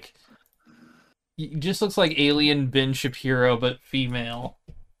it's like it just looks like alien Ben Shapiro but female.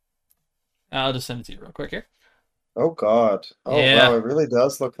 I'll just send it to you real quick here. Oh god. Oh yeah. Wow, it really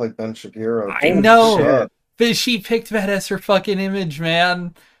does look like Ben Shapiro. I know. Shit. But she picked that as her fucking image,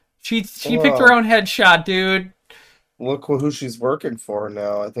 man. She picked her own headshot, dude. Look who she's working for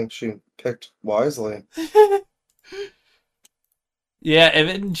now. I think she picked wisely. Yeah, and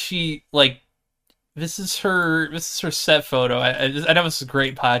then she like this is her set photo. I know this is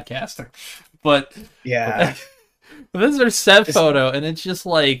great podcasting, but yeah, but this is her set photo, and it's just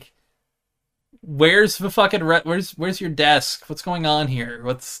like, where's the fucking where's your desk? What's going on here?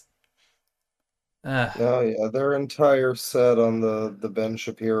 What's Oh yeah, their entire set on the Ben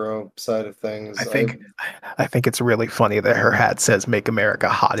Shapiro side of things. I think it's really funny that her hat says "Make America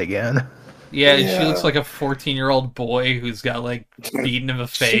Hot Again." Yeah, she looks like a 14-year-old boy who's got like beaten in the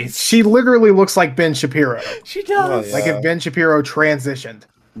face. She literally looks like Ben Shapiro. She does. Oh, yeah. Like if Ben Shapiro transitioned.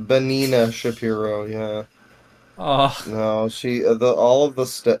 Benina Shapiro, yeah. Oh no, all of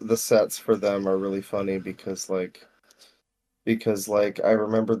the sets for them are really funny because I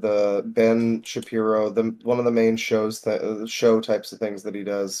remember the Ben Shapiro, one of the main show types of things that he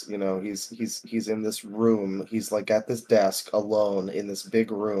does. You know, he's in this room. He's like at this desk alone in this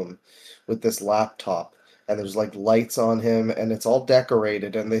big room with this laptop, and there's like lights on him, and it's all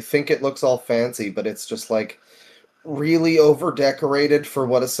decorated, and they think it looks all fancy, but it's just like really over decorated for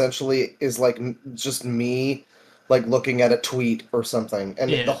what essentially is like just me. Like looking at a tweet or something,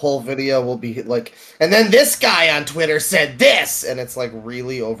 and the whole video will be like, and then this guy on Twitter said this, and it's like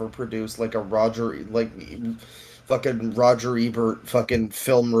really overproduced, like a fucking Roger Ebert fucking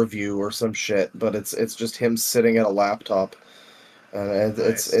film review or some shit. But it's just him sitting at a laptop, and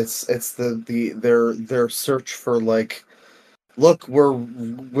nice. it's their search for like, look, we're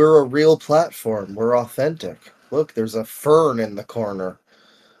a real platform, we're authentic. Look, there's a fern in the corner.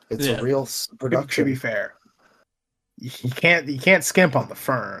 It's a real production. To be fair. You can't skimp on the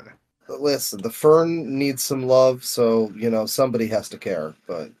fern. But listen, the fern needs some love, so somebody has to care.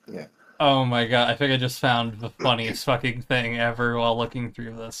 But yeah. Oh my god! I think I just found the funniest fucking thing ever while looking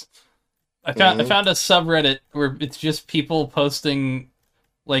through this. I found a subreddit where it's just people posting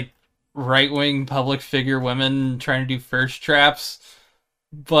like right-wing public figure women trying to do first traps.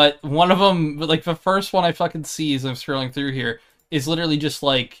 But one of them, like the first one I fucking see as I'm scrolling through here, is literally just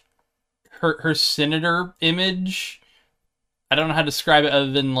like her senator image. I don't know how to describe it other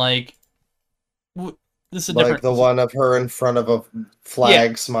than like this is a different, like the one of her in front of a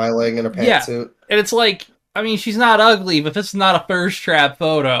flag smiling in a pantsuit. And it's like, I mean, she's not ugly, but this is not a thirst trap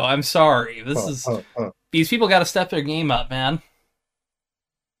photo. I'm sorry. These people got to step their game up, man.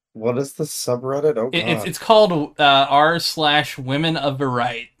 What is the subreddit? Oh, God. It's called r/women of the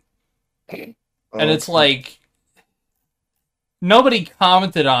right. And it's like, nobody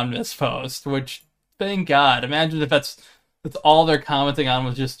commented on this post, which, thank God. Imagine if that's all they're commenting on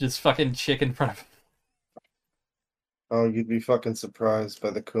was just fucking chick in front of. Oh, you'd be fucking surprised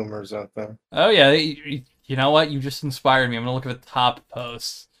by the coomers out there. Oh yeah, you know what? You just inspired me. I'm gonna look at the top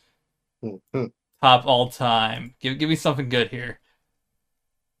posts. Top all time. Give me something good here.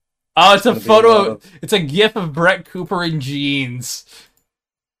 Oh, it's a photo. It's a gif of Brett Cooper in jeans.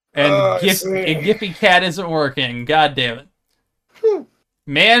 And Giphy Cat isn't working. God damn it.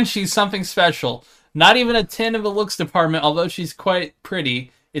 Man, she's something special. Not even a 10 in the looks department, although she's quite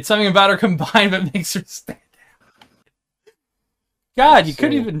pretty. It's something about her combined that makes her stand out. God, you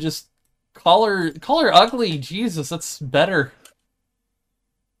couldn't even just call her ugly. Jesus, that's better.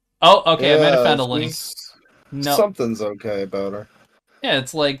 Oh, okay, I might have found a link. No. Something's okay about her. Yeah,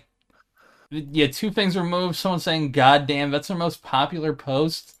 it's like, yeah, 2 things removed. Someone saying, "God damn," that's her most popular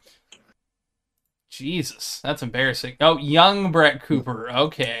post. Jesus, that's embarrassing. Oh, young Brett Cooper.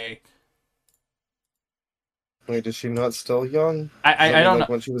 Okay. Wait, is she not still young? I don't know. Like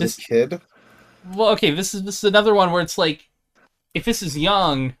when she was This a kid? well, okay. This is another one where it's like, if this is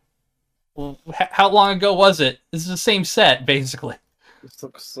young, well, how long ago was it? This is the same set, basically. This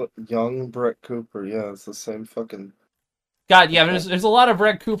looks like young Brett Cooper. Yeah, it's the same fucking. God, yeah. There's a lot of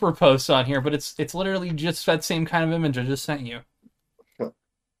Brett Cooper posts on here, but it's literally just that same kind of image I just sent you.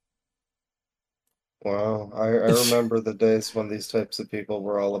 Wow, I remember the days when these types of people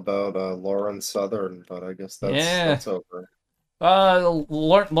were all about Lauren Southern, but I guess Yeah. that's over.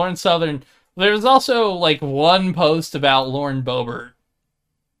 Lauren Southern. There's also like one post about Lauren Boebert,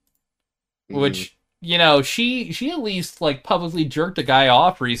 which she at least like publicly jerked a guy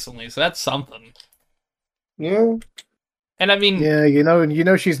off recently, so that's something. Yeah. And I mean, yeah,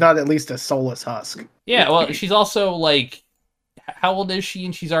 she's not at least a soulless husk. Yeah, well, she's also like, how old is she?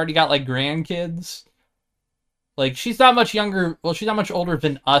 And she's already got like grandkids. Like, she's not much younger. Well, she's not much older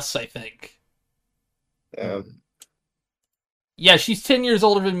than us, I think. Yeah. Yeah, she's 10 years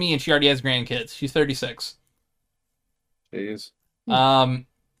older than me, and she already has grandkids. She's 36. Jeez.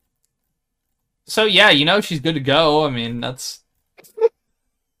 So yeah, she's good to go. I mean, that's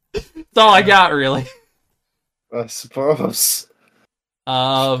all I got, really. I suppose.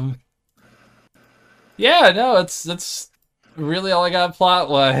 Yeah, no, that's really all I got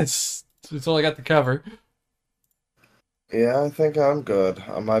plot-wise. That's all I got to cover. Yeah, I think I'm good.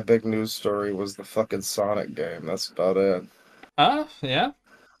 My big news story was the fucking Sonic game. That's about it. Yeah.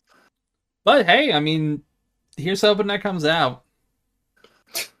 But hey, I mean, here's hoping that comes out.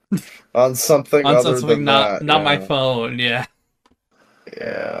 On something On other something than not that, my phone, yeah.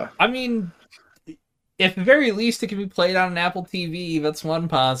 Yeah. I mean, if at the very least it can be played on an Apple TV, that's one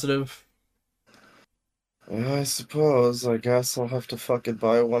positive. Yeah, I suppose. I guess I'll have to fucking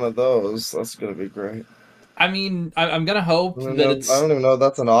buy one of those. That's gonna be great. I mean, I'm gonna hope that it's... I don't even know if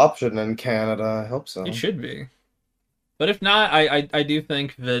that's an option in Canada. I hope so. It should be. But if not, I do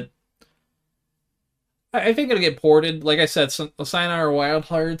think that... I think it'll get ported. Like I said, Sayonara Wild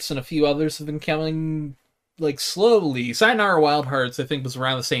Hearts and a few others have been coming, like, slowly. Sayonara Wild Hearts, I think, was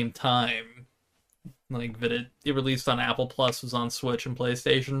around the same time. Like, that it released on Apple Plus, was on Switch and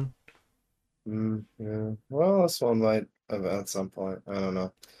PlayStation. Yeah. Well, this one might have at some point. I don't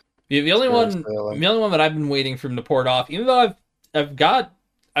know. The only one that I've been waiting for him to port off, even though I've got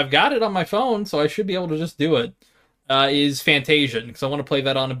it on my phone, so I should be able to just do it, is Fantasian, because I want to play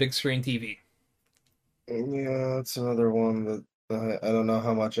that on a big screen TV. Yeah, that's another one that I don't know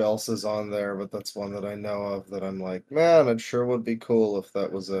how much else is on there, but that's one that I know of that I'm like, man, it sure would be cool if that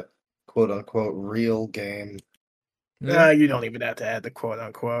was a quote unquote real game. You don't even have to add the quote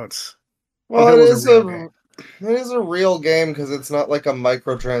unquotes. Well, it is a real game because it's not like a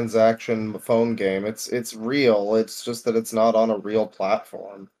microtransaction phone game. It's real. It's just that it's not on a real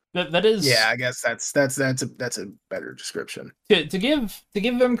platform. That is, yeah. I guess that's a better description. To give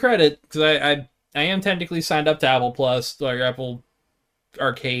them credit, because I am technically signed up to Apple Plus or Apple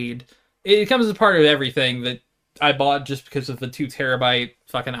Arcade. It comes as part of everything that I bought just because of the 2 terabyte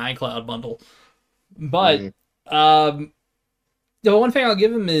fucking iCloud bundle. But the one thing I'll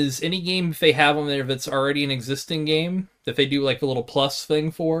give them is any game if they have on there that's already an existing game that they do like the little plus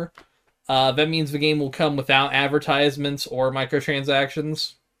thing for. That means the game will come without advertisements or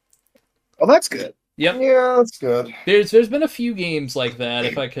microtransactions. Oh, that's good. Yep. Yeah, that's good. There's been a few games like that.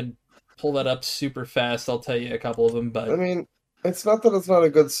 If I could pull that up super fast, I'll tell you a couple of them. But I mean, it's not that it's not a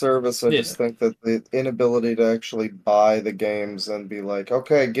good service. I just think that the inability to actually buy the games and be like,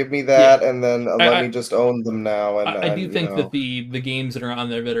 okay, give me that, and then let me just own them now. And I do think that the games that are on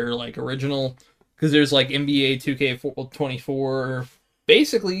there that are like original, because there's like NBA 2K24,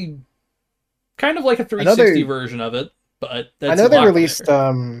 basically kind of like a 360 version of it. But that's I know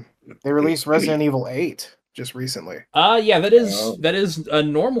they released Resident Evil 8 just recently. Yeah, that is a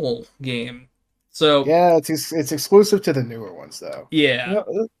normal game. So yeah, it's exclusive to the newer ones though. Yeah.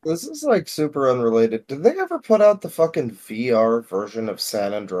 This is like super unrelated. Did they ever put out the fucking VR version of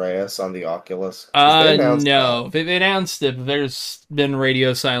San Andreas on the Oculus? No. They announced it, but there's been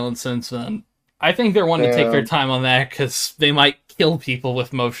radio silence since then. I think they're wanting to take their time on that because they might kill people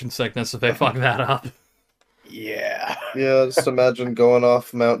with motion sickness if they fuck that up. Yeah. Yeah, just imagine going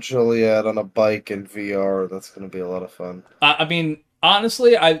off Mount Chiliad on a bike in VR. That's going to be a lot of fun. I mean,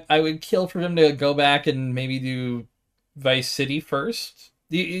 honestly, I would kill for them to go back and maybe do Vice City first.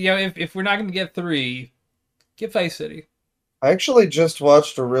 If we're not going to get 3, get Vice City. I actually just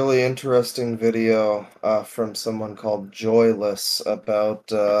watched a really interesting video from someone called Joyless about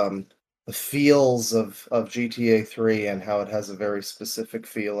the feels of GTA 3 and how it has a very specific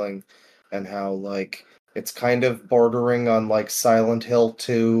feeling. and how like it's kind of bordering on like Silent Hill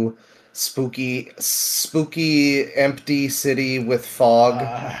 2, spooky empty city with fog.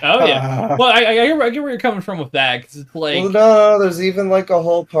 Oh yeah. Well, I get where you're coming from with that, because it's like... Well, no, there's even like a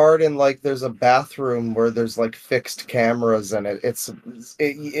whole part in like there's a bathroom where there's like fixed cameras in it.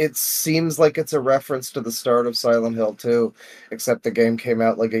 It seems like it's a reference to the start of Silent Hill 2, except the game came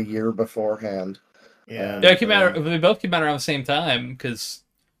out like a year beforehand. Yeah, it came out. They both came out around the same time, because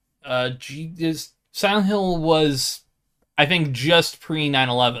Silent Hill was, I think, just pre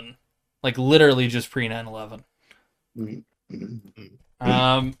 9/11, like literally just pre 9/11.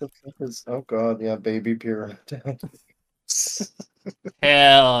 Oh god, yeah, baby pyramid.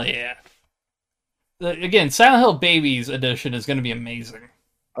 Hell yeah! Again, Silent Hill Babies edition is going to be amazing.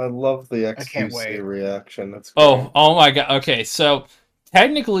 I love the XQC reaction. That's great. Oh my god. Okay, so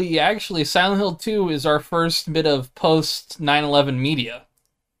technically, actually, Silent Hill 2 is our first bit of post 9/11 media,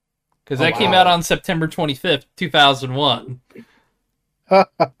 because that came out on September 25th, 2001. I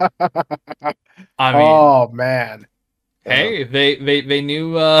mean, oh man. Hey, they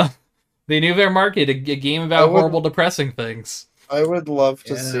knew their market, a game about horrible, depressing things. I would love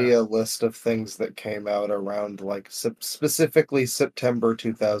to see a list of things that came out around like specifically September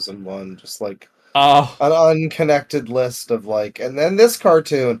 2001, just like an unconnected list of like, and then this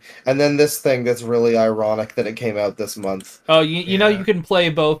cartoon, and then this thing that's really ironic that it came out this month. Oh, you know you can play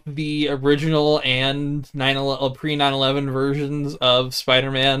both the original and pre 9/11 versions of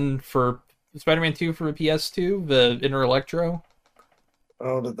Spider-Man 2 for PS2, the Inner Electro.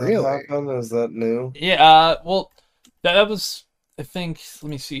 Oh, did that happen? Is that new? Yeah, well, that was, I think, let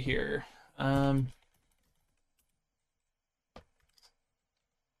me see here.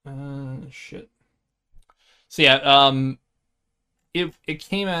 Shit. So yeah, it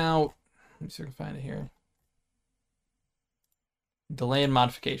came out, let me see if I can find it here. Delay and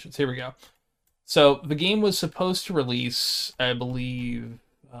modifications. Here we go. So the game was supposed to release, I believe,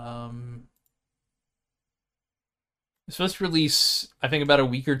 it's supposed to release, I think, about a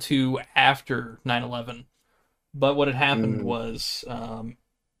week or two after 9/11. But what had happened was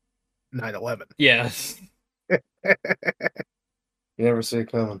 9/11. Yes. You never see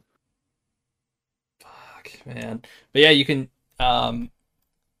it coming. Fuck, man. But yeah, you can see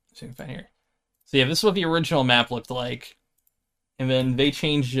if I can find here. So yeah, this is what the original map looked like. And then they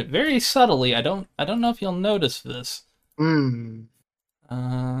changed it very subtly. I don't know if you'll notice this. They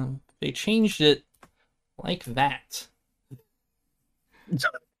changed it like that.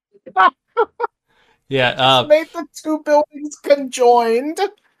 Yeah, made the two buildings conjoined.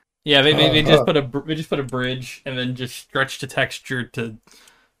 Yeah, they just put a bridge and then just stretched the texture to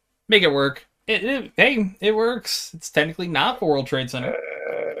make it work. It works. It's technically not the World Trade Center.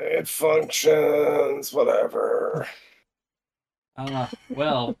 It functions. Whatever.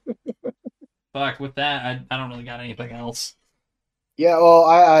 Well, fuck. With that, I don't really got anything else. Yeah, well,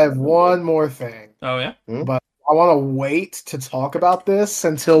 I have one more thing. Oh yeah, but I want to wait to talk about this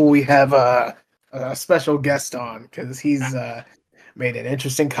until we have a special guest on, because he's made an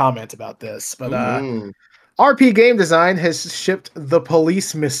interesting comment about this. But RP Game Design has shipped The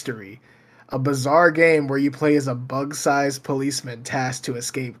Police Mystery, a bizarre game where you play as a bug-sized policeman tasked to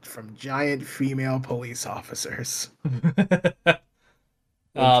escape from giant female police officers.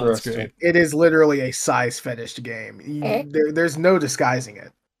 That's great. It is literally a size fetish game. There's no disguising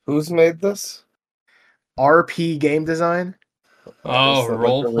it. Who's made this? RP Game Design.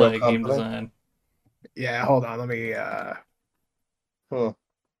 Roleplay Game Design. Yeah, hold on. Let me let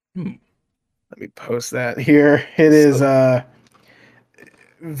me post that here. It is a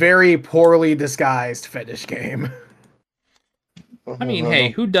very poorly disguised fetish game. I mean,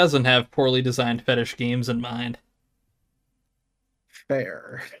 hey, who doesn't have poorly designed fetish games in mind?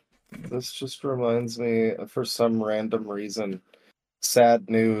 Fair. This just reminds me, for some random reason, sad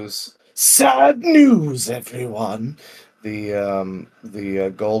news. Sad news, everyone!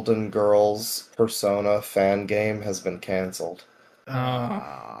 The Golden Girls Persona fan game has been canceled.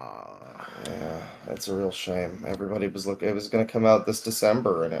 Yeah, that's a real shame. Everybody was looking. It was going to come out this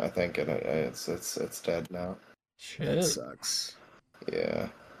December, and I think it's dead now. Shit, that sucks. Yeah.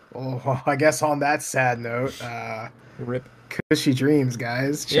 Well, I guess on that sad note, rip. Cushy Dreams,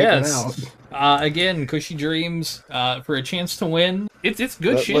 guys. Check them out. Again, Cushy Dreams, for a chance to win. It's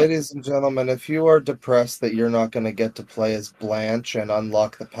good shit. Ladies and gentlemen, if you are depressed that you're not going to get to play as Blanche and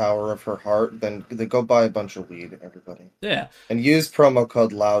unlock the power of her heart, then go buy a bunch of weed, everybody. Yeah. And use promo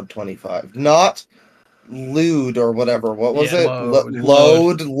code LOUD25. Not lewd or whatever. What was it?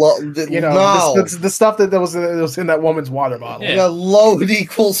 Load. You know, no. the stuff that was in that woman's water bottle. Yeah, load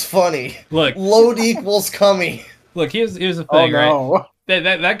equals funny. Look. Load equals cummy. Look, here's the thing, right?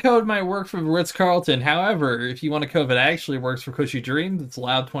 That code might work for Ritz-Carlton. However, if you want a code that actually works for Cushy Dreams, it's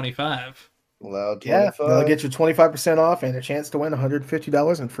Loud25. Loud 25. Yeah, they'll get you 25% off and a chance to win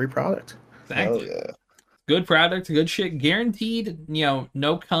 $150 in free product. Exactly. Hell yeah. Good product, good shit, guaranteed.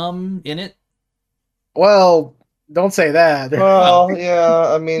 No cum in it. Well, don't say that. Well,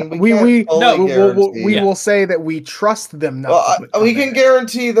 yeah, I mean, we will say that we trust them not to put we can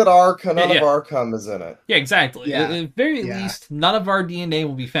guarantee that none of our cum is in it. Yeah, exactly. Yeah. At very least, none of our DNA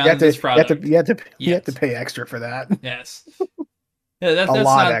will be found in this product. You have to pay extra for that. Yes. Yeah, that's a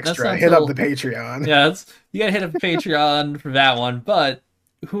lot not, extra. That's hit up the Patreon. Yeah, you gotta hit up the Patreon for that one, but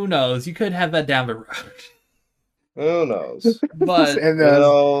who knows? You could have that down the road. Who knows? But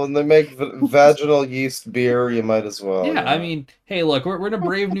and they make vaginal yeast beer. You might as well. Yeah, I mean, hey, look, we're in a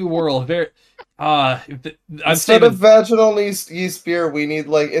brave new world. Instead of vaginal yeast beer, we need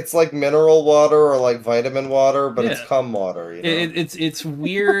it's like mineral water or like vitamin water, but it's cum water. It's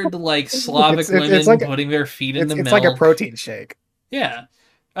weird, like Slavic women putting their feet in the milk. It's like a protein shake. Yeah.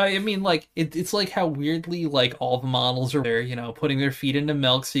 I mean, like, it's like how weirdly, like, all the models are there, putting their feet into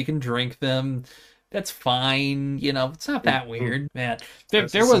milk so you can drink them. That's fine, it's not that weird, man.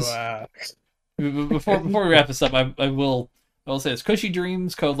 There was before we wrap this up, I will say this: Cushy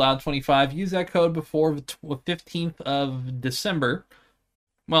Dreams, code Loud25. Use that code before the 15th of December.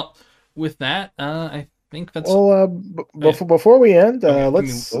 Well, with that, I think that's. Well, before we end,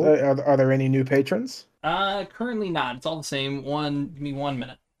 let's. Are there any new patrons? Currently not. It's all the same. Give me 1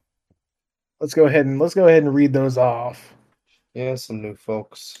 minute. Let's go ahead and read those off. Yeah, some new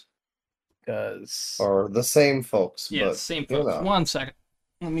folks. Or the same folks. Yeah, but, same folks. 1 second.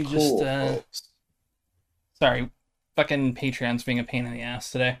 Let me just. Sorry, fucking Patreon's being a pain in the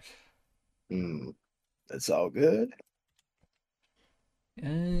ass today. That's all good.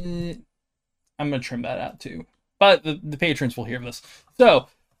 I'm gonna trim that out too, but the patrons will hear this. So,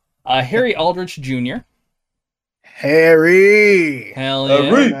 Harry Aldrich Jr. Harry. Hell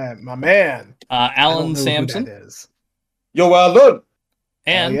yeah. My man. Alan Sampson. Yo, Alan.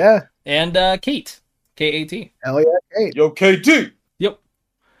 And Kate. K-A-T. Hell yeah, Kate. Yo, KT. Yep.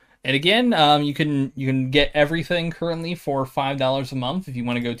 And again, you can get everything currently for $5 a month if you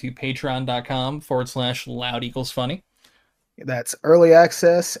want to go to patreon.com/loud=funny. That's early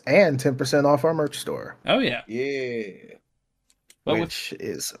access and 10% off our merch store. Oh yeah. Yeah. Which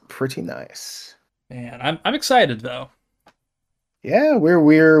is pretty nice. Man, I'm excited though. Yeah,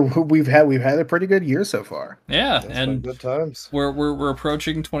 we've had a pretty good year so far. Yeah, and good times. We're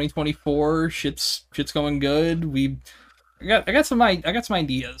approaching 2024. Shit's going good. I got some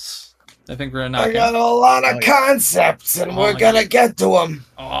ideas. I think we're gonna knock. I got a lot of concepts, and we're gonna get to them.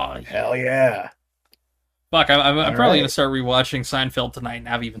 Oh hell yeah! Fuck, I'm probably gonna start rewatching Seinfeld tonight. And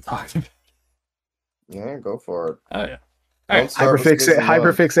I've even talked about it. Yeah, go for it. Oh yeah.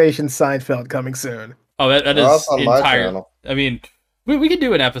 Hyperfixation Seinfeld coming soon. Oh, that is entire. I mean, we could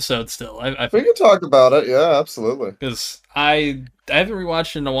do an episode still. We could talk about it. Yeah, absolutely. Because I haven't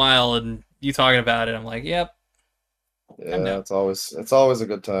rewatched it in a while, and you talking about it, I'm like, yep. Yeah, it's always a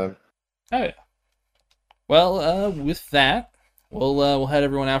good time. Oh yeah. Well, with that, we'll head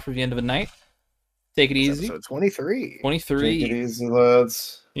everyone out for the end of the night. Take it easy. Episode 23. 23. Take it easy,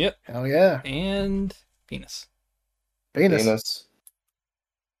 lads. Yep. Hell yeah. And penis. Penis.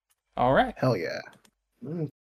 All right. Hell yeah.